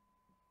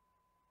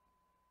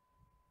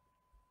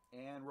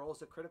 And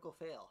rolls a critical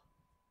fail.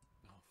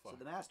 Oh, fuck. So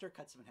the master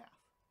cuts him in half.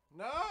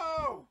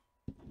 No!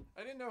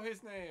 I didn't know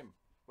his name.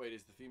 Wait,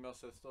 is the female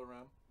Sith still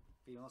around?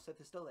 Female Sith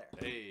is still there.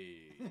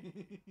 Hey!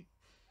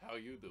 How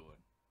you doing?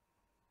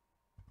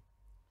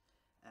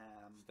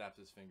 Snaps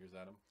his fingers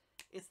at him.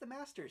 It's the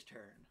master's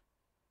turn.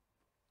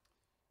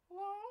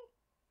 Hello?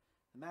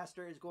 The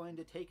master is going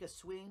to take a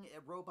swing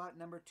at robot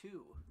number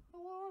 2.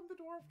 Hello, I'm the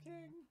Dwarf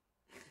King.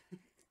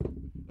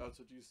 That's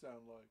what you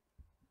sound like.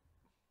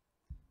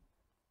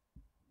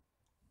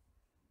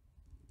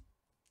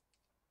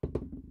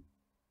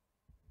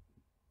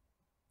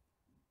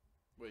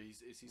 Wait,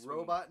 is he swinging?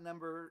 Robot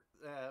number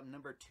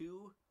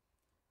 2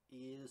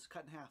 is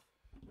cut in half.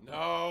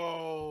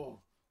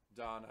 No!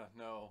 Donna,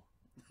 no.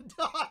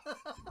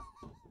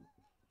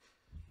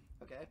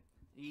 Okay.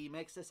 He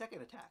makes a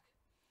second attack.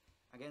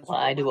 Against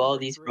Why do robot all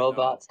number these 3.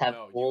 robots have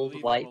no, you old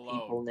leave white them alone.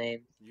 people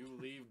names? You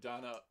leave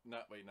Donna...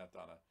 not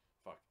Donna.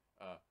 Fuck.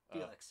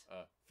 Felix.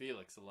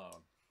 Felix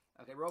alone.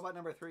 Okay, robot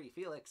number 3,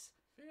 Felix,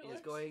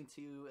 is going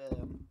to...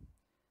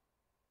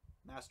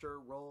 Master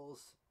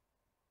rolls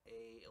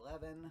a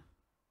 11.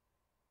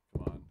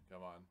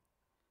 Come on.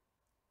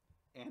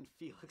 And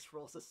Felix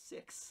rolls a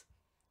 6.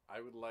 I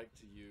would like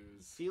to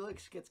use...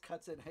 Felix gets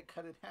cut in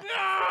half.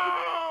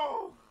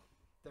 No!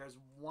 There's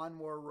one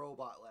more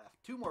robot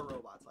left. 2 more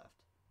robots left.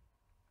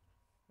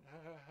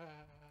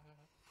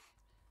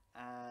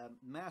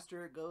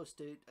 Master goes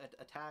to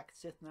attack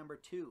Sith number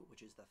 2,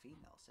 which is the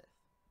female Sith.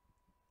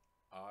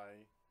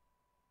 I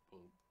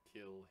will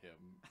kill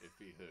him if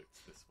he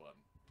hurts this one.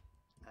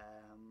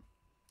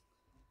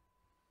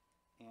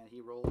 And he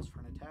rolls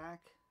for an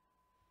attack.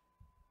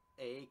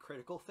 A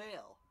critical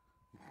fail.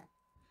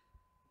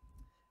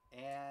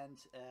 And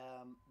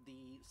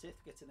the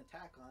Sith gets an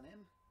attack on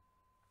him.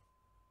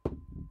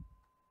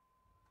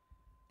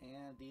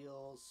 And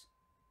deals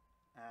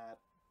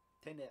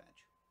 10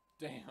 damage.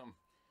 Damn.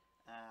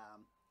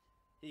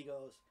 He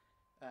goes,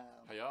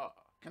 Hiya.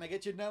 can I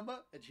get your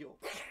number? And she'll...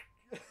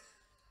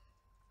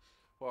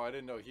 Well, I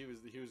didn't know he was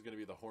going to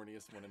be the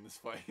horniest one in this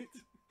fight.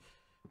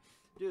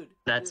 Dude.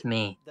 That's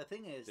me. The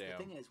thing is,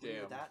 when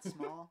you're that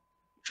small,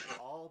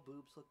 all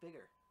boobs look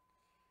bigger.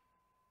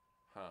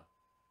 Huh.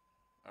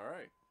 All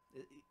right.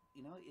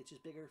 It's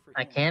just bigger for him.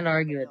 I can't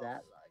argue with Everybody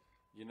that else.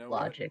 You know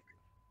logic.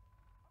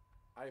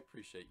 what? I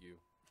appreciate you.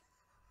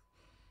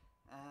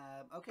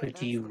 Okay. But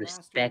do you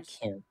respect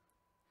him?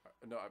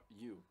 No,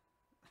 you.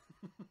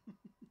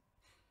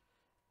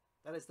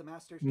 That is the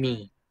master's Me.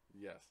 turn.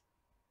 Yes.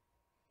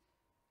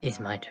 Is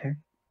my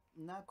turn?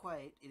 Not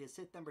quite. It is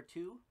Sith number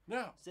 2.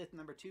 No. Sith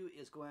number 2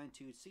 is going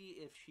to see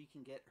if she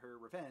can get her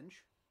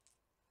revenge.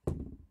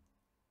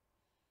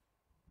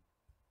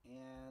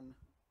 And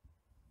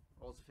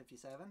rolls a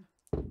 57.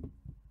 The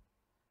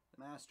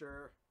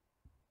master,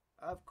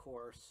 of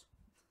course,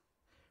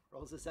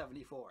 rolls a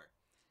 74.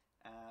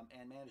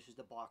 And manages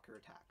to block her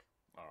attack.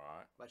 All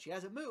right. But she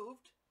hasn't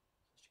moved.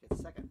 So she gets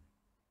a second.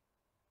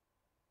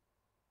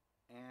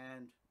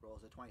 And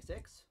rolls a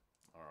 26.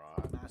 All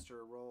right.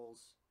 Master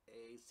rolls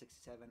a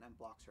 67 and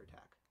blocks her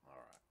attack. All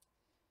right.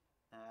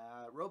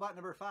 Robot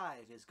number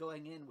 5 is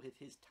going in with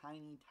his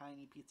tiny,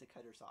 tiny pizza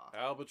cutter saw.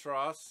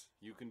 Albatross,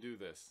 you can do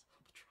this.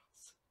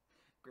 Albatross.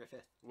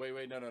 Griffith.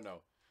 Wait,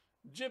 no.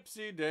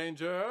 Gypsy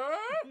danger!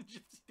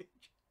 Gypsy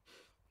danger.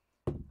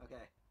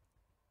 Okay.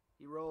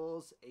 He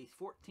rolls a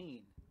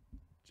 14.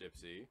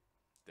 Gypsy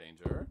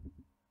danger.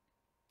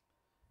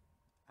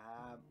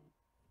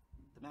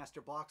 The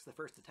master blocks the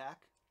first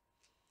attack.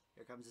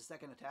 Here comes the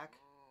second attack.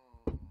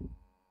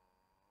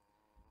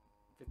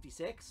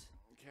 56.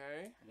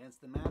 Okay.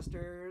 Against the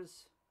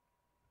masters.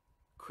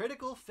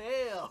 Critical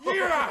fail.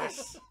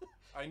 Yes!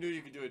 I knew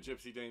you could do it,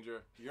 Gypsy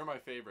danger. You're my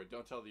favorite.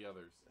 Don't tell the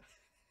others.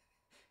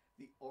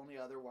 The only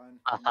other one.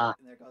 Uh-huh.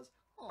 And there goes,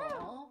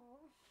 aww.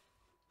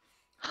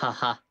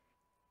 Haha.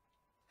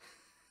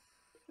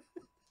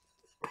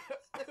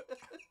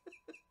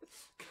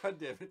 God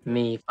damn it.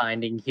 Me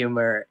finding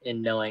humor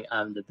in knowing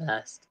I'm the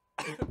best.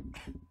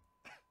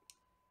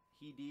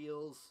 He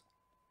deals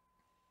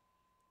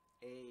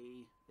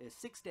a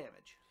 6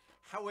 damage.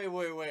 How?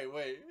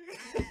 Wait.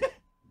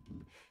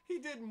 He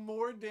did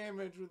more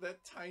damage with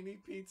that tiny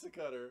pizza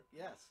cutter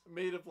Yes.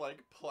 made of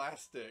like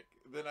plastic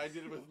than I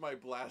did with my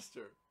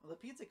blaster. Well, the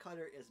pizza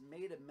cutter is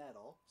made of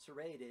metal,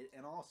 serrated,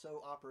 and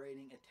also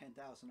operating at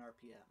 10,000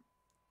 RPM.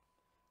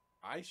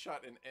 I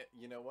shot an.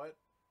 You know what?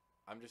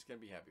 I'm just gonna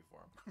be happy for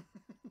him.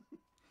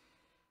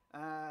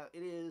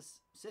 It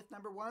is Sith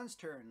number 1's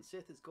turn.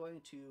 Sith is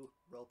going to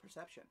roll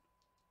perception.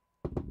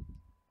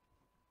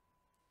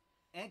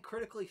 And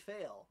critically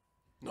fail.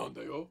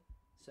 Nandeo.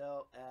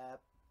 So,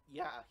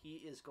 yeah, he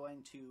is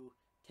going to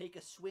take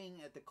a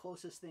swing at the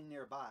closest thing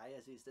nearby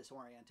as he's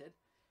disoriented,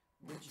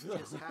 which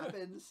just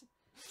happens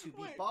to be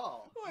Wait,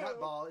 Baal. wait, Not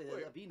Baal, is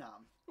wait. a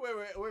Venom.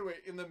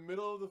 Wait. In the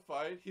middle of the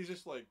fight, he's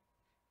just like.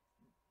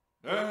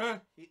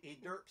 He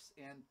derps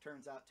and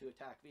turns out to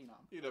attack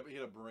Venom. He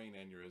had a brain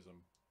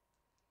aneurysm.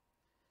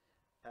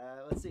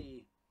 Let's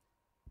see.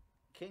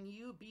 Can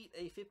you beat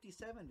a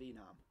 57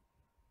 Venom?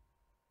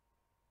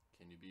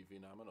 Can you be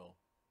phenomenal?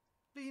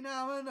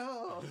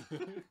 Phenomenal!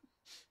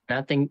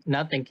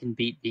 Nothing can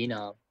beat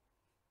Venom.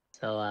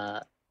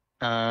 So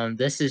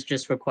this is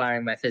just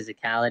requiring my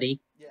physicality.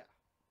 Yeah.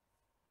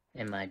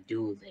 And my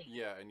dueling.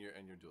 Yeah, and you're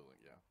dueling,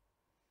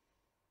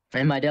 yeah.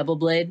 And my double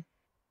blade?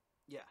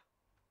 Yeah.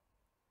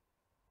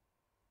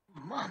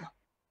 Mama.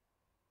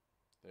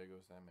 There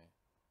goes that man.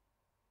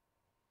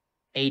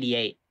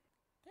 88.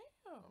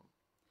 Damn.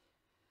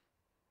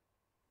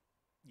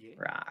 Yeah.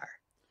 Rawr.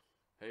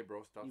 Hey,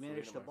 bro, stop. You swinging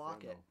managed at to my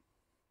block friend,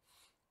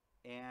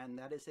 it. And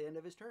that is the end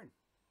of his turn.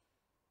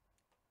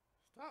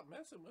 though. Stop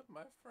messing with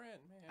my friend,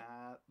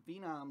 man.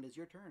 Venom, it is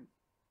your turn.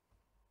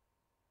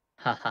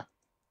 Haha.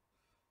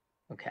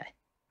 Okay.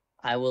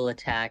 I will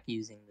attack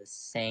using the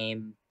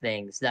same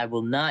things. I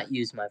will not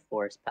use my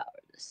force power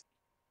this.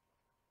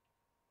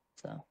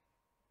 So.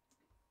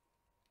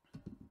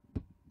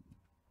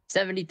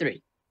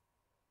 73.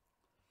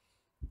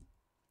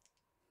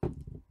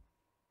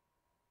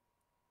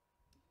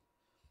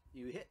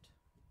 You hit.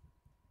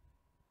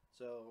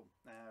 So,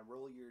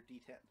 roll your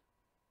d10.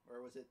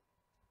 Or was it...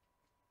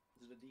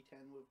 Is it a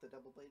d10 with the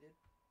double bladed?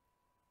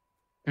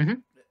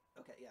 Mhm.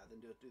 Okay, yeah, then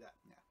do that.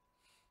 Yeah.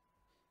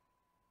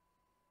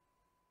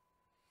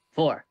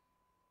 4.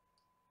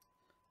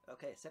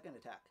 Okay, second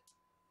attack.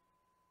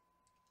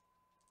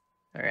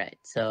 Alright,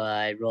 so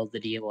I rolled the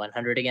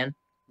D100 again.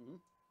 Mhm.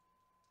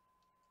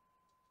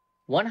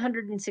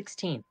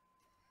 116.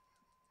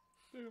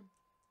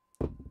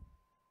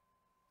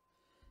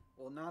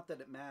 Well, not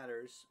that it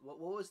matters. What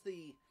was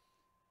the...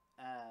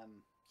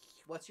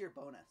 what's your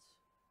bonus?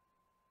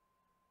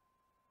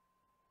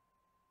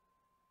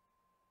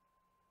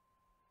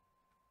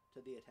 To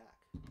the attack.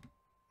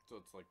 So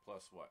it's like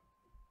plus what?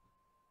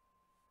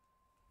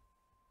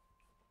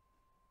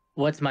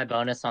 What's my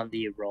bonus on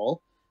the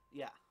roll?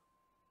 Yeah.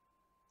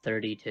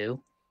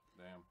 32.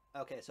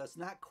 Damn. Okay, so it's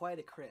not quite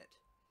a crit.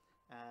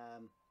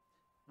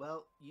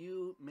 Well,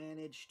 you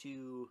managed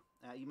to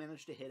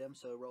hit him,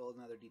 so roll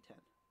another d10.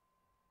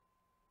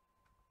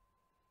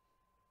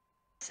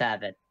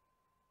 7.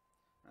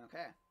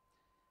 Okay.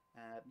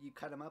 You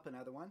cut him up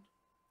another one.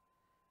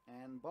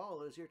 And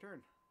Baal, is your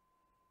turn.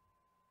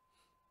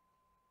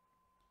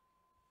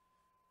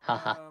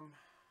 Haha.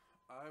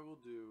 I will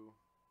do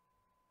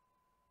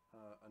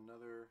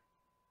another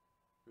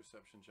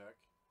perception check.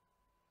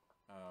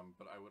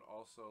 But I would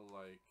also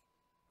like...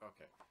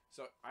 Okay,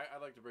 so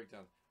I'd like to break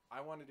down. I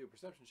want to do a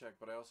perception check,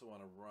 but I also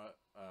want to run...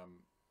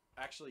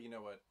 actually, you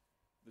know what?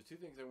 The two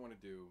things I want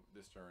to do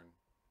this turn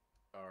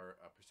are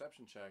a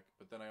perception check,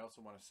 but then I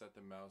also want to set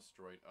the mouse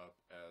droid up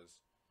as...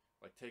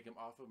 Like, take him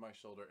off of my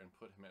shoulder and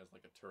put him as,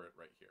 like, a turret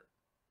right here.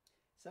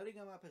 Setting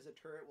him up as a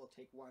turret will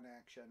take one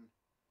action.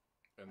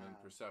 And then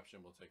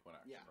perception will take one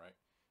action, yeah. right?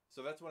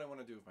 So that's what I want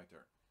to do with my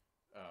turn.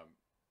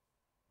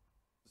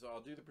 So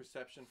I'll do the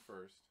perception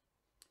first.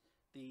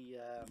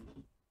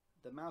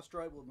 The mouse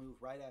droid will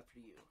move right after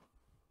you.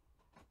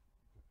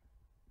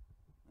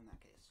 In that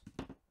case.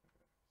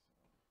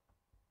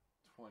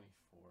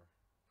 24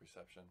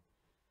 perception.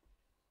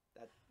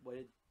 That what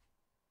did?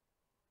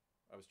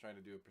 I was trying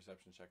to do a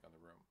perception check on the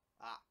room.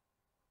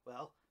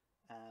 Well,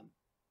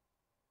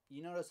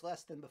 you notice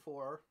less than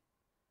before.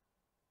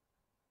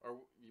 Or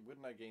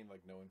wouldn't I gain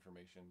like no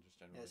information, just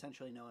generally? Yeah,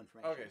 essentially no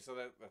information. Okay, so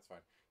that's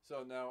fine.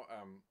 So now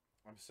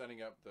I'm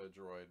setting up the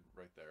droid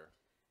right there.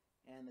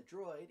 And the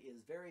droid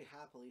is very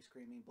happily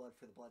screaming blood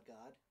for the blood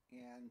god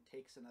and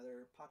takes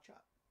another pot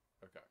shot.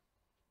 Okay.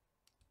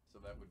 So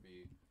that would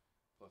be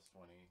plus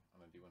 20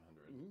 on a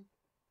D100.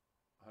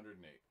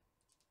 108.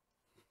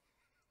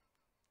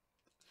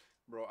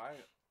 Bro,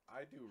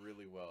 I do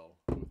really well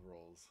with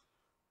rolls.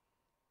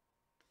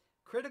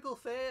 Critical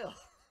fail.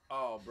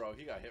 Oh, bro,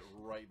 he got hit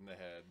right in the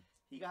head.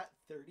 He got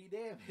 30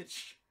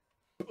 damage.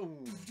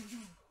 Boom.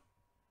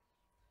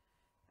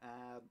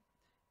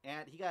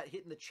 And he got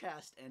hit in the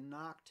chest and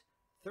knocked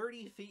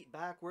 30 feet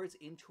backwards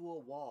into a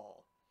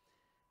wall.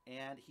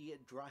 And he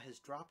has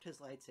dropped his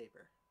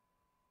lightsaber.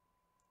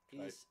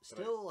 He's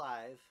still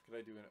alive. Could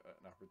I do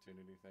an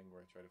opportunity thing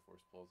where I try to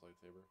force pull his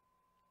lightsaber?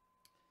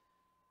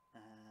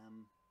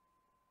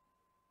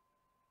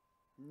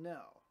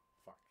 No.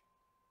 Fuck.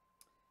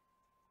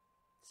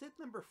 Sith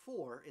number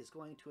 4 is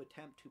going to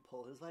attempt to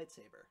pull his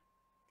lightsaber.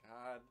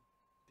 God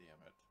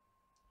damn it.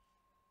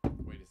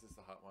 Wait, is this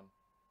the hot one?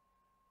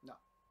 No.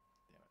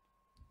 Damn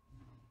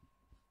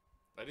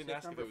it. I didn't Sith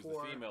ask if number it was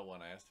 4. the female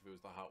one. I asked if it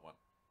was the hot one.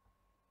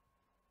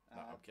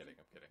 No, I'm kidding.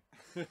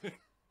 I'm kidding.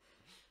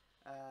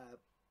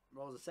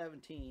 Rolls a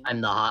 17.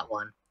 I'm the hot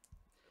one.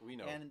 We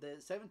know. And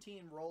the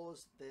 17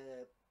 rolls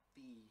the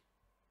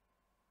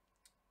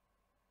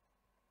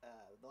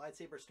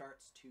lightsaber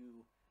starts to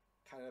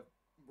kind of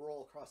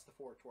roll across the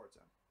floor towards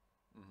him.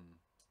 Mm-hmm.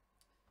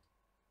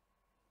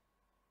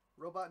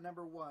 Robot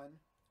number 1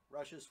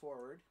 rushes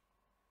forward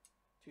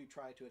to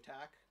try to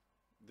attack.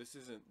 This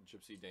isn't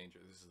Gypsy Danger.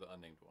 This is the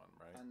unnamed one,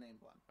 right?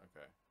 Unnamed one.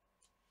 Okay.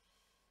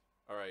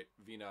 All right,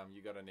 Venom,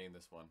 you got to name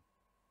this one.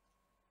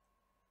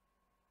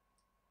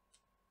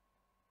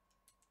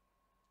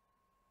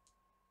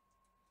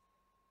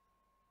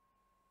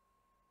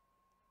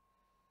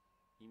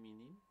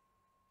 Iminin?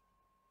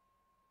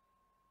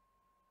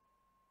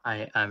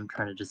 I'm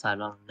trying to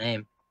decide on the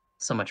name.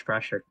 So much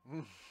pressure.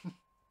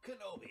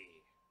 Kenobi.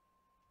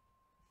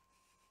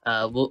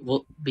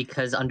 We'll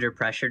because under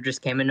pressure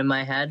just came into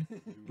my head.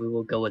 We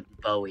will go with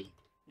Bowie.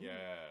 Yes.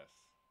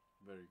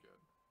 Very good.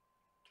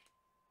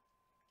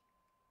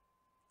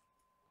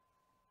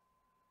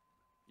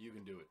 You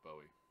can do it,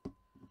 Bowie.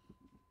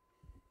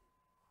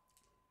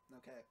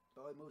 Okay,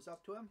 Bowie moves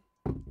up to him.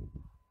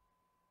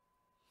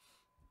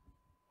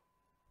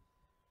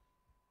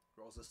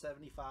 Rolls a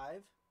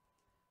 75.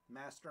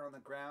 Master on the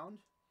ground,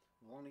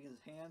 holding his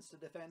hands to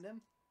defend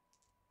him.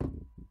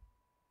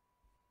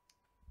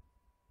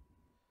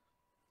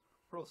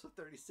 Rolls a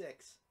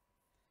 36.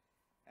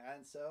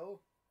 And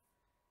so,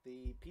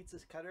 the pizza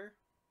cutter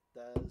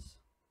does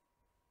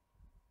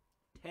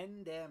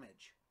 10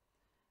 damage.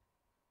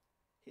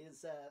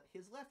 His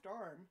left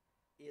arm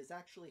is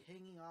actually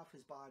hanging off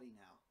his body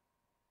now.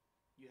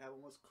 You have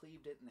almost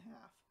cleaved it in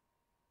half.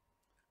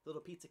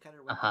 Little pizza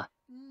cutter went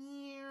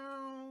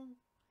meow,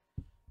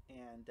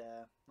 and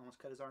almost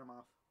cut his arm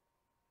off.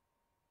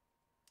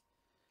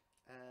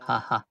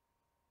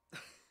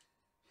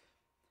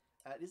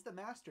 It is the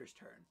Master's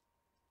turn.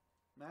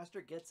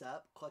 Master gets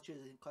up, clutching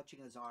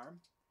his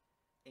arm,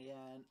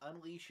 and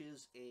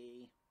unleashes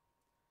a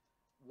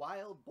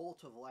wild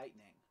bolt of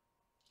lightning,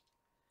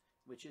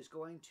 which is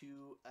going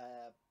to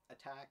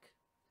attack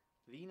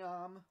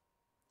Venom,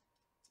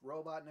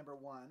 robot number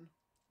 1,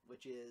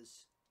 which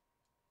is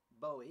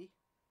Bowie,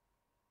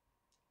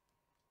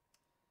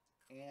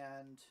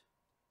 and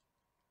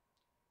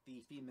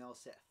the female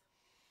Sith.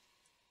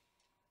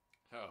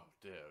 How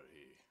dare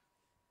he?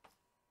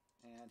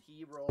 And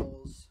he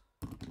rolls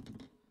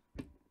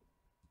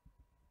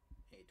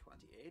a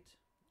 28.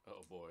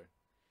 Oh boy.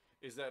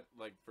 Is that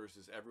like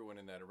versus everyone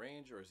in that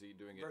range, or is he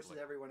doing it versus like...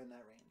 everyone in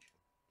that range?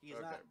 He's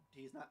Okay.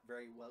 He's not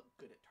very well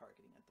good at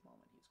targeting at the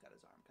moment. He's got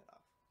his arm cut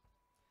off.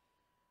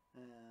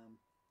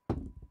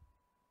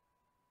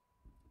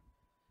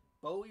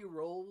 Bowie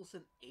rolls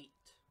an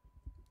 8.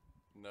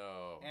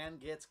 No. And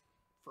gets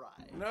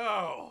fried.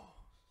 No.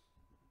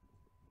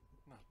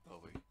 Not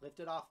Bowie.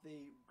 Lifted off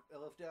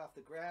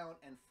the ground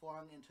and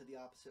flung into the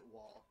opposite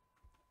wall.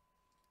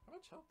 How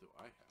much health do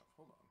I have?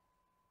 Hold on.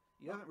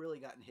 You haven't really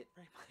gotten hit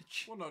very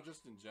much. Well, no,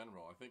 just in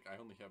general. I think I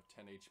only have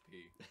 10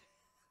 HP.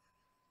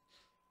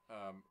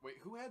 Wait,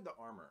 who had the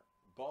armor?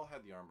 Baal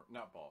had the armor.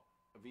 Not Baal.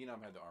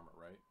 Venom had the armor,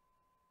 right?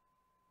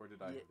 Or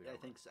did I have the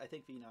armor? I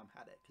think Venom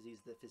had it because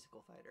he's the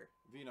physical fighter.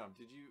 Venom,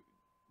 do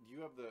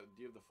you have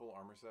the full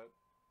armor set?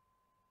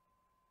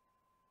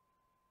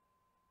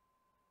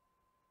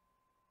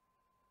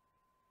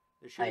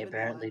 There should have been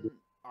apparently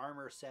one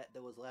armor set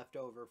that was left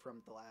over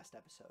from the last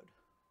episode.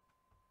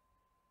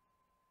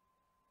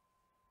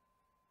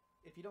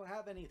 If you don't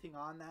have anything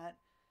on that,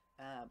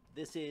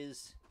 this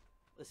is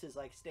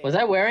like standard. Was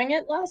I wearing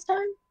it last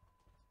time?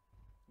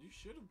 You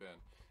should have been.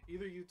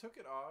 Either you took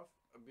it off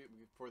a bit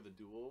for the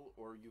duel,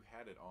 or you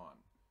had it on.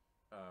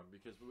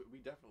 Because we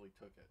definitely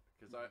took it.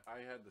 Because I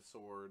had the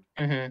sword,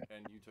 Mm-hmm.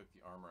 and you took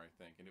the armor, I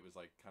think, and it was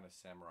like kind of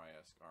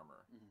samurai-esque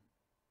armor.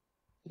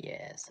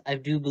 Yes, I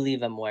do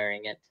believe I'm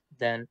wearing it.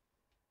 Then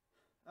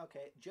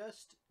Okay,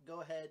 just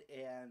go ahead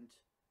and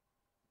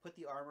put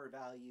the armor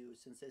value,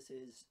 since this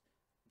is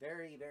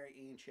very, very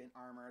ancient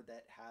armor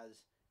that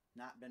has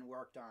not been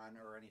worked on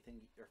or anything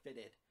or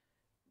fitted.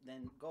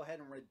 Then go ahead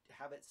and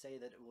have it say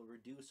that it will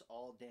reduce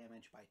all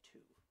damage by 2.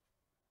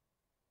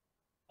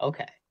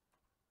 okay.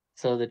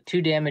 So the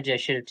 2 damage I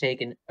should have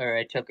taken or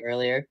I took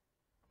earlier.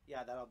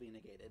 Yeah, that'll be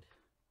negated.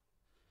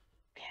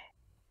 Okay.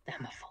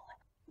 Damn, I fallen.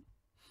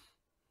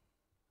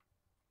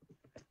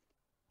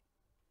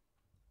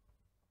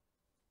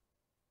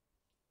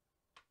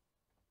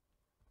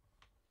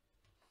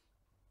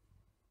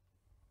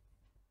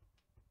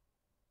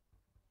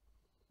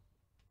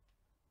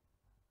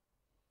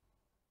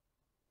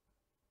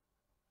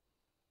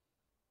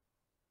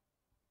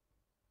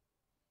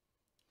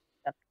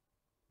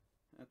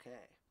 Okay.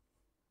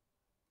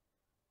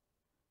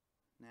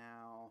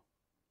 Now,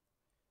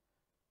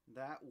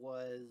 that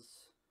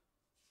was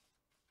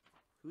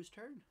whose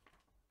turn?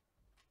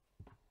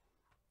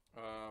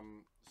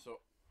 So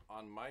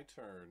on my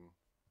turn,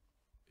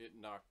 it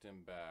knocked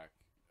him back,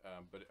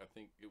 but I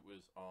think it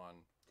was on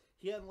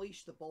He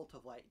unleashed the bolt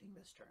of lightning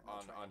this turn.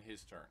 That's right. on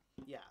his turn.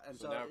 Yeah, and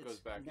So now it goes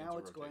back now into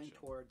it's going rotation.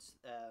 towards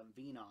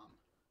Venom.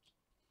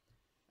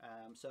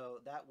 So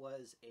that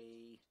was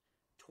a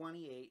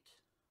 28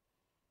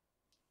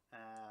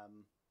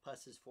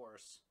 plus his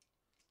force.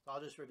 So I'll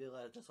just reveal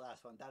that this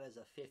last one. That is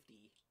a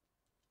 50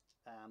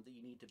 that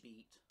you need to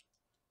beat.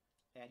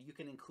 And you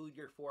can include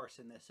your force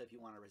in this if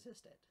you want to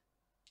resist it.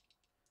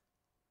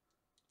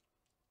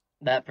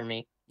 That for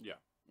me. Yeah.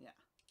 Yeah.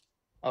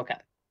 Okay.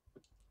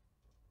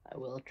 I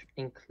will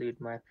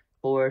include my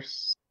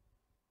force.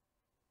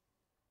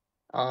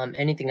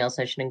 Anything else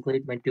I should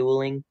include? My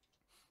dueling.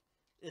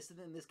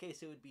 In this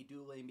case, it would be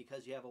dueling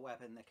because you have a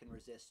weapon that can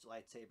resist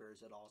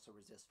lightsabers. It also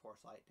resists force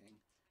lightning.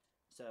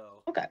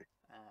 So Okay.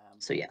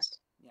 So yes.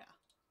 Yeah.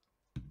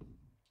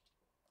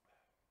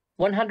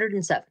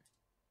 107.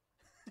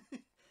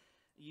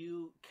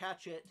 You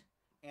catch it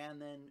and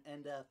then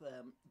end up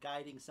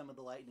guiding some of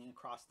the lightning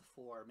across the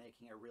floor,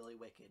 making a really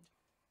wicked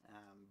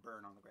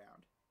burn on the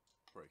ground.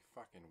 Very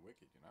fucking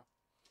wicked, you know?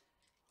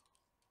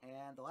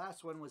 And the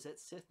last one was at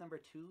Sith number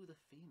 2, the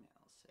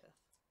female Sith.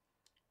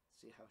 Let's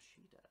see how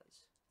she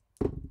does.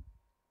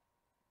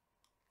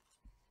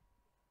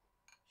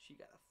 She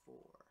got a 4.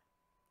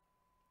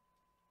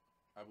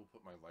 I will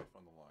put my life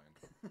on the line.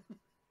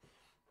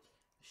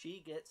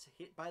 She gets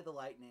hit by the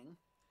lightning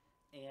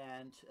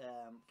and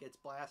gets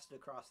blasted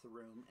across the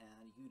room,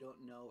 and you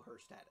don't know her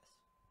status.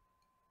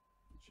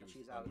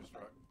 She's out of the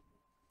fight.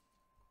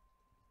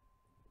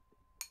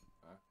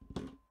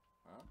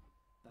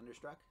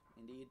 Thunderstruck?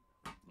 Indeed.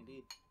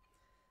 Indeed.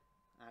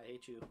 I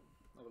hate you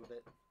a little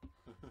bit.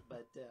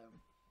 But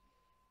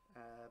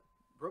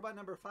robot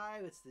number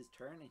 5, it's his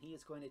turn, and he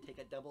is going to take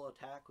a double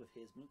attack with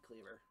his meat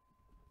cleaver.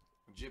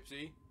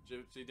 Gypsy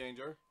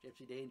danger.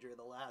 Gypsy danger,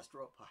 the last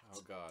robot.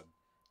 Oh god.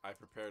 I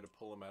prepare to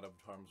pull him out of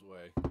harm's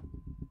way.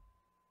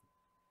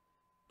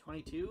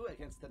 22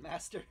 against the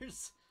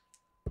Masters.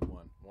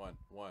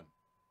 1.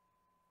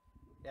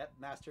 Yep,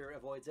 Master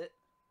avoids it.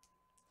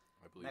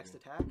 I believe Next you.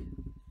 attack.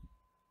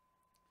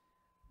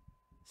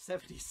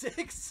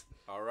 76.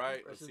 All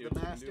right, let's Versus see the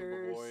what you can do,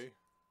 Masters. boy.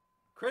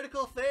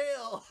 Critical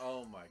fail.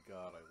 Oh my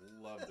god,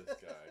 I love this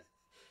guy.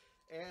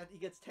 And he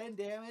gets 10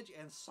 damage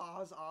and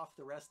saws off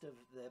the rest of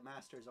the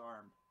Master's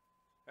arm.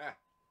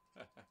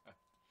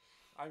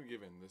 I'm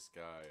giving this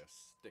guy a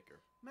sticker.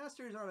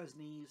 Master's on his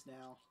knees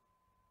now.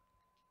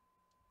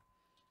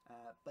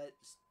 But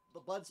the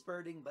blood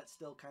spurting, but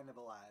still kind of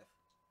alive.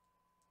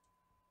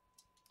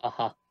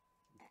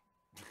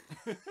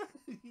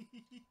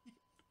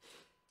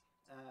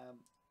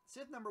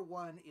 Sith number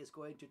 1 is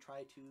going to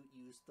try to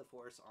use the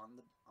Force on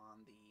the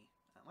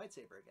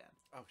lightsaber again.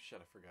 Oh shit,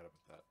 I forgot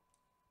about that.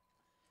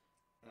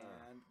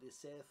 And the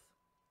Sith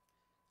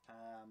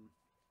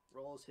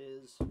rolls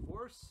his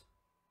Force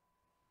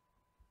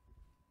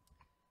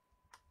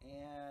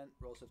and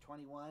rolls a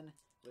 21,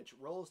 which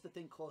rolls the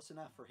thing close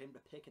enough for him to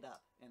pick it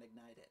up and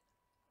ignite it.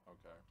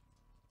 Okay.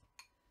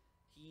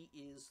 He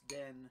is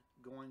then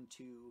going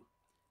to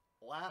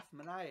laugh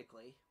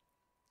maniacally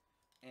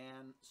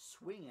and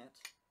swing it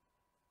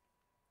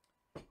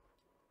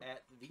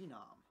at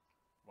Venom.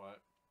 What?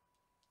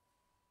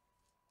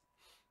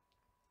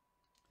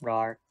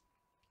 Rar.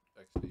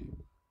 XD.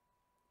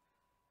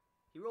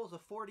 He rolls a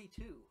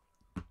 42.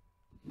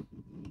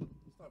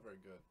 It's not very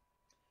good.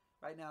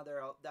 Right now,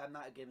 I'm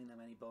not giving them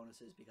any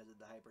bonuses because of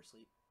the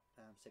hypersleep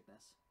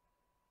sickness.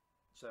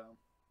 So,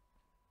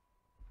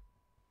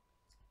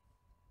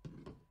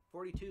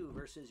 42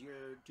 versus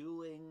your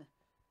dueling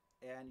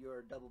and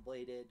your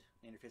double-bladed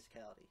and your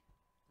physicality.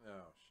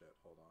 Oh shit,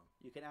 hold on.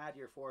 You can add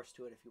your force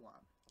to it if you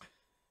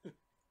want.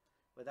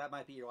 But that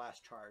might be your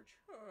last charge.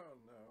 Oh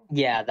no.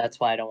 Yeah, that's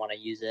why I don't want to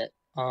use it.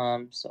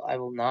 So I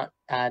will not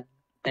add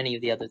any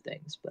of the other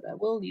things, but I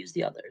will use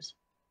the others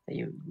that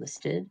you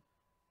listed.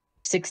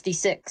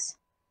 66.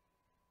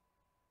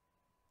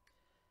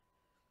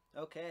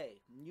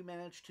 Okay, you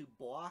manage to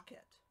block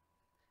it,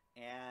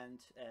 and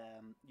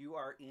you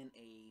are in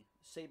a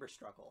saber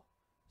struggle.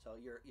 So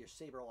you're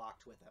saber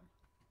locked with him.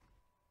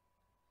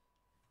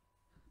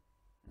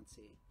 Let's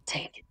see.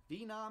 Take it.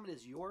 Venom, it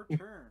is your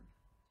turn.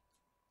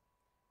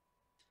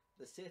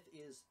 The Sith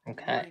is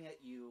Okay. leering at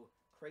you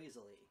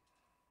crazily.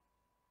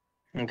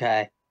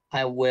 Okay.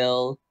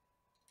 I'm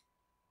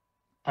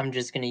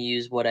just going to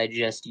use what I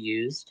just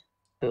used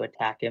to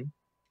attack him.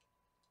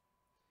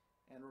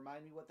 And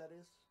remind me what that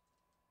is?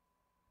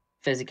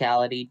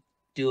 Physicality,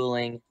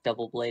 dueling,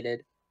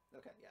 double-bladed.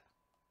 Okay, yeah.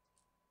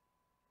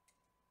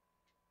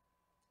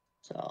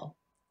 So,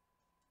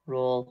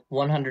 roll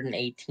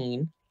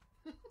 118.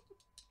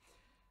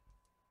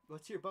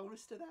 What's your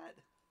bonus to that?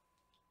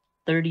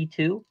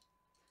 32.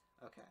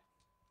 Okay.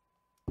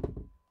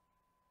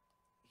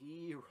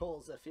 He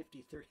rolls a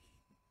 53.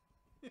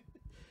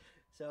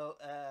 So,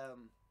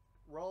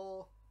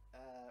 roll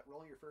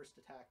your first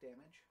attack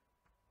damage.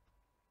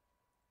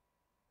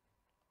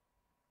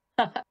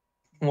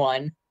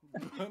 1.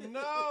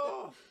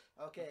 No!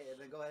 Okay, and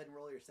then go ahead and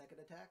roll your second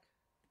attack.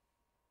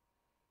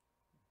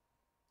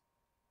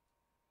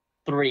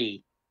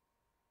 3.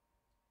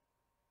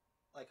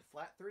 Like a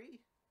flat 3?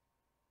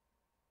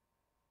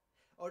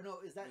 Oh no,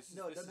 is that This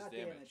no? is Not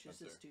damage, damage.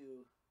 This is Spencer.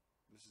 to.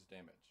 This is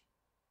damage.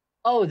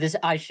 Oh,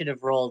 I should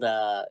have rolled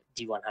a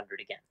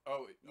D100 again.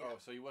 Oh, Yeah. oh,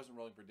 so he wasn't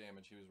rolling for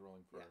damage. He was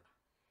rolling for.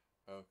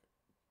 Yeah. Okay.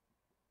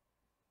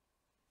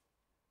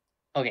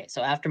 Okay,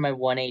 so after my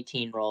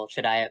 118 roll,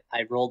 I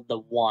rolled the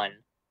 1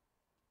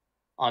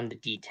 on the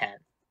D10.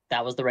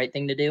 That was the right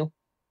thing to do?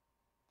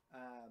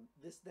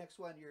 This next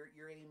one,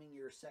 you're aiming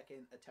your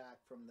second attack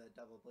from the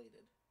double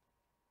bladed.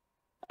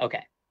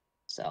 Okay.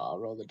 So I'll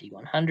roll the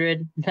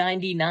D100.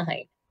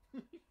 99.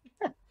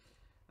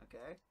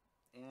 Okay,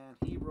 and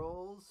he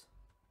rolls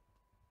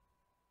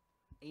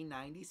a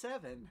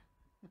 97.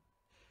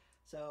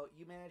 So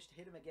you managed to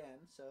hit him again.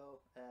 So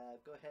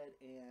go ahead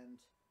and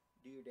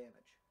do your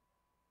damage.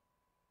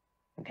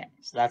 Okay,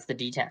 so that's the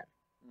D10.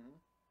 Mm-hmm.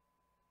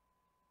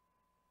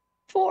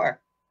 4.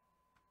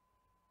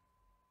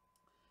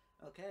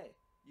 Okay,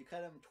 you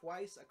cut him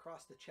twice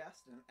across the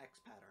chest in an X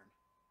pattern.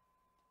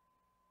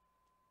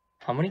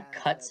 How many And,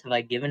 cuts have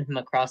I given him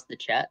across the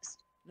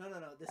chest? No.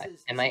 This I-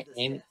 is am the I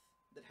aim- Sith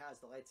that has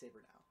the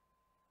lightsaber now.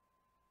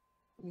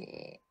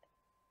 Yeah.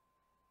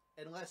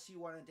 Unless you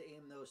wanted to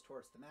aim those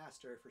towards the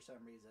master for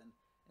some reason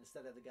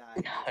instead of the guy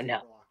No, you're no.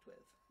 saber locked with.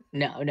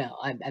 No,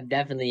 I'm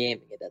definitely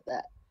aiming it at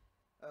that.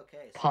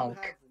 Okay, so Punk.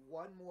 you have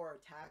one more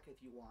attack if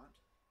you want.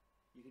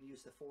 You can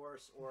use the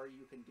force, or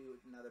you can do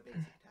another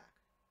basic attack.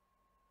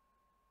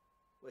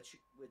 Which,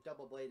 with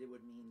double bladed,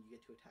 would mean you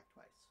get to attack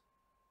twice.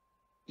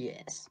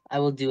 Yes, I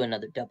will do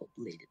another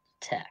double-bladed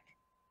attack.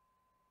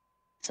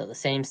 So the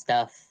same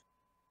stuff.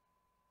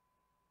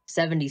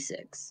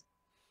 76.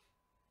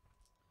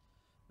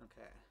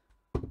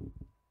 Okay.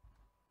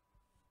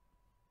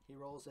 He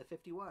rolls a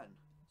 51,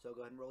 so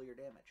go ahead and roll your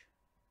damage.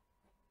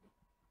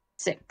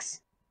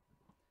 6.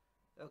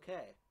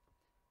 Okay.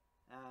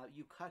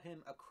 You cut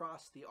him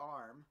across the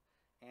arm,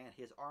 and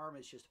his arm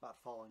is just about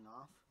falling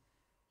off.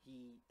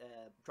 He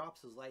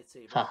drops his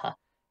lightsaber Haha.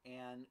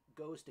 and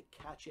goes to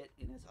catch it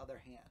in his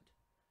other hand,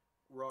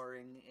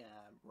 roaring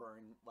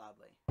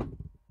loudly.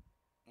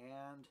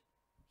 And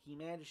he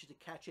manages to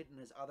catch it in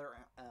his other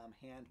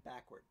hand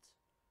backwards.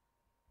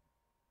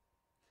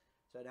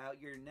 So now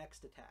your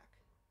next attack.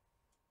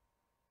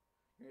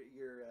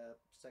 Your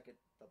second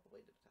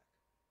double-bladed attack.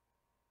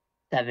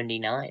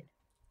 79.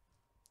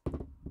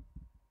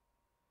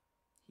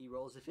 He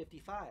rolls a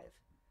 55.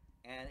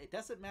 And it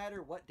doesn't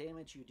matter what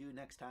damage you do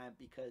next time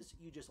because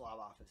you just lob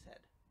off his head.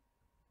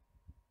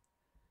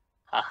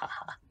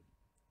 Hahaha.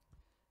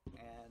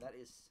 And that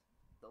is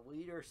the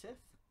leader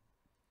Sith.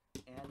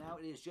 And now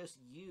it is just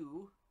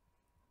you,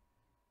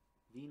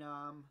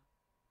 Venom,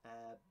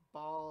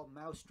 Baal,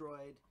 Mouse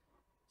Droid,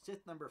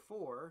 Sith number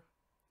 4,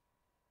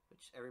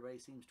 which everybody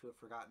seems to have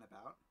forgotten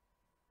about,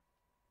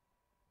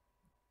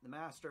 the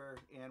Master,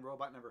 and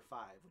Robot number 5,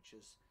 which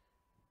is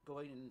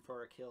going in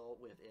for a kill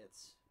with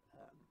its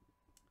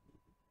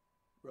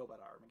robot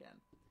arm again.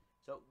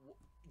 So,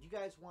 do you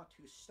guys want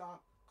to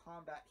stop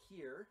combat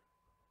here,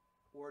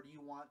 or do you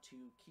want to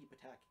keep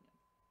attacking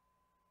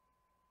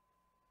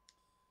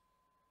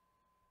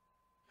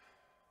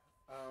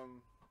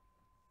him?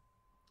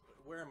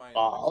 Where am I in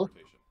Baal? the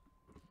rotation?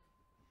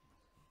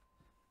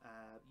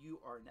 You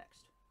are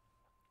next.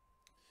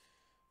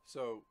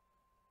 So,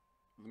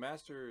 the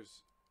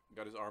Master's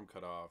got his arm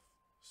cut off,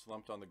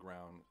 slumped on the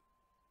ground.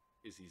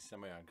 Is he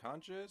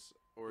semi-unconscious,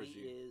 or is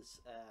He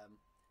is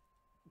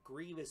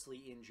grievously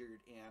injured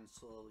and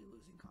slowly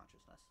losing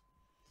consciousness.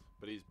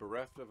 But he's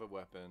bereft of a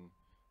weapon,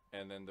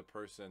 and then the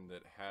person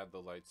that had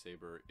the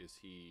lightsaber, is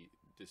he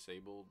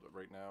disabled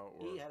right now?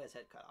 Or He had his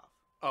head cut off.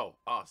 oh,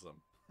 awesome!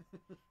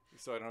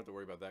 So I don't have to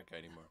worry about that guy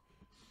anymore.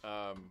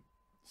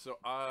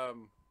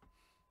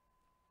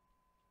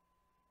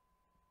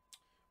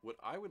 What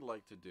I would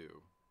like to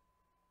do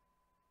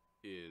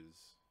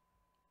is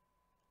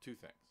two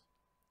things.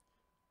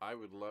 I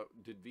would love.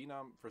 Did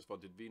Venom? First of all,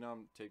 did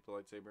Venom take the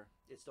lightsaber?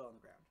 It's still on the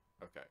ground.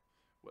 Okay.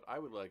 What I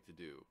would like to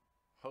do,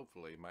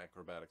 hopefully my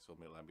acrobatics will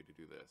allow me to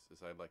do this,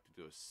 is I'd like to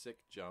do a sick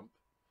jump,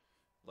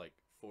 like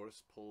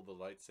force pull the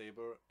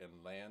lightsaber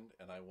and land,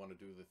 and I want to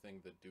do the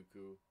thing that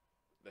Dooku,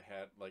 the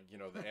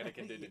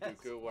Anakin did to Yes.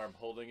 Dooku, where I'm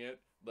holding it,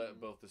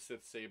 both the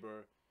Sith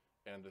saber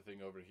and the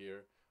thing over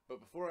here. But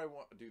before I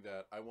want to do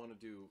that, I want to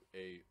do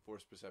a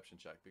force perception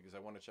check, because I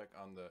want to check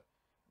on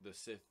the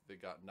Sith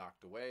that got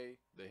knocked away,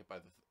 they hit by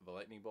the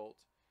lightning bolt,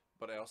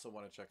 but I also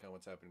want to check on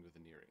what's happening with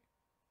Iniri.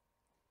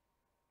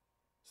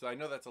 So I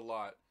know that's a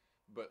lot,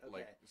 but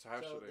Okay. so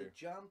how should the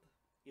jump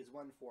is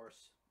one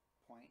force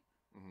point.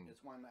 Mhm.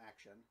 It's one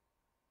action.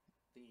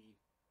 The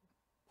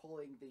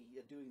pulling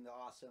doing the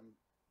awesome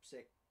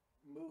sick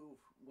move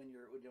when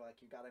you're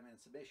like you got him in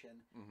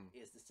submission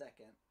is the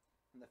second,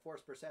 and the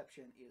force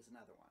perception is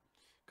another one.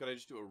 Could I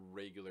just do a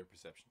regular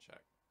perception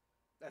check?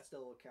 That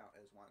still would count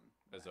as one.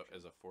 As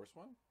action. a force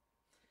one?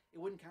 It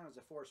wouldn't count as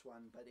a force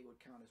one, but it would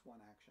count as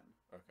one action.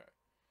 Okay.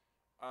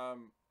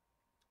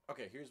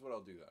 Okay, here's what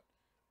I'll do then.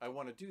 I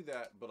want to do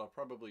that, but I'll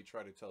probably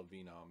try to tell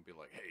Venom, be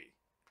like, hey,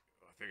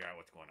 figure out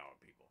what's going on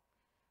with people.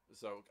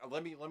 So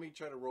let me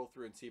try to roll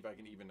through and see if I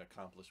can even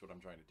accomplish what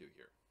I'm trying to do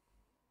here.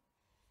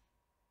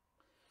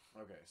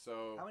 Okay,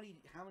 so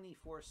How many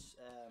force?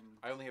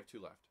 I only have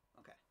 2 left.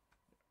 Okay.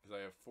 Because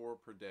I have 4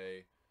 per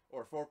day,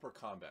 or 4 per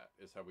combat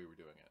is how we were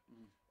doing it.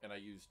 Mhm. And I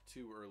used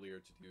 2 earlier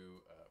to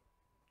do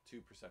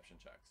 2 perception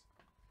checks.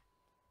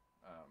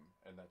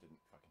 And that didn't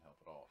fucking help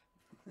at all.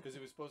 Because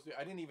it was supposed to be,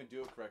 I didn't even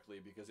do it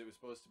correctly, because it was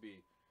supposed to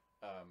be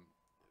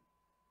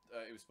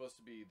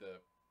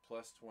the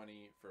plus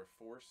 20 for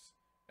force,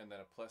 and then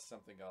a plus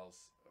something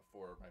else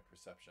for my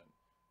perception.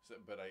 So,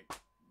 but I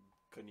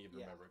couldn't even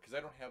remember, because I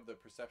don't have the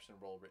perception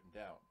roll written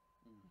down.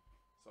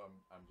 So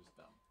I'm just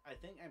dumb.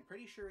 I'm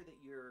pretty sure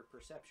that your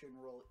perception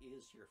roll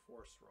is your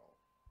force roll,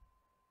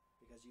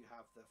 because you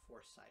have the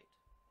force sight.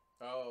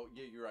 Oh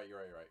yeah, you're right.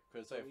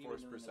 Because So I have you've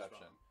force been doing this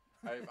perception. wrong.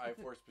 I have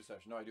force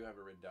perception. No, I do have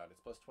it written down.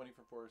 It's plus 20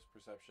 for force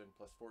perception,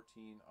 plus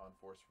 14 on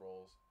force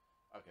rolls.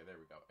 Okay,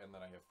 there we go. And then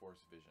I have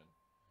force vision.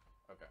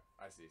 Okay,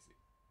 I see.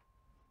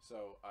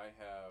 So I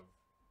have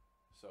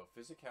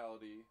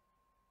physicality,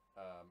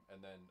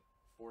 and then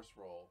force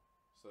roll.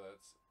 So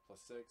that's plus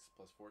 6,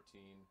 plus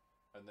 14,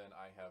 and then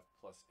I have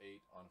plus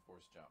 8 on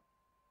force jump.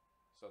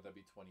 So that'd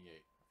be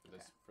 28 for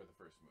this for the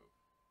first move.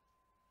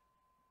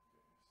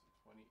 Okay,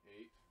 so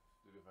 28.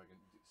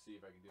 See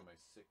if I can do my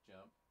sick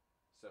jump.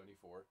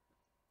 74.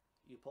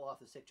 You pull off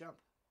the sick jump.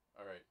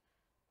 All right.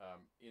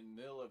 In the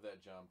middle of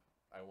that jump,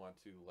 I want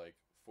to like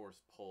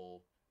force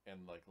pull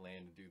and like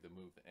land and do the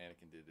move that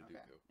Anakin did to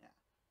Dooku.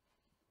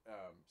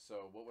 Yeah.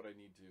 So what would I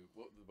need to?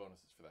 What were the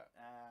bonuses for that?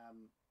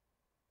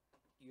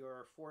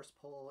 Your force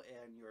pull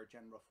and your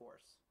general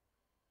force.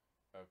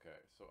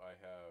 Okay, so I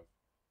have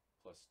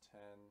plus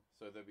 10,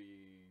 so that'd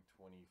be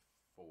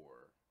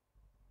 24.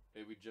 It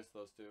would be just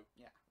those 2?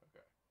 Yeah.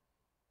 Okay.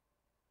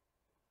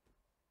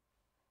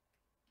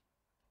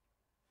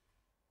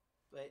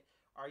 But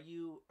are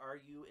you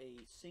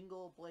a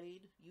single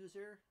blade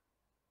user?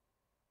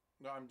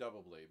 No, I'm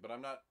double blade, but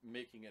I'm not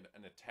making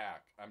an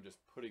attack. I'm just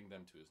putting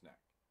them to his neck.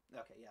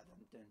 Okay, yeah,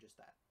 then just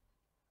that.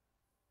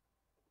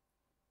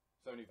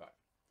 75.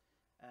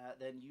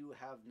 Then you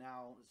have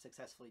now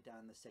successfully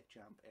done the sick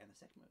jump and the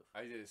sick move.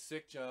 I did a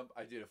sick jump,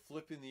 I did a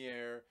flip in the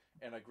air,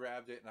 and I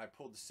grabbed it, and I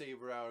pulled the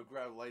saber out, I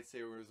grabbed a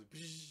lightsaber, and it was like,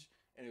 bzz,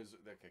 and it was,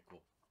 okay,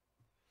 cool.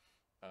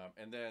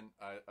 And then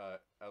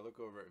I look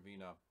over at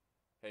Venom.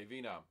 Hey,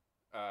 Venom,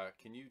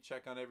 can you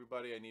check on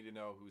everybody? I need to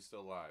know who's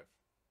still alive.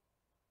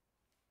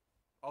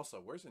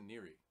 Also, where's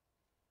Iniri?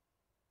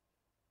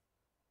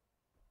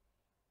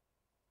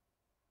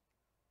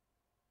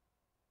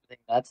 I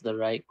think that's the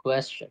right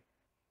question.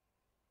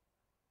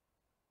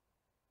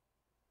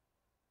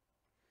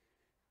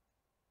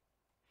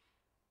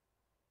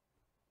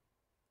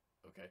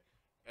 Okay.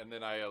 And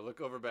then I look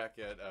over back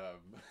at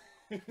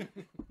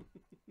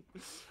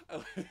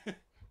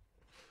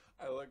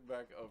I look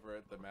back over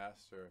at the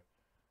master,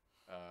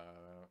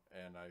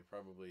 and I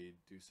probably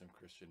do some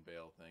Christian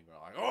Bale thing where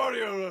I'm like, oh, do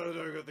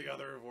you the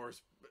other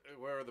force?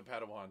 Where are the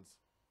Padawans?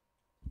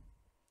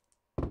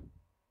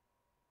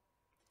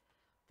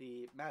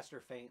 The master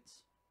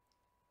faints.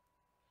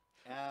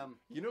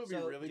 You know, it'd be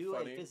so really do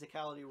funny. a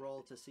physicality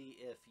roll to see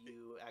if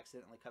you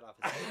accidentally cut off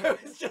his I head.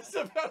 was just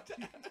about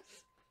to ask.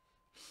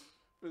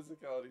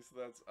 Physicality, so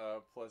that's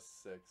plus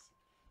 6.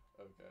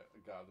 Okay,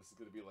 God, this is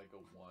gonna be like a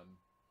 1.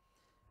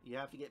 You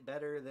have to get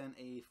better than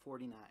a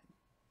 49.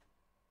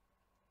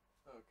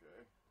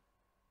 Okay.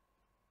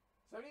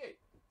 78.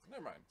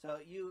 Never mind. So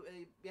you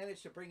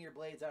manage to bring your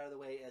blades out of the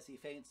way as he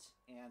faints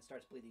and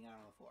starts bleeding out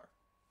on the floor.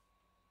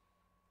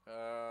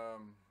 I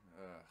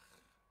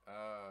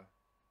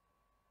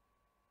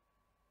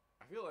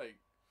feel like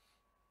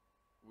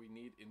we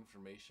need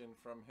information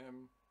from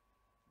him,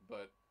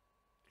 but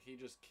he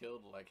just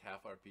killed like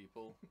half our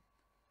people.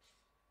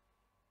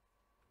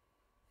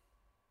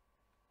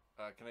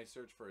 Can I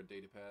search for a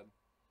data pad?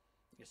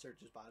 You search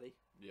his body.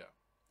 Yeah.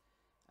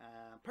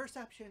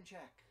 Perception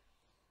check.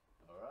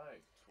 All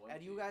right. 20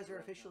 And you guys are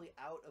right officially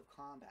out of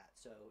combat,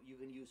 so you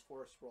can use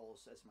force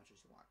rolls as much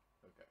as you want.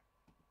 now. Okay.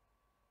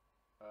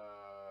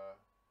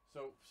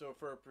 So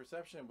for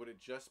perception, would it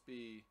just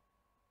be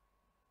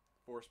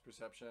force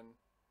perception,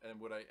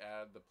 and would I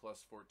add the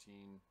plus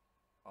 14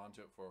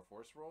 onto it for a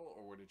force roll,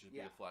 or would it just be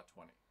a flat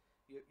 20?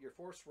 Your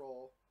force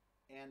roll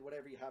and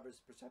whatever you have as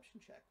a perception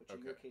check, which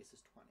in your case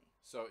is 20.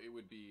 So it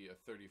would be a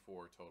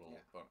 34 total. Yeah.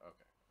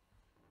 Okay.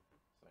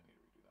 So I need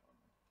to redo that one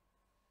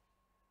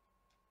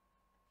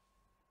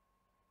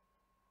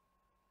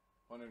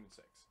then.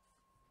 106.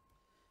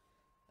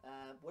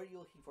 What are you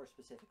looking for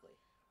specifically?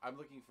 I'm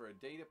looking for a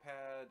data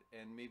pad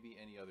and maybe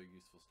any other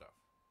useful stuff.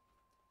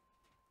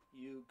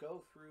 You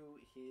go through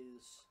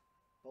his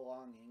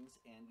belongings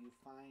and you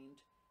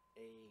find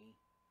a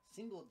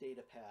single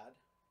data pad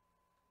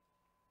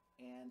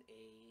and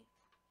a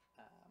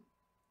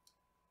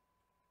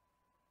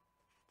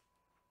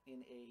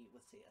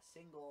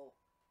single,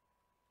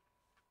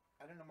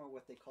 I don't remember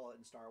what they call it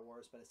in Star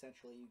Wars, but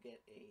essentially you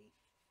get a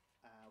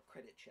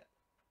credit chip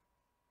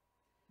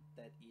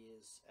that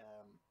is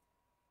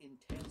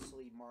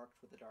intensely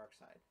marked with the dark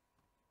side.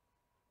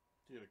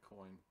 You get a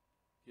coin.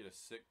 You get a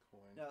sick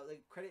coin. No,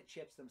 the credit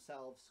chips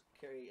themselves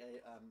carry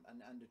an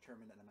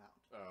undetermined amount.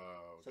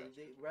 Oh, so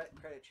gotcha. the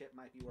credit chip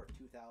might be worth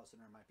 2,000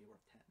 or it might be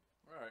worth 10.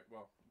 All right,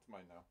 well, it's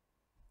mine now.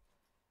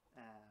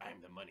 I'm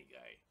the money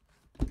guy.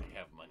 I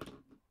have money.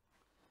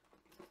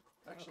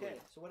 Actually, okay,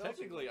 so what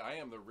technically, I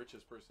am the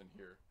richest person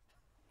here.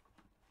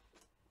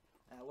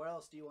 What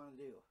else do you want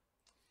to do?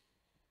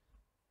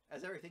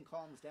 As everything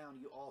calms down,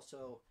 you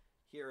also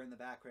hear in the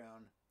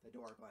background the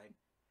door going.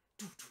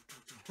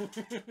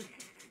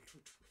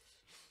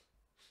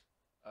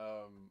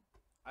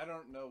 I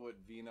don't know what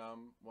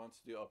Venom wants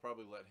to do. I'll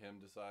probably let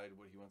him decide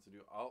what he wants to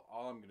do.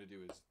 All I'm going to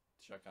do is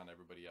check on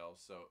everybody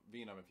else. So,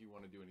 Venom, if you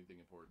want to do anything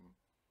important.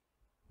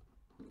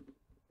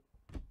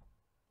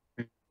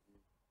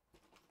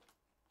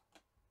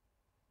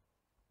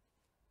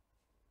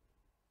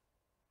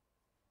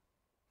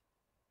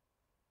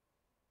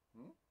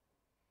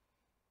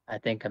 I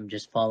think I'm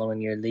just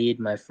following your lead,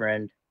 my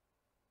friend.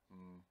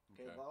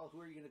 Okay, well, who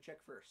are you going to check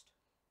first?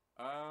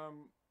 I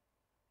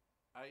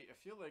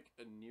feel like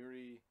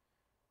Iniri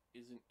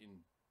isn't in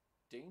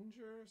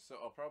danger, so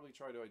I'll probably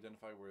try to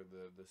identify where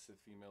the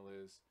Sith female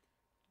is.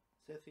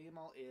 Sith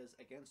female is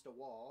against a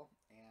wall,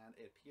 and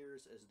it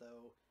appears as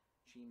though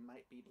she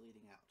might be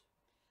bleeding out.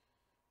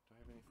 Do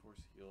I have any force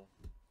heal?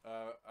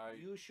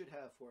 You should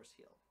have force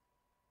heal.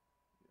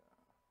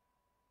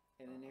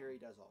 Yeah. And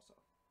Iniri does also.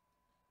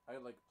 I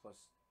had like +2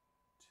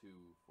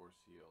 force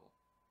heal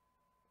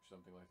or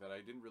something like that.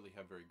 I didn't really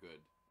have very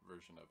good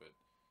version of it.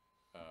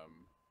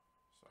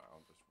 So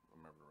I'll just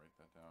remember to write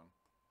that down.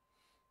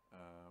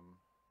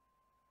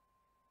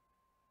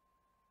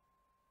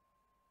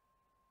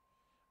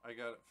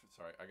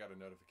 I got a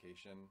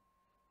notification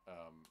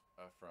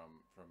from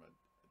a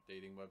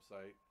dating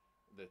website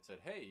that said,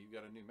 "Hey, you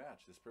got a new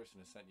match. This person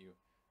has sent you,"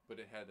 but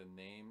it had a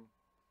name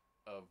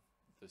of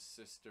the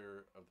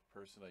sister of the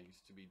person I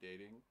used to be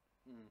dating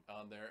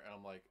on there, and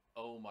I'm like,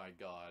 "Oh my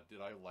god, did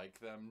I like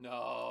them?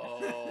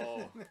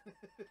 No."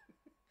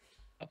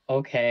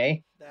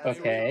 Okay. That's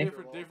okay.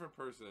 Different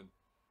person,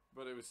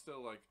 but it was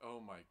still like, "Oh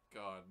my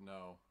god,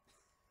 no."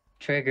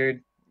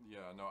 Triggered.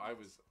 Yeah, no, I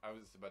was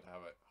about to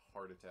have a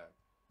heart attack.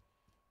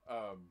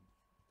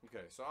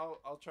 Okay, so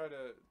I'll try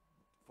to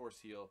force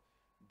heal,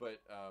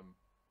 but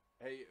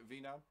hey,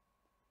 Venom.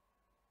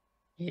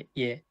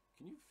 Yeah.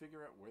 Can you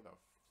figure out where the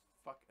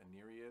fuck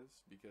Iniri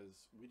is?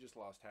 Because we just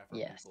lost half our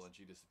people and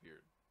she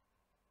disappeared.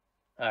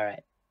 All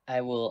right.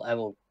 I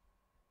will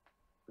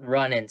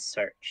run and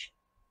search.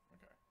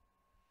 Okay.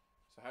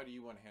 So how do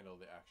you want to handle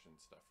the action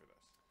stuff for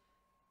this?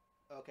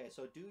 Okay,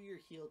 so do your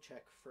heal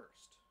check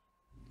first,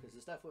 because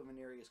the stuff with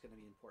Iniri is going to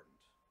be important.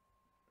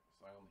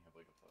 So I only have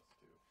like a +2.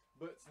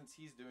 But since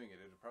he's doing it,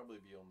 it'd probably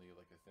be only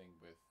like a thing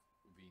with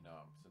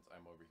Venom, since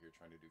I'm over here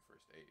trying to do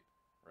first aid,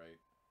 right?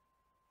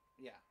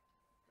 Yeah.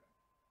 Okay.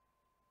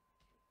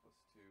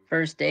 +2.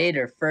 First aid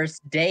or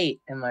first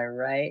date, am I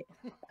right?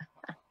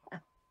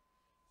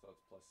 So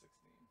it's +16.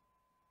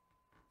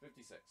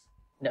 56.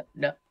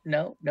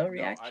 No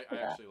reaction. I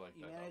actually like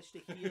You that. You managed to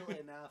heal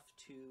enough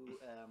to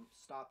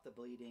stop the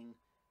bleeding.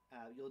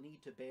 You'll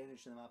need to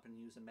bandage them up and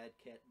use a med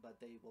kit, but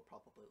they will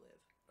probably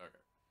live.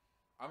 Okay.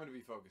 I'm going to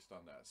be focused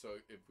on that. So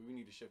if we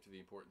need to shift to the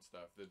important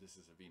stuff, that this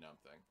is a Venom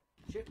thing.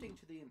 Shifting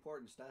to the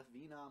important stuff,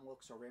 Venom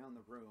looks around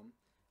the room,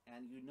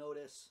 and you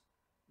notice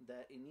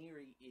that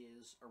Iniri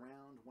is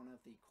around one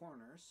of the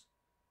corners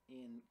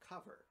in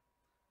cover.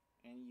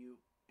 And you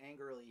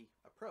angrily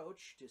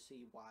approach to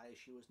see why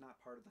she was not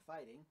part of the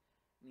fighting,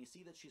 and you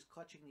see that she's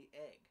clutching the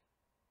egg.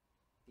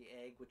 The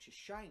egg which is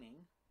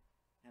shining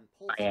and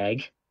pulsing. My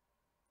egg.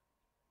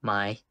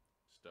 My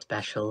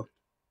special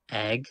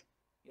egg.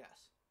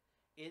 Yes.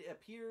 It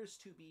appears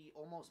to be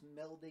almost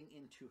melding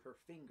into her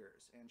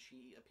fingers, and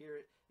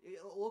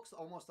it looks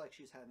almost like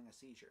she's having a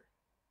seizure.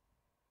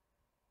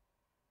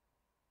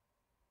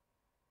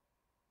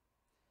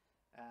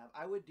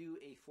 I would do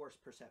a force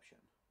perception.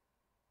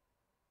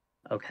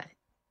 Okay,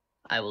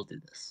 I will do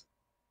this.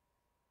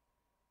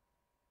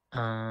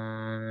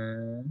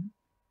 So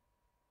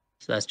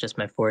that's just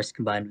my force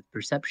combined with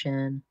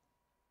perception.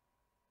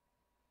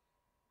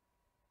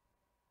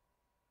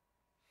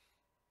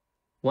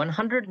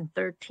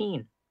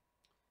 113.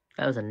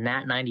 That was a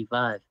nat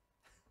 95.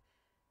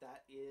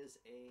 That is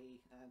a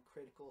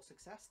critical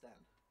success then.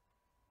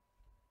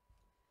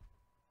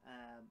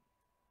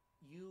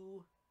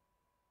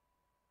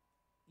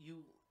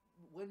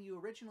 When you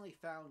originally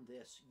found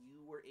this,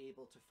 you were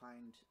able to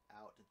find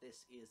out that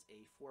this is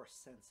a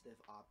force-sensitive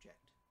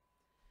object.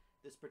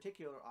 This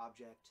particular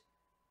object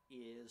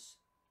is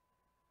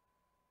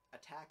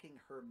attacking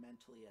her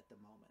mentally at the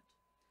moment.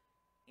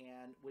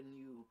 And when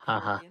you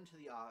peer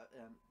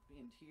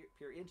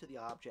into the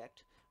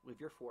object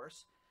with your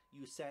force,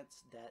 you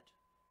sense that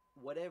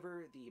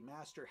whatever the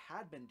master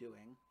had been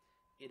doing,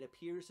 it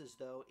appears as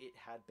though it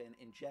had been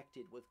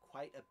injected with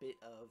quite a bit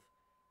of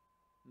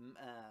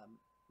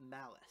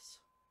malice.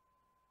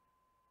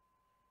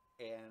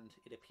 And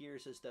it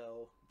appears as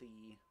though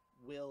the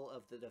will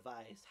of the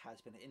device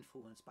has been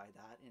influenced by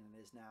that and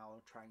is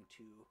now trying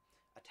to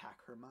attack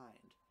her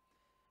mind.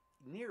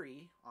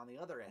 Iniri, on the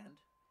other end,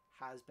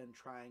 has been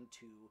trying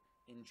to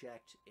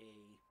inject a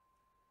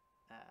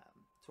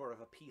sort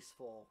of a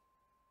peaceful,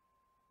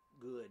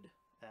 good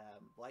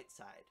light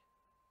side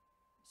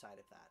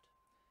of that.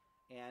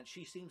 And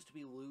she seems to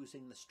be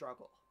losing the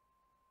struggle.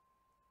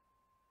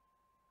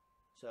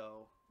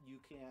 So you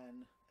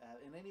can,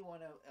 and any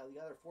one of the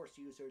other force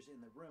users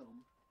in the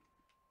room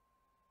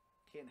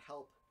can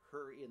help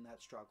her in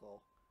that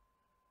struggle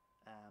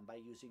by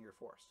using your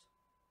force.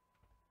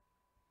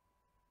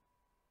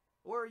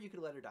 Or you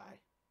could let her die.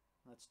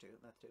 That's two.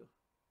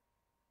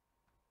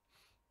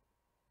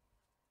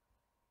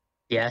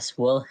 Yes,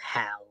 will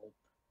help.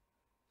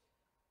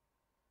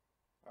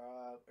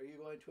 Are you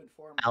going to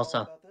inform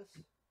Also, Paul about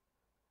this?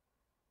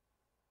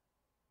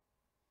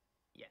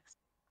 Yes.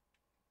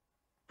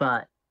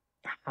 But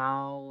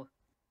how...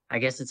 I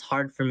guess it's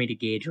hard for me to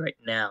gauge right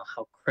now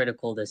how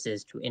critical this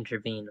is to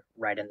intervene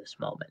right in this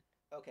moment.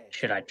 Okay.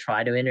 Should I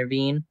try to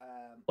intervene?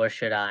 Or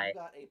should I... You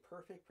got a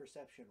perfect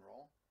perception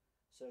roll.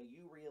 So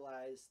you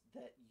realize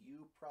that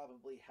you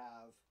probably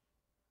have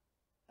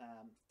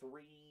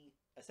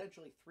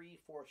essentially three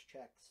force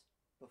checks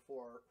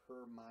before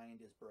her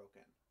mind is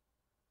broken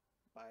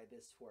by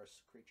this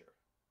force creature.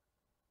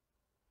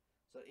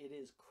 So it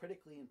is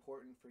critically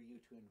important for you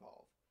to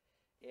involve.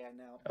 And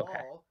now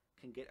Paul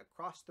can get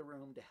across the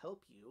room to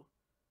help you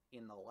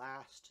in the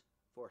last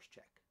force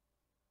check.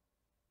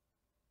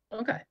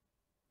 Okay.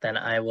 Then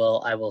I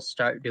will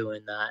start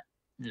doing that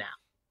now.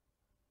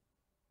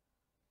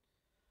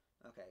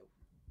 Okay.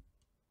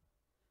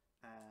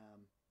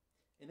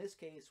 In this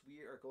case,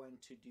 we are going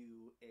to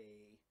do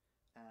a...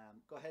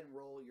 go ahead and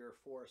roll your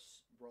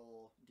force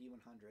roll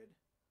D100.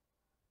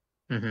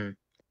 Mm-hmm.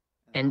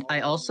 And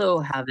I also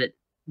have it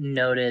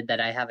noted that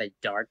I have a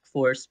dark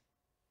force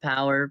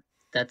power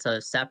that's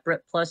a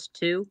separate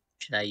 +2.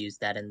 Should I use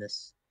that in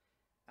this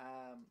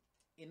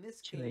in this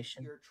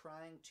situation? Case, you're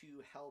trying to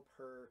help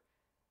her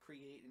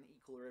create an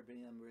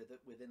equilibrium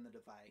within the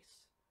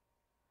device.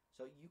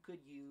 So you could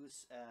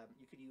use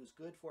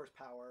good force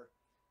power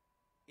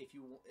if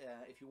you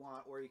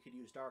want, or you could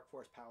use dark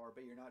force power,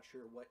 but you're not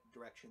sure what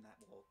direction that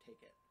will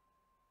take it.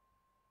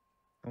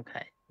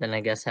 Okay, then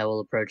I guess I will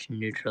approach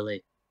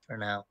neutrally for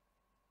now.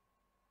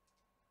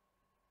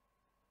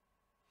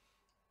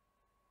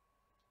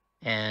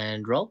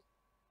 And roll.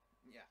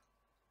 Yeah.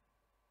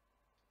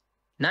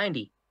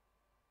 90.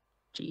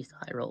 Jeez,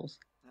 high rolls.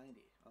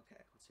 90.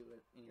 Okay, let's see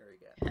what Iniri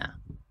gets. Yeah.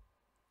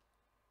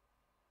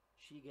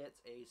 She gets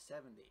a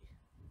 70.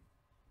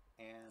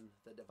 And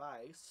the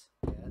device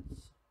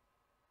gets...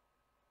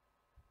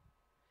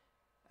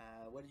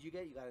 what did you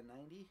get? You got a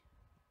 90?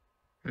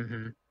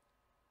 Mm-hmm.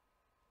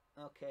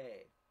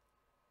 Okay.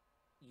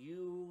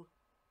 You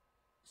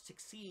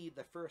succeed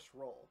the first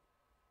roll.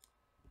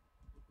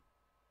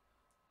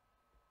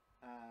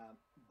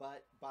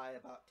 But by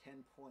about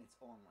 10 points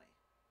only,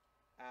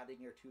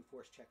 adding your two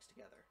force checks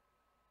together.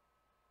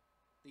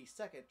 The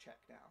second check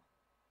now.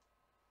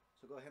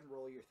 So go ahead and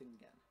roll your thing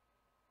again.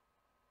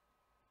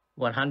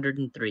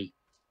 103.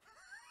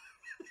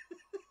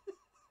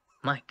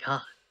 My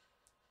God.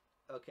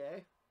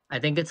 Okay. I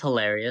think it's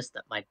hilarious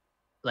that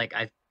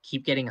I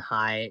keep getting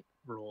high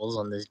rolls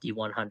on this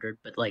D100,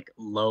 but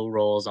low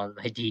rolls on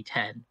my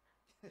D10.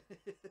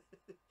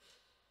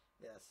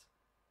 Yes.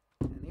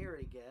 And here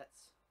he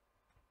gets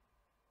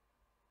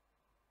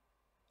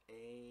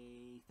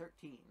a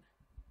 13.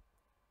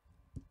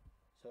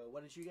 So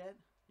what did you get?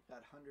 You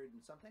got 100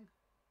 and something?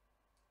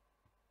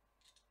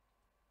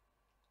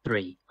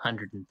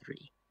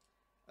 103.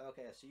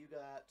 Okay, so you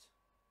got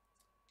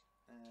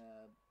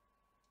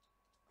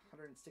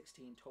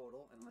 116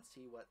 total, and let's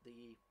see what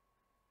the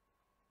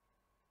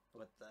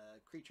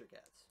creature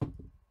gets.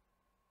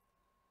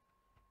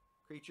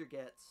 Creature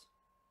gets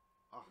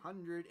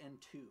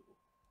 102.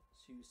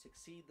 So you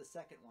succeed the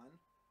second one,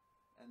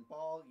 and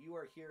Baal, you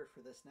are here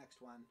for this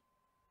next one.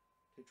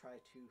 to try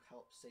to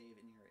help save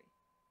Iniri.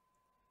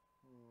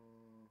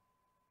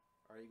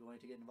 Are you going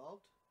to get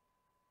involved?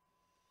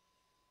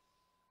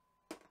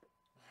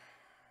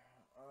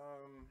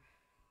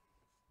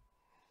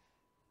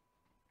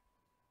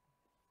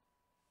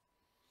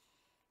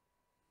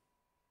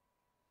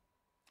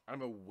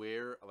 I'm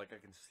aware, like I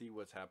can see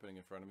what's happening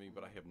in front of me,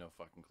 but I have no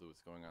fucking clue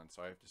what's going on.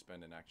 So I have to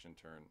spend an action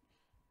turn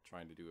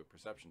trying to do a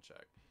perception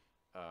check.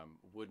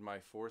 Would my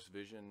force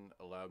vision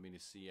allow me to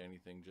see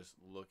anything just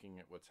looking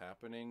at what's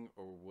happening,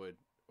 or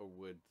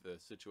would the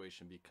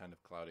situation be kind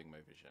of clouding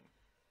my vision?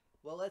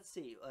 Well, let's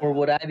see. Or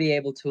would I be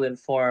able to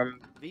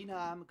inform?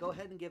 Venom, go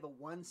ahead and give a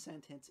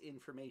one-sentence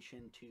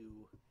information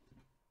to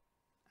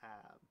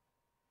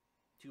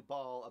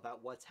Baal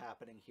about what's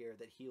happening here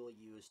that he will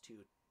use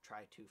to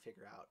try to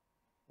figure out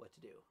what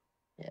to do.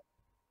 Yeah.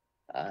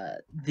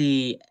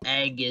 The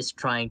egg is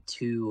trying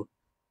to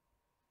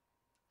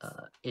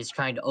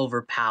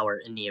overpower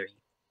Iniri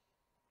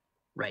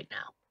right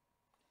now.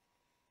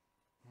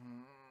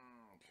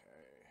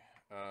 Okay.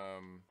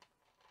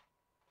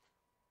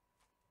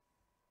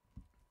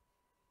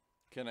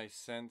 Can I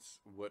sense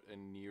what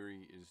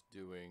Iniri is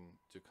doing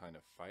to kind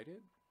of fight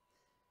it?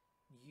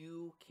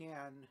 You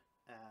can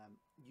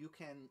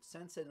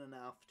sense it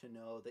enough to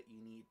know that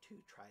you need to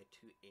try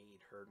to aid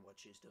her in what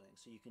she's doing.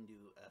 So you can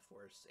do a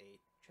force aid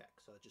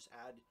check. So just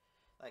add,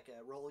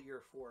 roll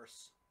your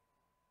force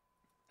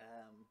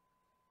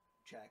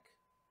check,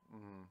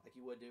 like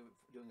you would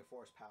doing a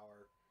force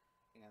power,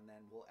 and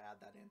then we'll add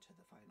that into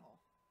the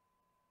final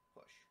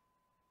push.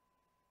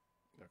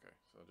 Okay,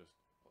 so just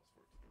plus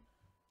 14.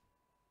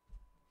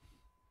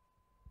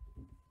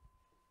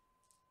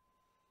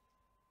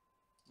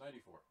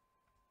 $94.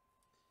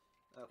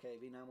 Okay,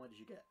 Venom, what did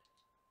you get?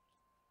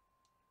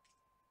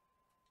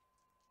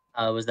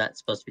 Was that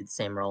supposed to be the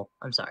same roll?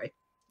 I'm sorry.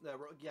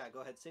 Yeah,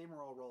 go ahead. Same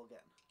roll. Roll again.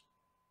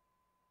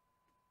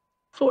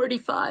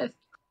 45.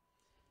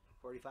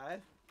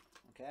 45.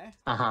 Okay.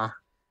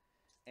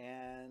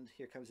 And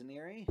here comes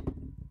Iniri.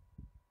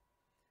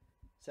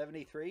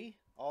 73.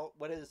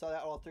 What is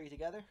that? All three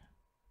together?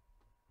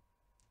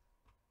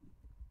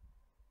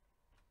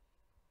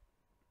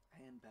 I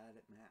am bad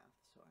at math,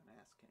 so I'm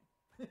asking.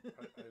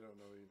 I don't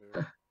know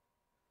either.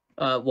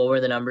 What were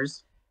the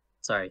numbers?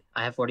 Sorry,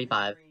 I have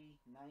 45.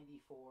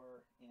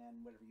 94,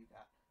 and whatever you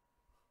got.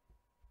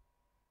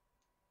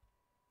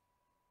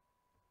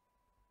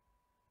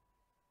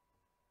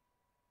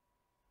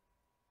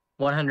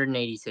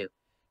 $182.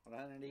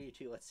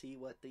 182. Let's see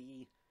what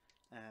the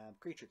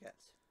creature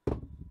gets.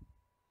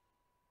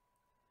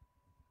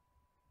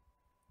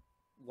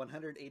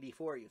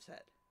 184, you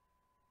said.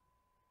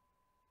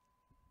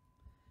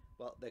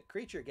 Well, the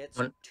creature gets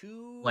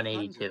 200.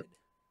 182.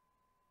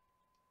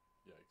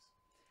 Yikes.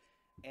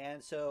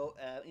 And so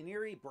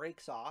Iniri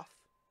breaks off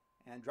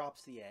and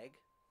drops the egg.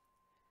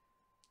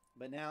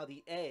 But now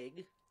the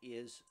egg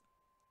is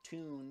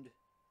tuned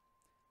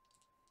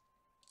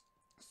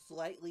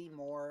slightly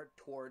more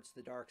towards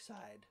the dark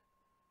side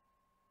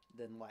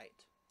than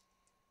light.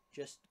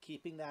 Just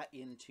keeping that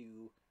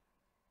into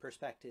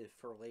perspective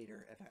for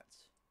later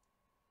events.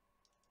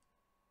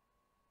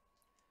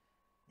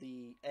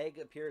 The egg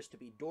appears to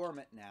be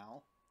dormant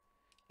now,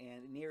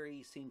 and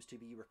Iniri seems to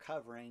be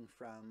recovering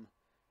from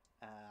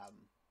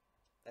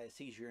a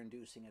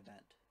seizure-inducing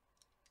event.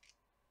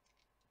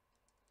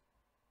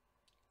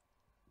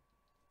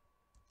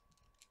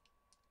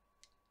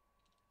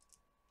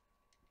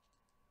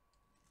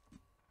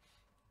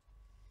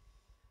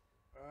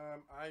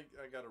 I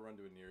gotta run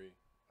to Iniri.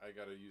 I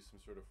gotta use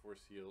some sort of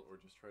force heal or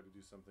just try to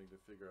do something to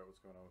figure out what's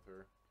going on with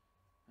her.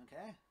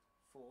 Okay.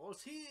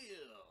 Force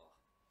heal!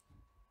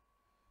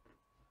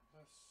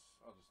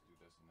 I'll just do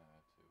this and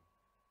that too.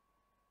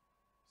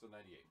 So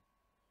 98.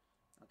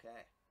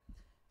 Okay.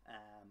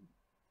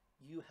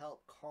 You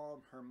help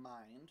calm her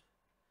mind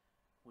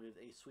with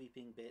a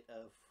sweeping bit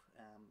of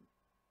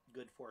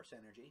good force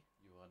energy.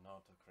 You are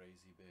not a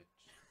crazy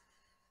bitch.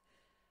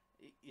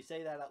 You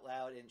say that out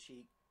loud, and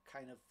she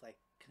kind of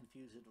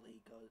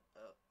confusedly goes,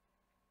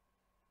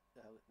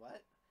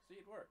 what? See,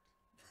 it worked.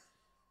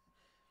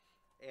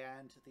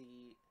 And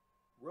the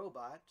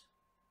robot,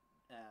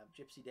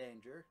 Gypsy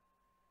Danger,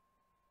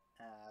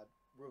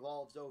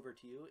 revolves over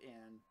to you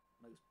and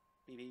moves,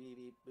 beep, beep, beep,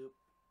 beep, boop.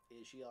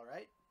 Is she all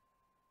right?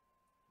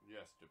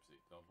 Yes, Gypsy,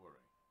 don't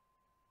worry.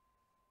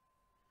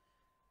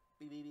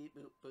 Beep, beep, beep,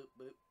 boop, boop,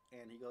 boop.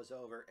 And he goes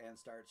over and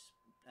starts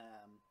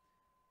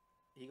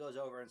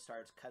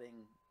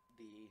cutting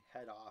the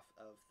head off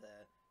of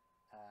the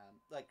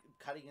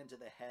cutting into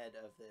the head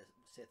of the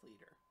Sith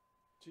leader.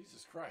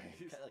 Jesus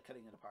Christ.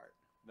 Cutting it apart.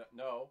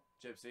 No,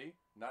 Gypsy,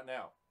 not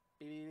now.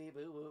 Beep, beep, beep,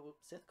 boop, boop, boop.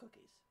 Sith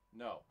cookies.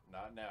 No,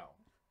 not now.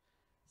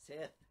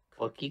 Sith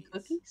Wookie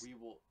cookies? We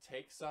will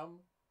take some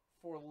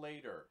for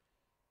later.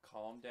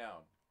 Calm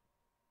down.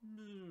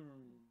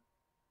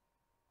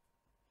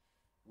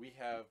 We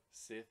have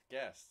Sith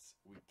guests.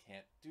 We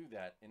can't do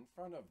that in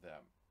front of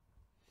them.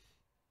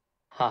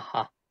 Ha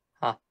ha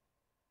ha.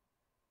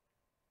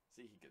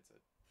 See, he gets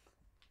it.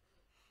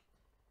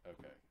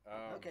 Okay.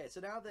 Okay, so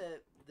now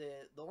the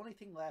only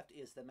thing left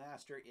is the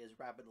master is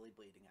rapidly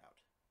bleeding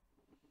out.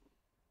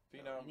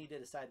 Phenom, You need to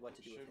decide what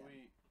to do with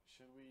him.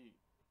 Should we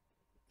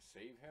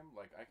save him?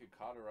 Like, I could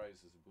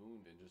cauterize his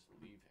wound and just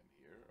leave him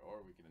here,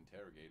 or we can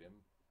interrogate him.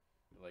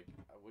 Like,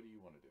 what do you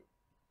want to do?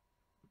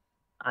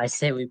 I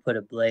say we put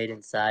a blade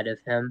inside of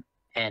him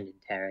and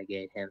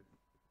interrogate him.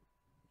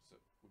 So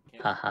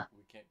Haha.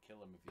 we can't kill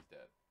him if he's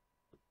dead.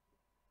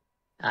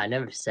 I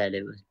never said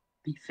it would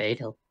be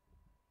fatal.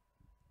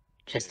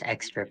 Just Okay,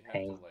 extra we'd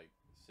pain. have to, like,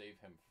 save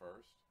him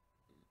first,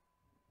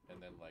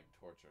 and then, like,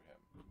 torture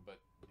him. But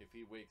if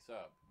he wakes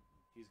up,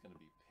 he's gonna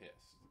be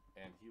pissed,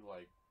 and he,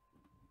 like,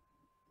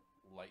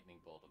 lightning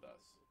bolted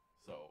us.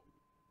 So,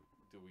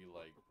 do we,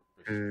 like,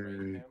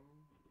 restrain him?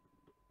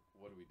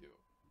 What do we do?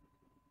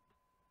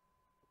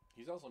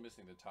 He's also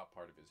missing the top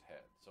part of his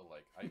head, so,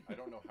 like, I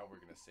don't know how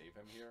we're gonna save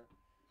him here,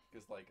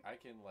 because, like, I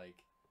can,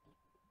 like,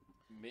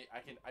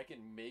 I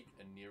can make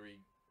Iniri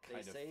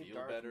kind of feel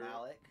Darth better.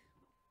 Malik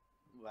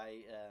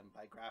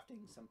by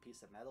grafting some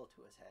piece of metal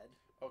to his head.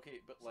 Okay,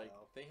 but like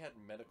they had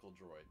medical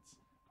droids.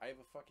 I have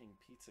a fucking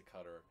pizza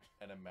cutter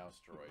and a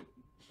mouse droid,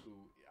 who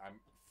I'm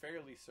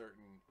fairly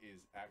certain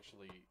is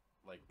actually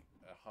like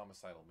a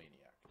homicidal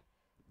maniac.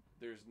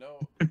 There's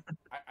no,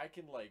 I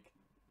can like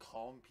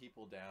calm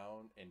people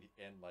down and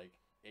like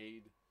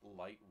aid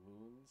light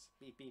wounds.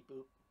 Beep beep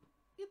boop.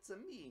 It's a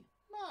me,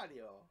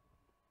 Mario.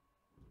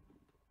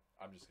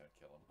 I'm just gonna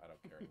kill him. I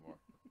don't care anymore.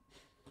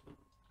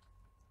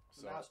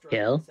 So,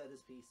 Kill? Said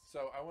his piece.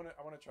 So I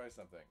wanna try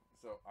something.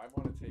 So I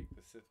wanna take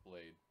the Sith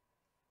blade,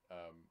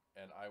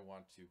 and I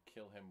want to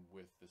kill him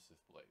with the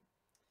Sith blade.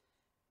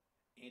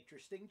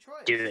 Interesting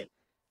choice. Do it.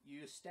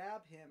 You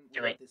stab him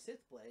Do with it. the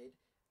Sith blade,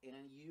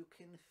 and you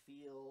can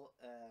feel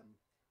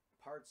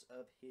parts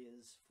of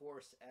his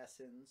Force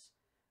essence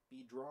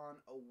be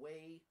drawn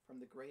away from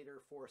the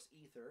greater Force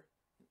ether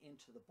and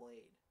into the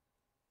blade.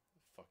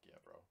 Fuck yeah,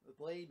 bro. The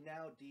blade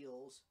now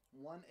deals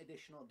 1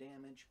 additional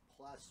damage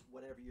plus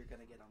whatever you're going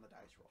to get on the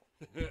dice roll.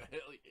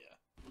 Hell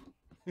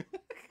yeah.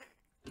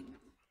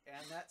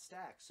 And that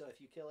stacks. So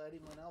if you kill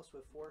anyone else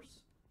with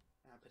Force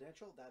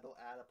potential, that'll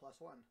add a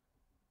 +1.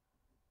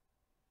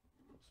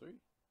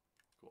 Sweet.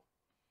 Cool.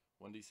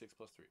 1d6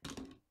 plus 3.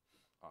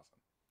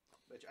 Awesome.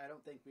 Which I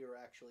don't think we were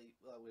actually...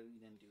 Well, we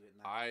didn't do it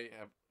in that. I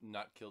have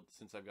not killed...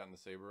 Since I've gotten the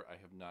saber, I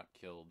have not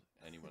killed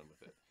anyone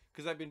with it.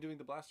 Because I've been doing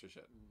the blaster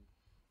shit.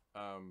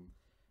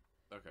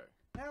 Okay.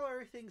 Now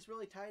everything's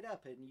really tied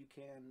up, and you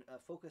can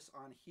focus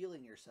on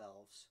healing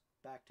yourselves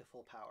back to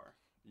full power.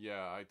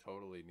 Yeah, I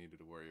totally needed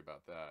to worry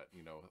about that.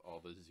 You know, all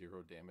the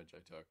 0 damage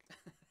I took.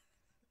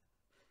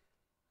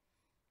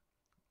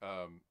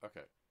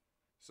 Okay.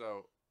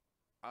 So,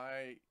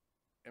 I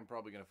am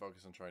probably going to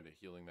focus on trying to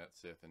healing that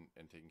Sith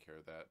and taking care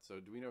of that.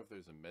 So, do we know if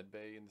there's a med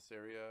bay in this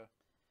area?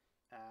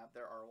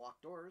 There are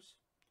locked doors.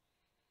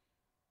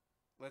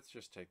 Let's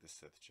just take the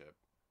Sith chip.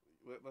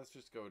 Let's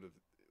just go to the...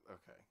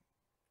 Okay.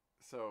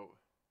 So...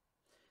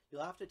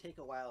 You'll have to take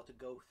a while to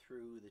go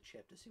through the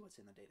chip to see what's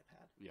in the data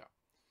pad. Yeah.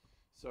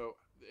 So,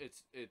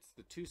 it's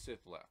the 2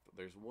 Sith left.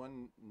 There's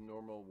 1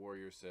 normal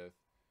warrior Sith,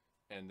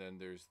 and then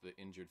there's the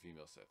injured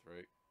female Sith,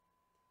 right?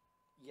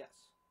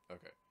 Yes.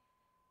 Okay.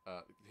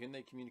 Can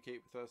they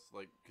communicate with us?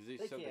 Like, because they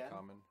said they're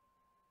common.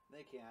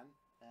 They can.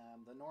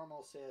 The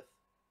normal Sith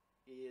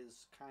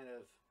is kind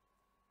of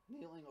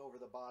kneeling over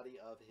the body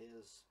of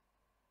his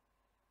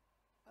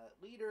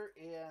leader,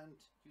 and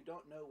you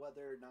don't know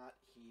whether or not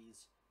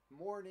he's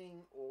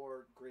mourning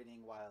or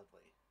grinning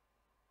wildly.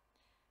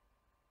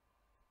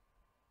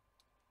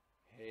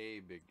 Hey,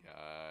 big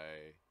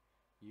guy.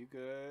 You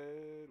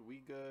good? We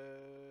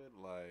good?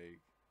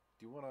 Like,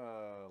 do you want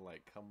to,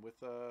 like, come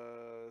with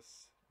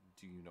us?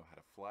 Do you know how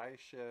to fly a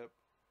ship?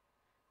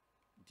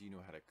 Do you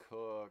know how to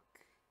cook?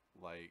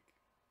 Like,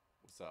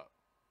 what's up?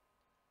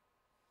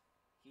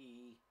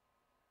 He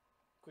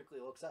quickly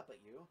looks up at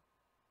you,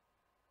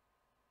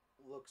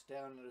 looks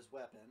down at his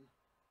weapon,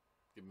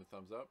 Give him a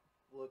thumbs up.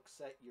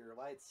 looks at your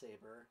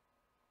lightsaber,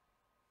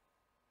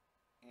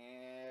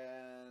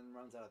 and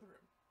runs out of the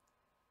room.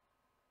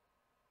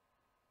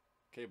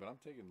 Okay, but I'm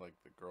taking, like,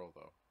 the girl,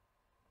 though.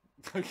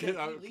 He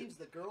leaves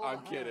the girl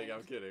I'm behind.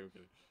 kidding.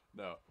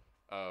 No.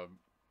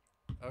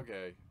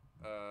 Okay.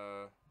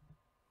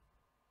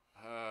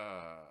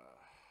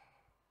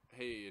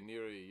 Hey,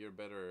 Iniri, you're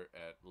better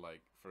at,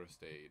 like,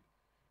 first aid.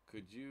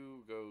 Could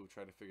you go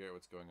try to figure out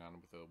what's going on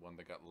with the one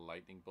that got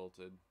lightning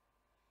bolted?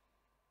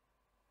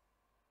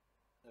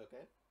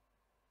 Okay.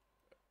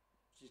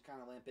 She's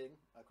kind of limping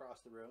across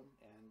the room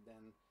and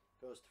then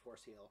goes to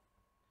force heal,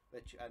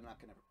 which I'm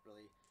not going to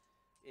really...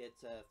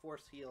 It's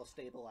force heal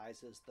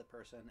stabilizes the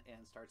person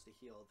and starts to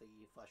heal the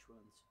flesh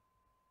wounds.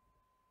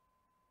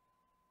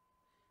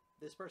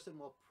 This person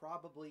will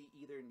probably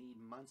either need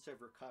months of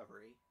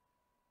recovery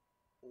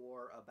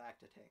or a back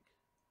to tank.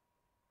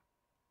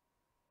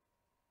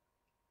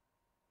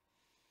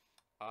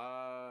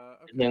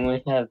 Okay. Then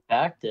we have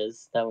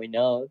Bactas that we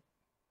know.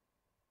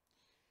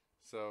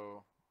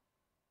 So,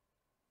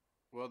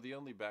 well, the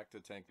only back to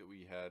tank that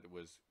we had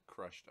was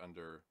crushed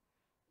under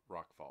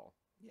rockfall.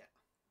 Yeah.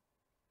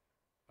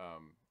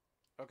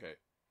 Okay,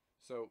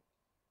 so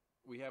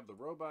we have the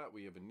robot,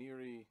 we have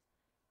Iniri,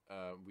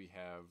 we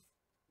have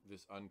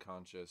this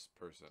unconscious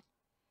person.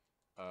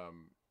 So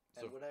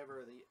And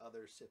whatever the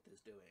other Sith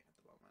is doing at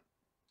the moment.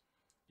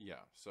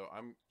 yeah, so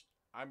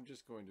I'm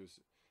just going to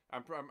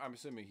I'm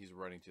assuming he's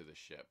running to the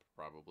ship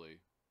probably.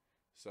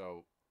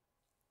 So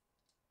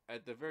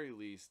at the very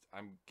least,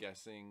 I'm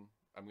guessing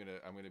I'm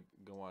gonna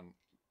go on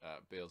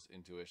Bale's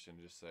intuition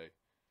and just say,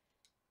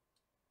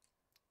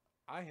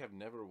 I have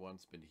never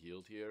once been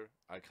healed here.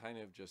 I kind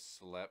of just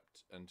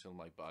slept until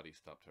my body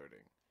stopped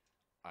hurting.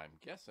 I'm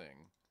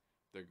guessing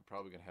they're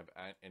probably going to have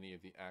any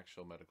of the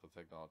actual medical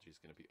technologies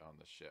going to be on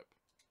the ship.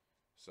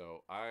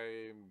 So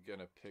I'm going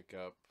to pick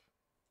up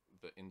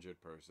the injured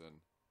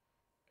person,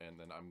 and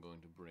then I'm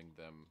going to bring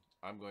them...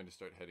 I'm going to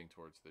start heading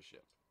towards the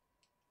ship.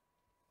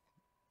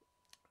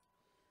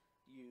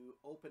 You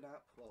open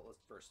up... Well,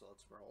 let's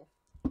roll.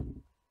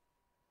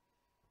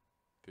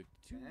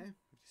 52, Okay.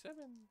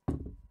 57...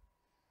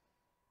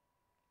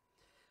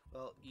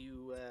 Well,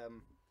 you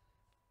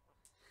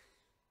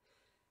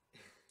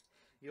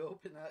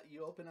open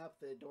up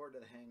the door to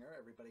the hangar.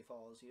 Everybody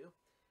follows you,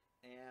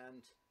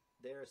 and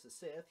there's the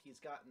Sith. He's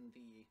gotten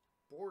the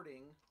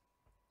boarding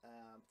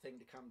thing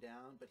to come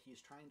down, but he's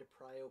trying to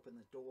pry open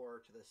the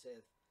door to the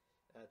Sith,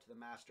 to the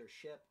master's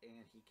ship,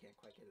 and he can't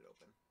quite get it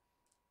open.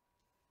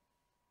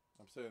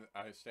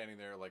 I'm standing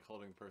there, like,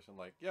 holding the person,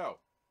 like, yo,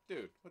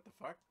 dude, what the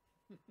fuck?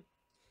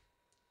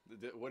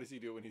 What does he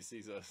do when he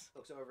sees us?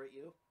 Looks over at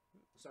you,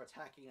 starts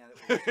hacking at it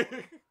with his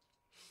sword.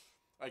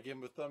 I give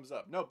him a thumbs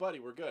up. No, buddy,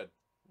 we're good.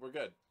 We're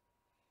good.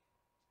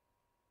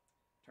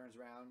 Turns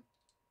around,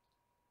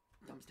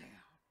 thumbs down.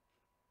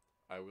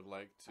 I would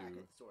like to. Hack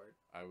at the sword.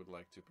 I would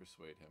like to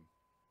persuade him.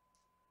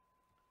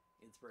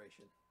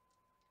 Inspiration.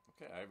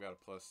 Okay, I've got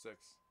a +6.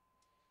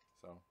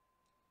 So,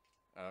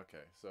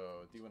 okay,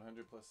 so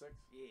D100 +6.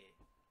 Yeah.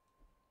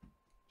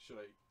 Should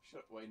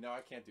wait? No,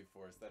 I can't do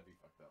force. That'd be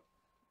fucked up.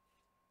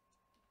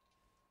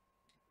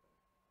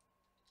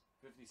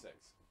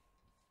 56.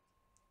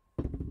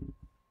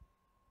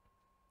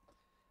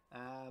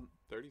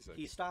 36.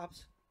 He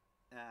stops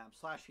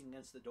slashing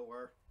against the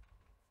door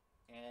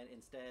and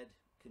instead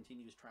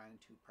continues trying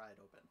to pry it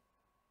open.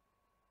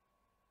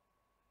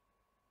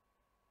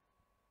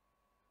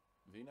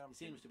 Venom, He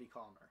seems to be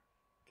calmer.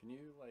 Can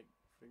you, like,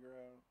 figure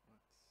out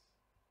what's...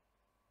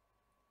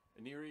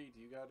 Iniri, do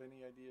you got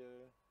any idea?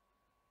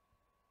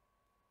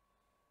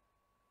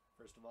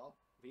 First of all,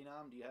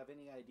 Venom, do you have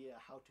any idea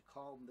how to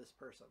calm this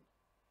person?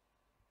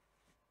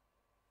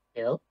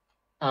 Bill?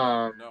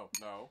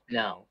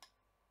 No.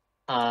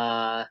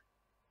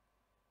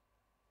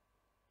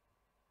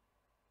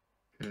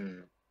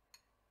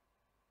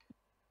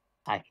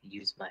 I could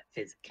use my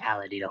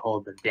physicality to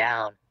hold them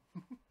down.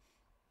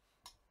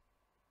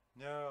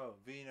 No,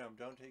 Venom,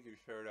 don't take your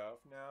shirt off.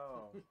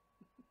 No.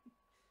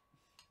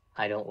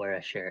 I don't wear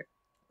a shirt.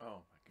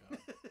 Oh my god.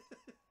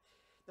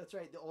 That's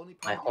right. The only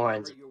My part of the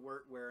horns. armor you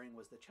weren't wearing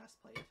was the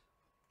chest plate.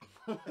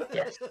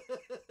 Yes.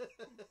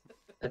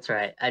 That's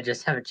right. I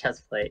just have a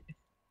chest plate.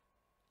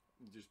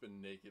 You've just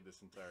been naked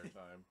this entire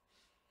time.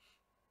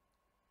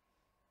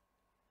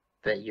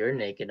 Bet you're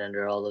naked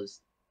under all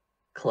those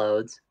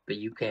clothes, but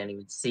you can't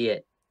even see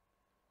it.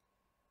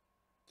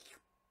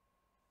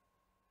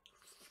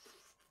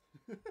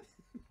 Okay,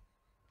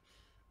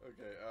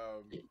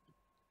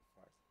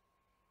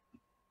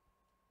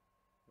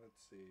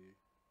 let's see.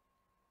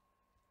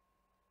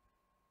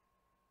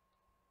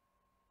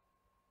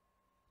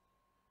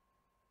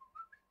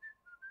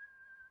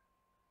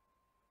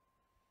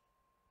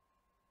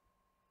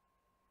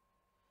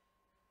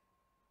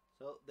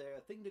 So the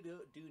thing to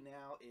do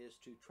now is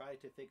to try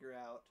to figure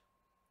out,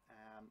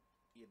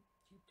 you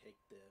take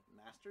the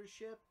master's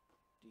ship,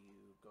 do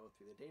you go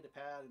through the data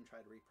pad and try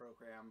to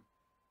reprogram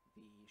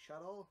the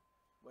shuttle?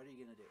 What are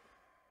you going to do?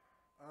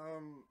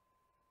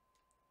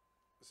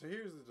 So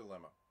here's the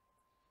dilemma.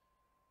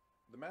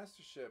 The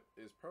master ship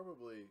is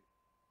probably,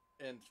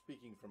 and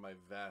speaking from my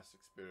vast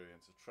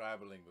experience of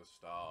traveling with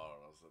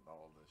stars and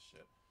all this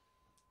shit.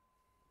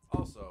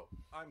 Also,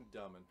 I'm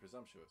dumb and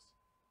presumptuous.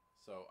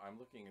 So I'm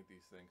looking at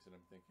these things and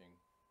I'm thinking,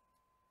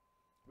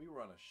 we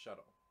were on a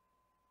shuttle,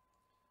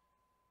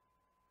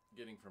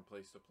 getting from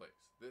place to place.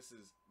 This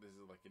is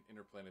like an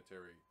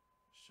interplanetary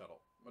shuttle.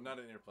 Well, not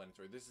an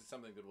interplanetary. This is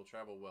something that will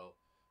travel well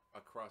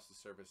across the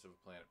surface of a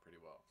planet pretty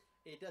well.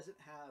 It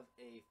doesn't have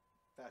a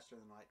faster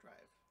than light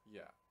drive.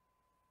 Yeah.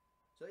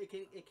 So it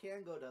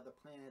can go to other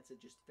planets.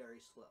 It's just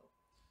very slow.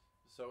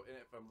 So and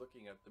if I'm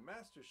looking at the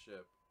master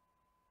ship,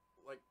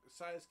 like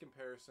size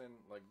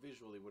comparison, like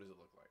visually, what does it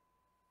look like?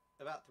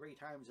 About 3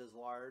 times as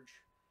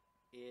large.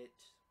 It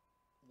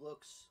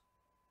looks...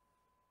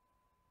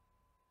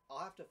 I'll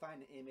have to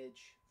find an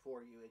image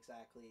for you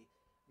exactly,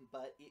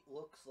 but it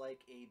looks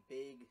like a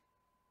big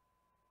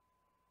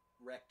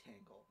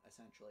rectangle,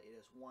 essentially. It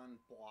is one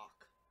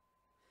block.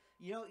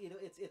 You know,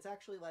 it's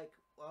actually like,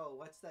 oh,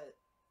 what's that?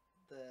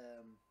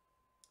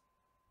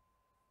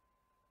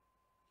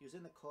 He was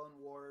in the Clone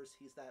Wars.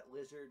 He's that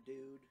lizard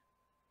dude.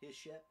 His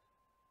ship.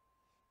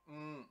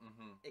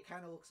 Mm-hmm. It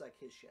kind of looks like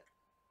his ship.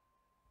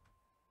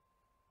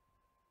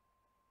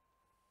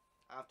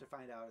 I'll have to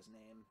find out his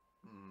name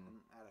Mm. and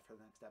add it for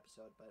the next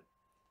episode. But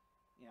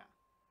yeah,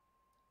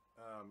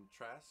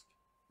 Trask?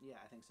 yeah,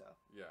 I think so.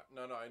 Yeah.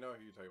 No, I know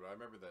who you're talking about. I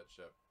remember that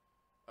ship.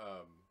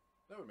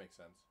 That would make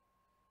sense.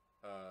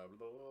 Blah,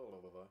 blah,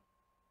 blah, blah, blah.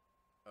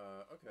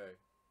 Okay.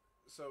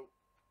 So,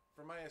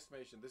 for my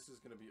estimation, this is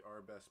going to be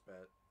our best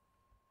bet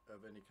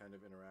of any kind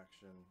of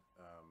interaction.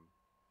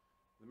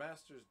 The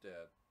Master's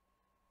dead.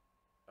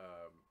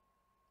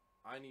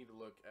 I need to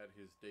look at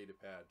his data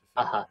pad to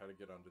figure out how to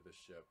get onto this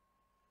ship.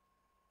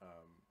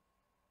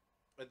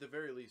 At the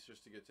very least,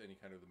 just to get to any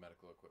kind of the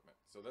medical equipment.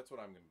 So that's what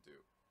I'm going to do.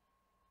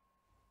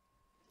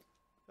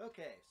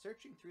 Okay,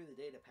 searching through the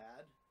data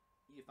pad,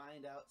 you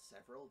find out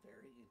several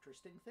very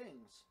interesting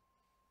things.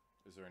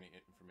 Is there any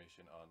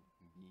information on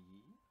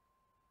me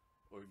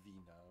or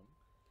Venom?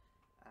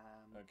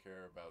 I don't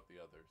care about the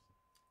others.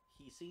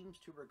 He seems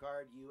to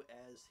regard you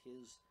as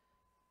his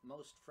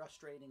most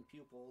frustrating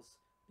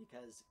pupils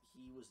because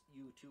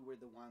you two were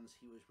the ones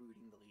he was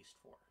rooting the least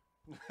for.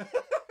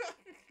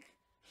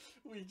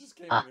 We just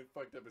came in and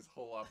fucked up his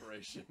whole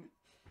operation.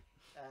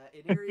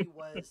 Iniri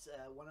was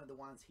one of the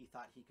ones he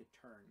thought he could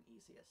turn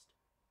easiest.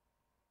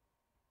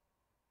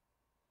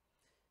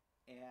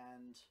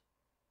 And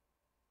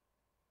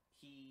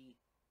he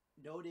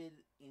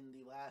noted in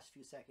the last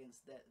few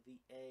seconds that the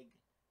egg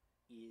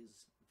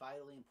is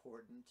vitally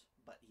important,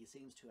 but he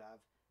seems to have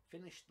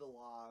finished the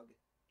log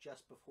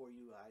just before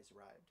you guys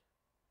arrived.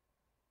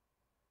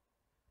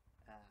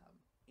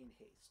 In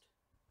haste.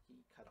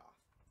 He cut off.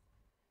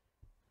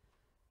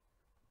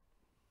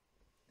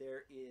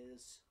 There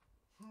is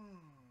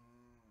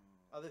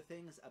other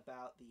things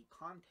about the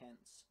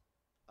contents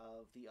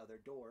of the other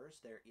doors.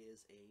 There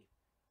is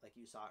like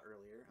you saw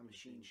earlier, a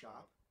machine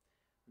shop.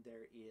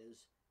 There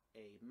is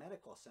a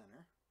medical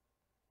center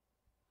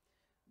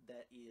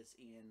that is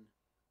in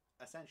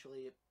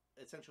essentially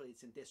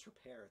it's in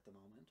disrepair at the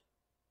moment.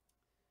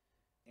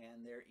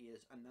 And there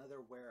is another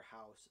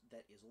warehouse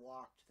that is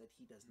locked that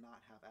he does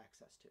not have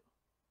access to.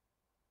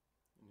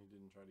 And he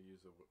didn't try to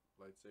use a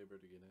lightsaber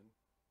to get in?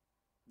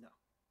 No.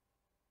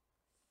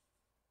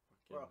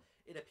 Fucking... Well,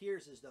 it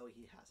appears as though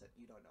he hasn't.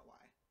 You don't know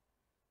why.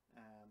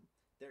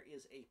 There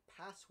is a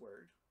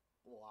password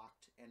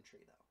locked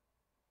entry, though.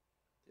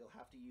 You'll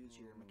have to use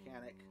your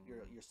mechanic,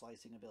 your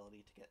slicing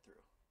ability to get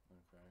through.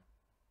 Okay.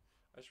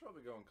 I should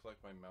probably go and collect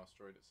my mouse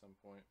droid at some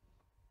point.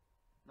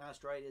 Mouse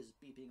droid is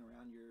beeping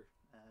around your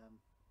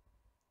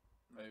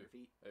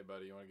feet. Hey,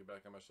 buddy, you want to get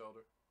back on my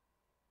shoulder?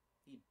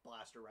 He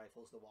blaster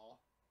rifles the wall.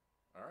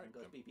 All right. And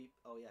goes beep beep.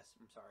 Oh yes,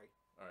 I'm sorry.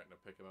 All right,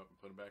 now pick him up and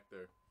put him back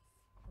there.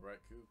 All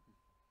right, cool.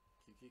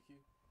 Q.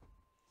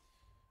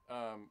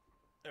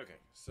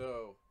 Okay,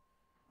 so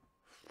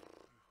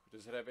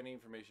does it have any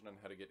information on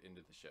how to get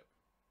into the ship?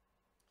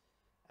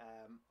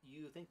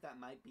 You think that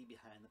might be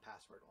behind the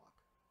password lock.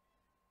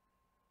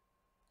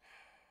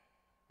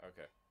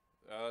 Okay,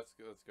 let's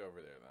go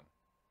over there then.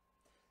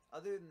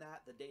 Other than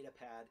that, the data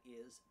pad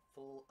is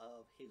full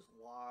of his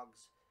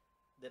logs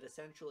that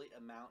essentially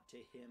amount to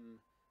him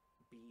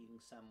being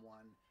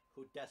someone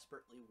who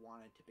desperately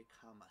wanted to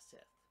become a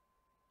Sith.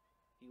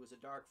 He was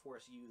a Dark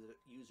Force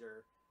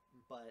user,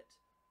 but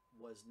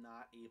was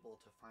not able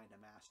to find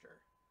a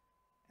master.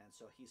 And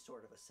so he's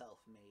sort of a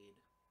self-made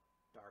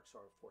Dark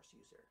Force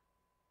user.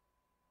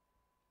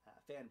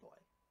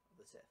 Fanboy of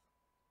the Sith.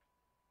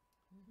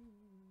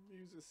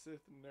 He's a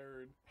Sith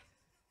nerd.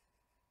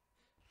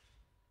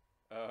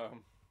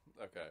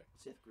 Okay.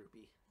 Sith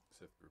groupie.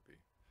 Sith groupie.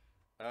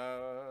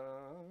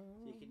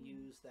 So you can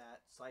use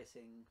that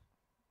slicing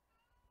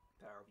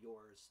power of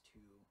yours to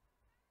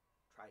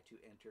try to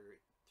enter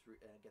through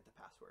and get the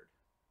password.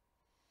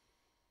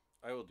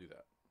 I will do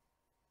that.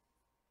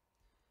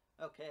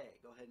 Okay,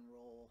 go ahead and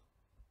roll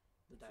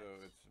the dice. So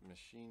it's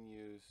machine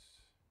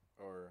use,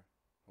 or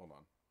hold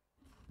on.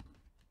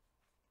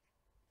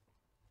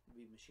 It'd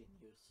be machine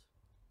use.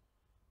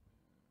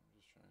 I'm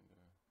just trying to.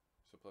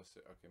 So plus,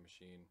 okay,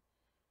 machine,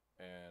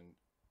 and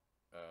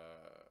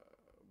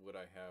would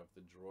I have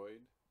the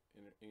droid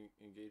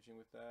engaging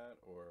with that,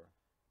 or?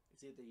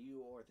 It's either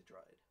you or the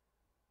droid.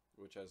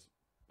 Which has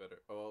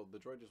better? Oh, the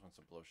droid just wants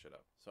to blow shit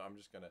up. So I'm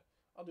just gonna.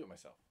 I'll do it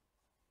myself.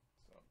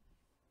 So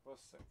plus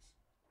 6.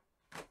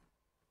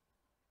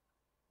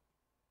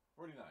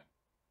 49.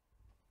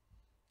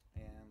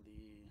 And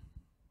the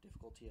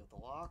difficulty of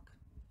the lock,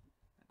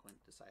 I'm going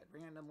to decide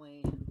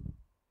randomly,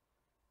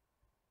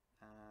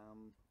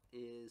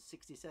 is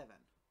 67.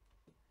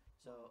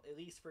 So at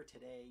least for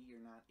today,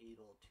 you're not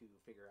able to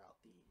figure out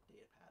the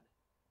datapad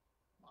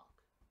lock.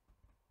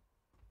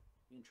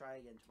 You can try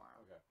again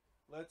tomorrow. Okay.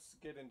 Let's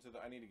get into the.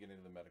 I need to get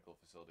into the medical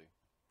facility.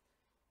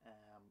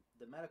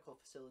 The medical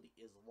facility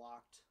is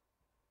locked,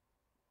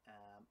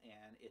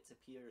 and it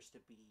appears to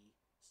be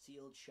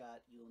sealed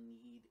shut. You'll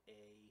need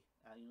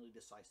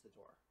to slice the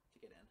door to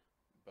get in.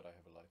 But I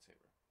have a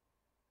lightsaber.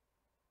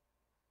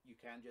 You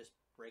can just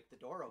break the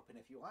door open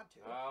if you want to.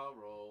 I'll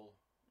roll.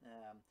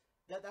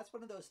 That's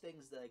one of those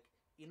things, like,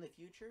 in the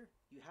future,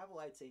 you have a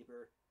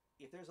lightsaber.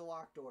 If there's a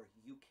locked door,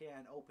 you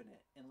can open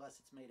it, unless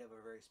it's made of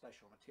a very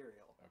special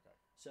material. Okay.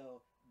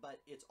 So but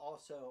it's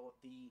also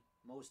the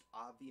most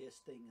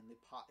obvious thing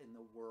in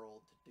the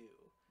world to do.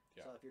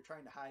 Yeah. So if you're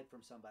trying to hide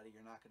from somebody,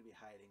 you're not going to be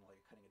hiding while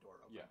you're cutting a door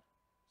open. Yeah.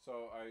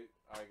 So I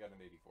got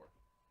an 84.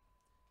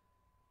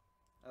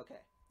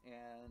 Okay,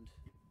 and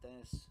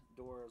this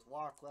door is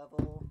lock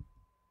level.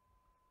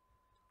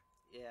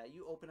 Yeah,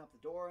 you open up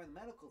the door, and the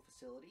medical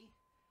facility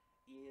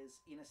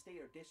is in a state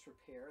of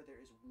disrepair. There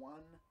is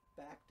one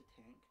Bacta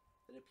tank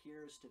that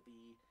appears to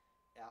be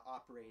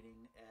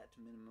operating at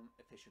minimum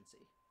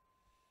efficiency.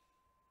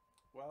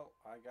 Well,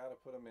 I gotta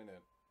put them in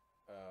it.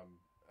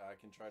 I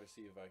can try to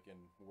see if I can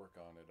work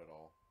on it at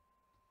all.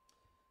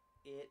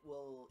 It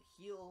will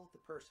heal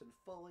the person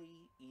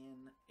fully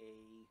in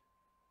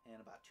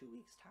about 2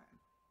 weeks' time.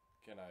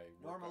 Can I?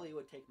 Normally, it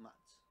would take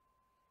months.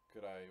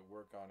 Could I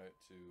work on it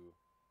to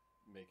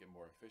make it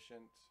more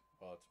efficient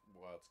while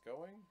it's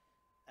going?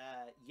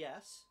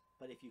 Yes,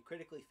 but if you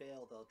critically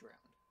fail, they'll drown.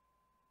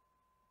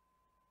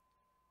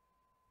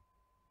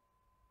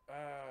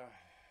 Fuck.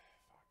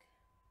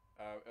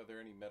 Are there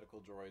any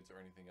medical droids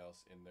or anything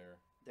else in there?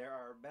 There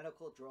are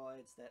medical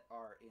droids that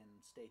are in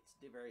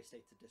various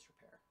states of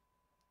disrepair.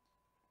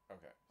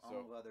 Okay,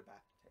 Along with other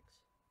Bacta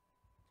tanks.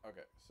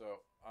 Okay,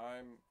 so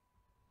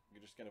you're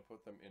just gonna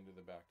put them into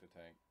the Bacta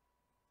tank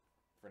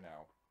for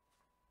now,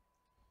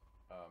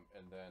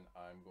 and then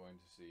I'm going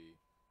to see.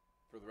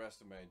 For the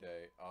rest of my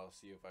day, I'll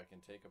see if I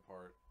can take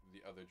apart the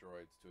other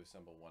droids to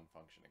assemble one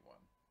functioning one.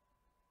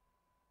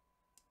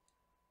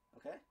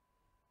 Okay.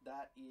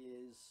 That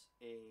is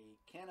a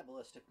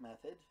cannibalistic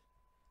method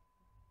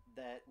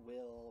that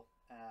will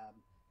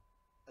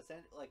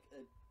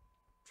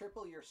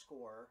triple your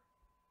score,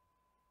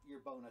 your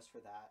bonus for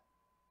that,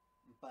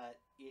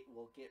 but it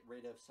will get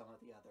rid of some of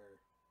the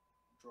other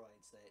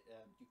droids that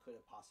you could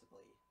have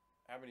possibly...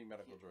 How many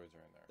medical droids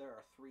are in there? There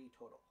are 3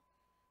 total.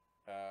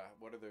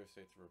 What are their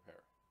states of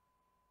repair?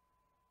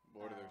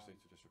 What are their states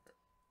of disrepair?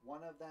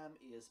 One of them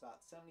is about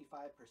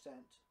 75%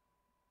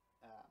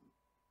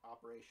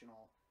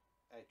 operational.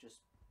 It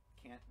just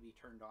can't be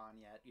turned on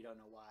yet. You don't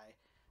know why.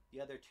 The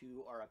other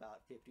 2 are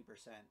about 50%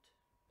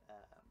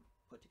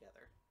 put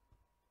together.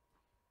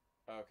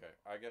 Okay,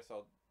 I guess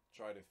I'll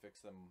try to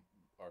fix them,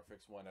 or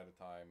fix one at a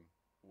time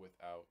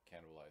without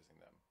cannibalizing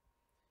them.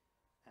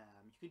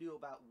 You can do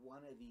about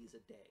 1 of these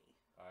a day.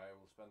 I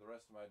will spend the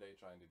rest of my day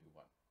trying to do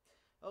 1.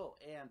 Oh,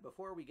 and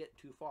before we get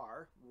too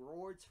far,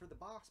 rewards for the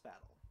boss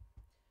battle.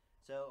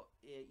 So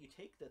you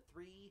take the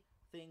 3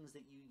 things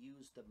that you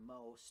use the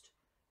most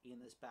in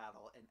this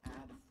battle and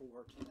add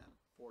 4 to them,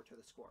 4 to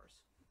the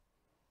scores.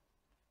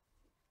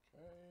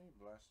 Okay,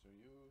 blaster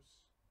use.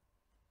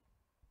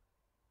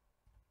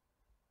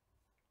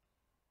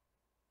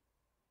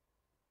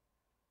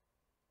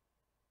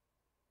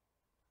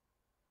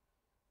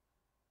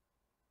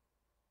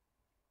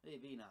 Hey,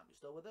 Venom, you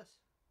still with us?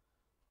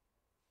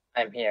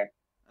 I'm here.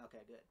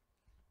 Okay, good.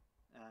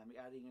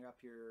 You're adding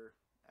up your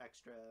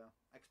extra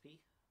XP?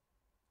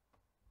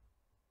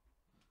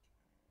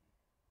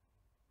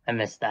 I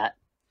missed that.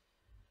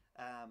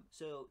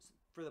 So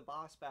for the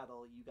boss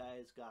battle, you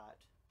guys got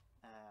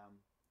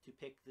to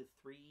pick the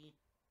three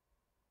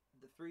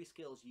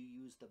skills you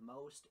use the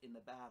most in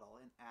the battle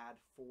and add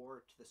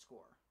 4 to the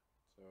score.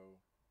 So,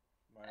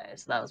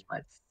 So that was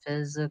my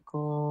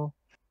physical,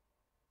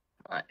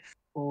 my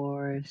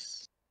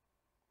force,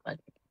 my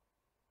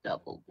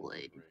double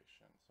blade. So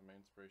my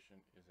inspiration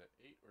is at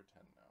 8 or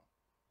 10 now.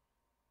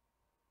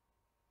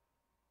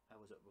 How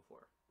was it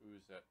before? It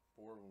was at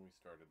 4 when we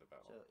started the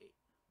battle. So 8.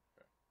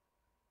 Okay.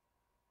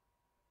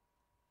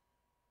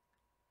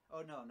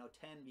 Oh no,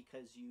 10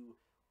 because you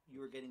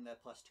were getting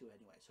that +2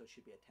 anyway, so it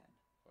should be a 10.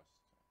 Plus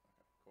 10.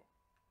 Okay, cool.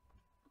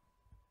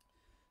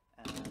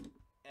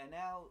 And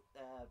now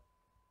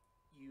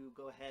you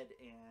go ahead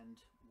and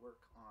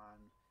work on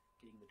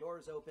getting the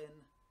doors open,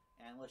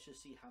 and let's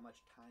just see how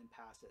much time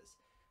passes.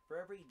 For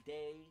every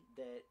day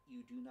that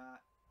you do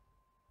not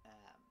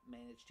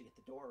manage to get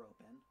the door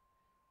open,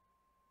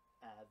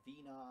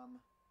 Venom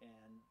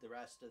and the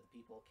rest of the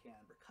people can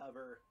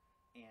recover,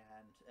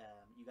 and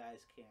you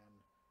guys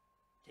can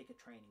take a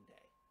training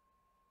day.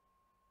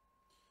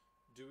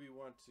 Do we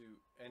want to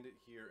end it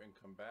here and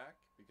come back?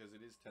 Because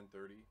it is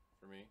 10:30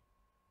 for me,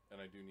 and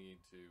I do need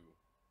to...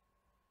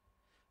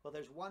 Well,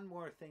 there's one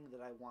more thing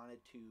that I wanted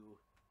to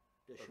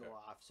show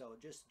off. So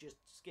just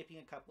skipping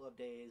a couple of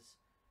days,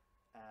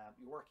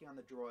 you're working on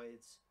the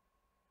droids,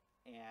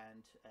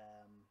 and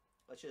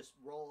let's just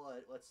roll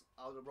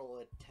I'll roll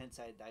a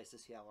 10-sided dice to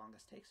see how long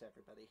this takes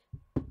everybody.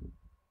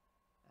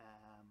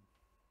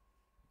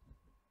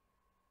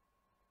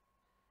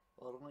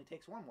 Well, it only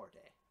takes 1 more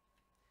day.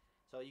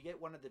 So you get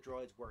one of the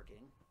droids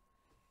working,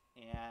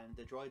 and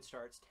the droid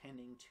starts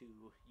tending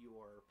to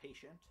your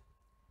patient,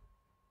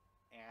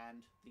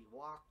 and the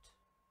locked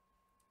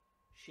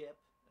ship,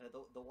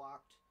 the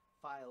locked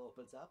file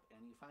opens up,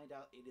 and you find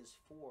out it is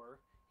for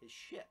his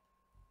ship.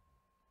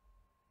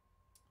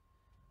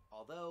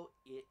 Although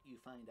you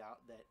find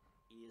out that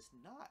it is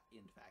not,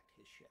 in fact,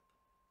 his ship.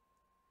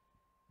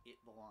 It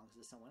belongs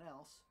to someone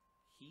else.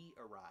 He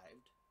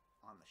arrived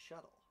on the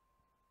shuttle.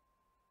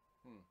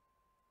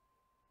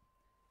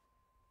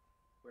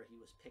 where he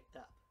was picked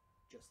up,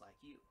 just like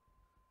you.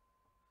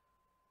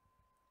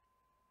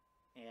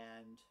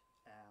 And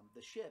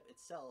the ship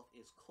itself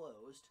is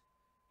closed,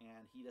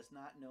 and he does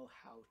not know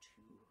how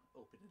to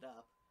open it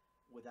up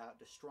without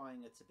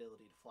destroying its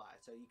ability to fly.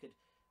 So you could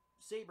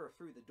saber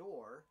through the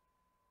door,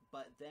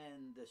 but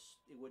then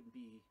it wouldn't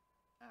be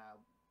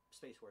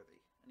space worthy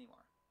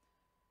anymore.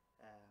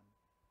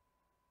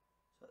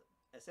 So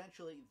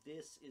essentially,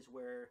 this is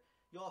where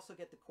you also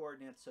get the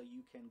coordinates, so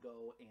you can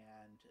go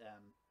and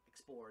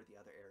explore the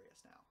other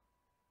areas now.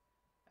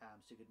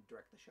 So you can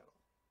direct the shuttle.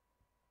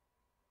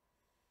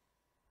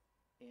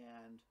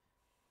 And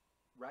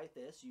right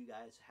this, you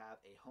guys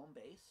have a home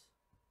base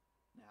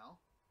now.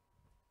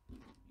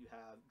 You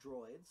have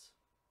droids.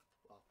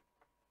 Well,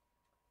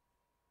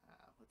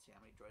 let's see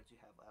how many droids you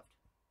have left.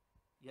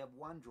 You have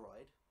one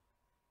droid,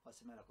 plus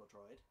a medical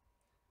droid.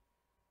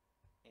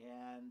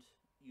 And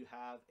you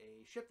have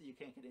a ship that you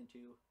can't get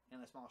into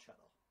and a small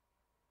shuttle.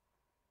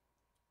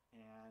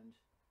 And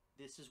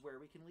this is where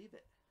we can leave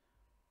it.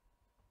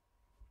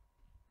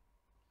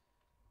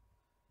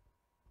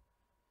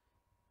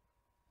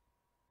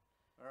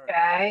 All right.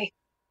 Okay.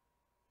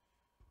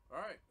 All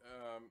right.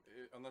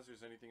 Unless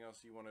there's anything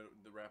else you wanted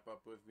to wrap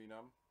up with,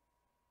 Venom.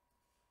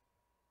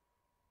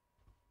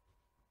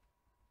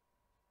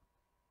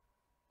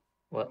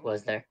 What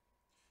was there?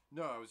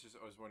 No, I was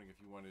wondering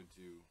if you wanted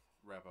to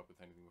wrap up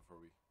with anything before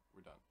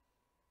we're done.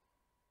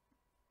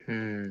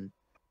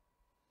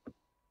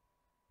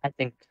 I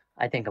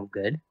think I'm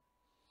good.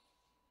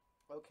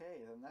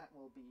 Okay, then that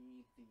will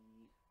be the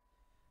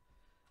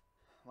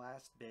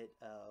last bit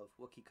of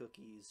Wookie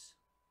Cookies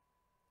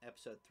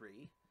episode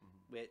 3,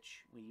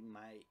 which we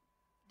might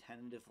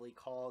tentatively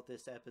call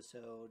this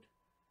episode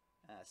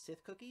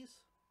Sith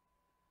Cookies,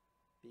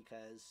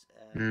 because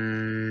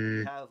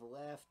you have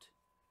left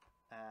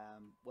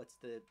what's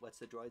the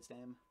droid's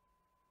name?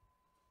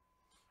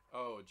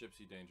 Oh,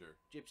 Gypsy Danger.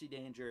 Gypsy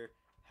Danger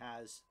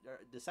has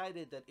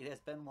decided that it has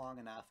been long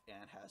enough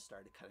and has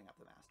started cutting up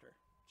the master.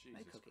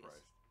 Jesus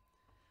Christ.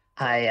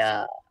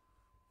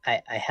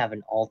 I have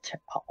an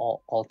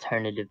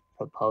alternative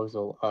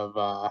proposal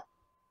of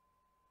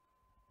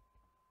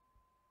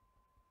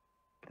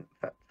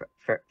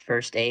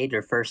first aid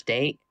or first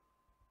date.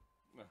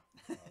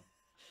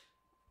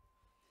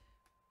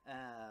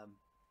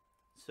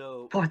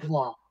 So Fourth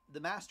wall. The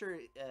master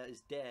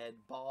is dead.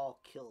 Baal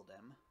killed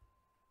him.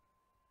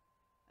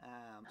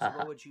 So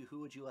who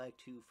would you like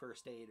to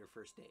first aid or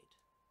first date?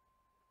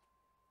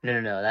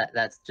 No.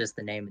 That's just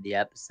the name of the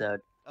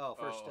episode. Oh,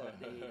 first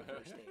date or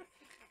first date.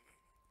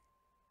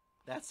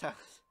 That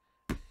sounds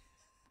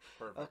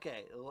perfect.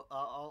 Okay.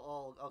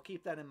 I'll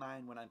keep that in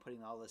mind when I'm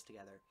putting all this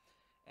together.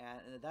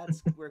 And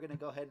that's we're gonna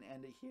go ahead and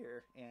end it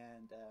here.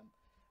 And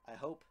I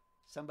hope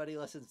somebody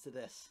listens to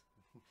this.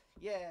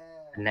 Yeah.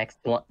 The next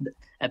one,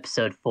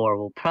 episode 4,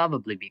 will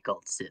probably be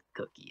called Sith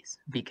Cookies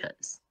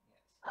because.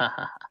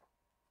 Yes.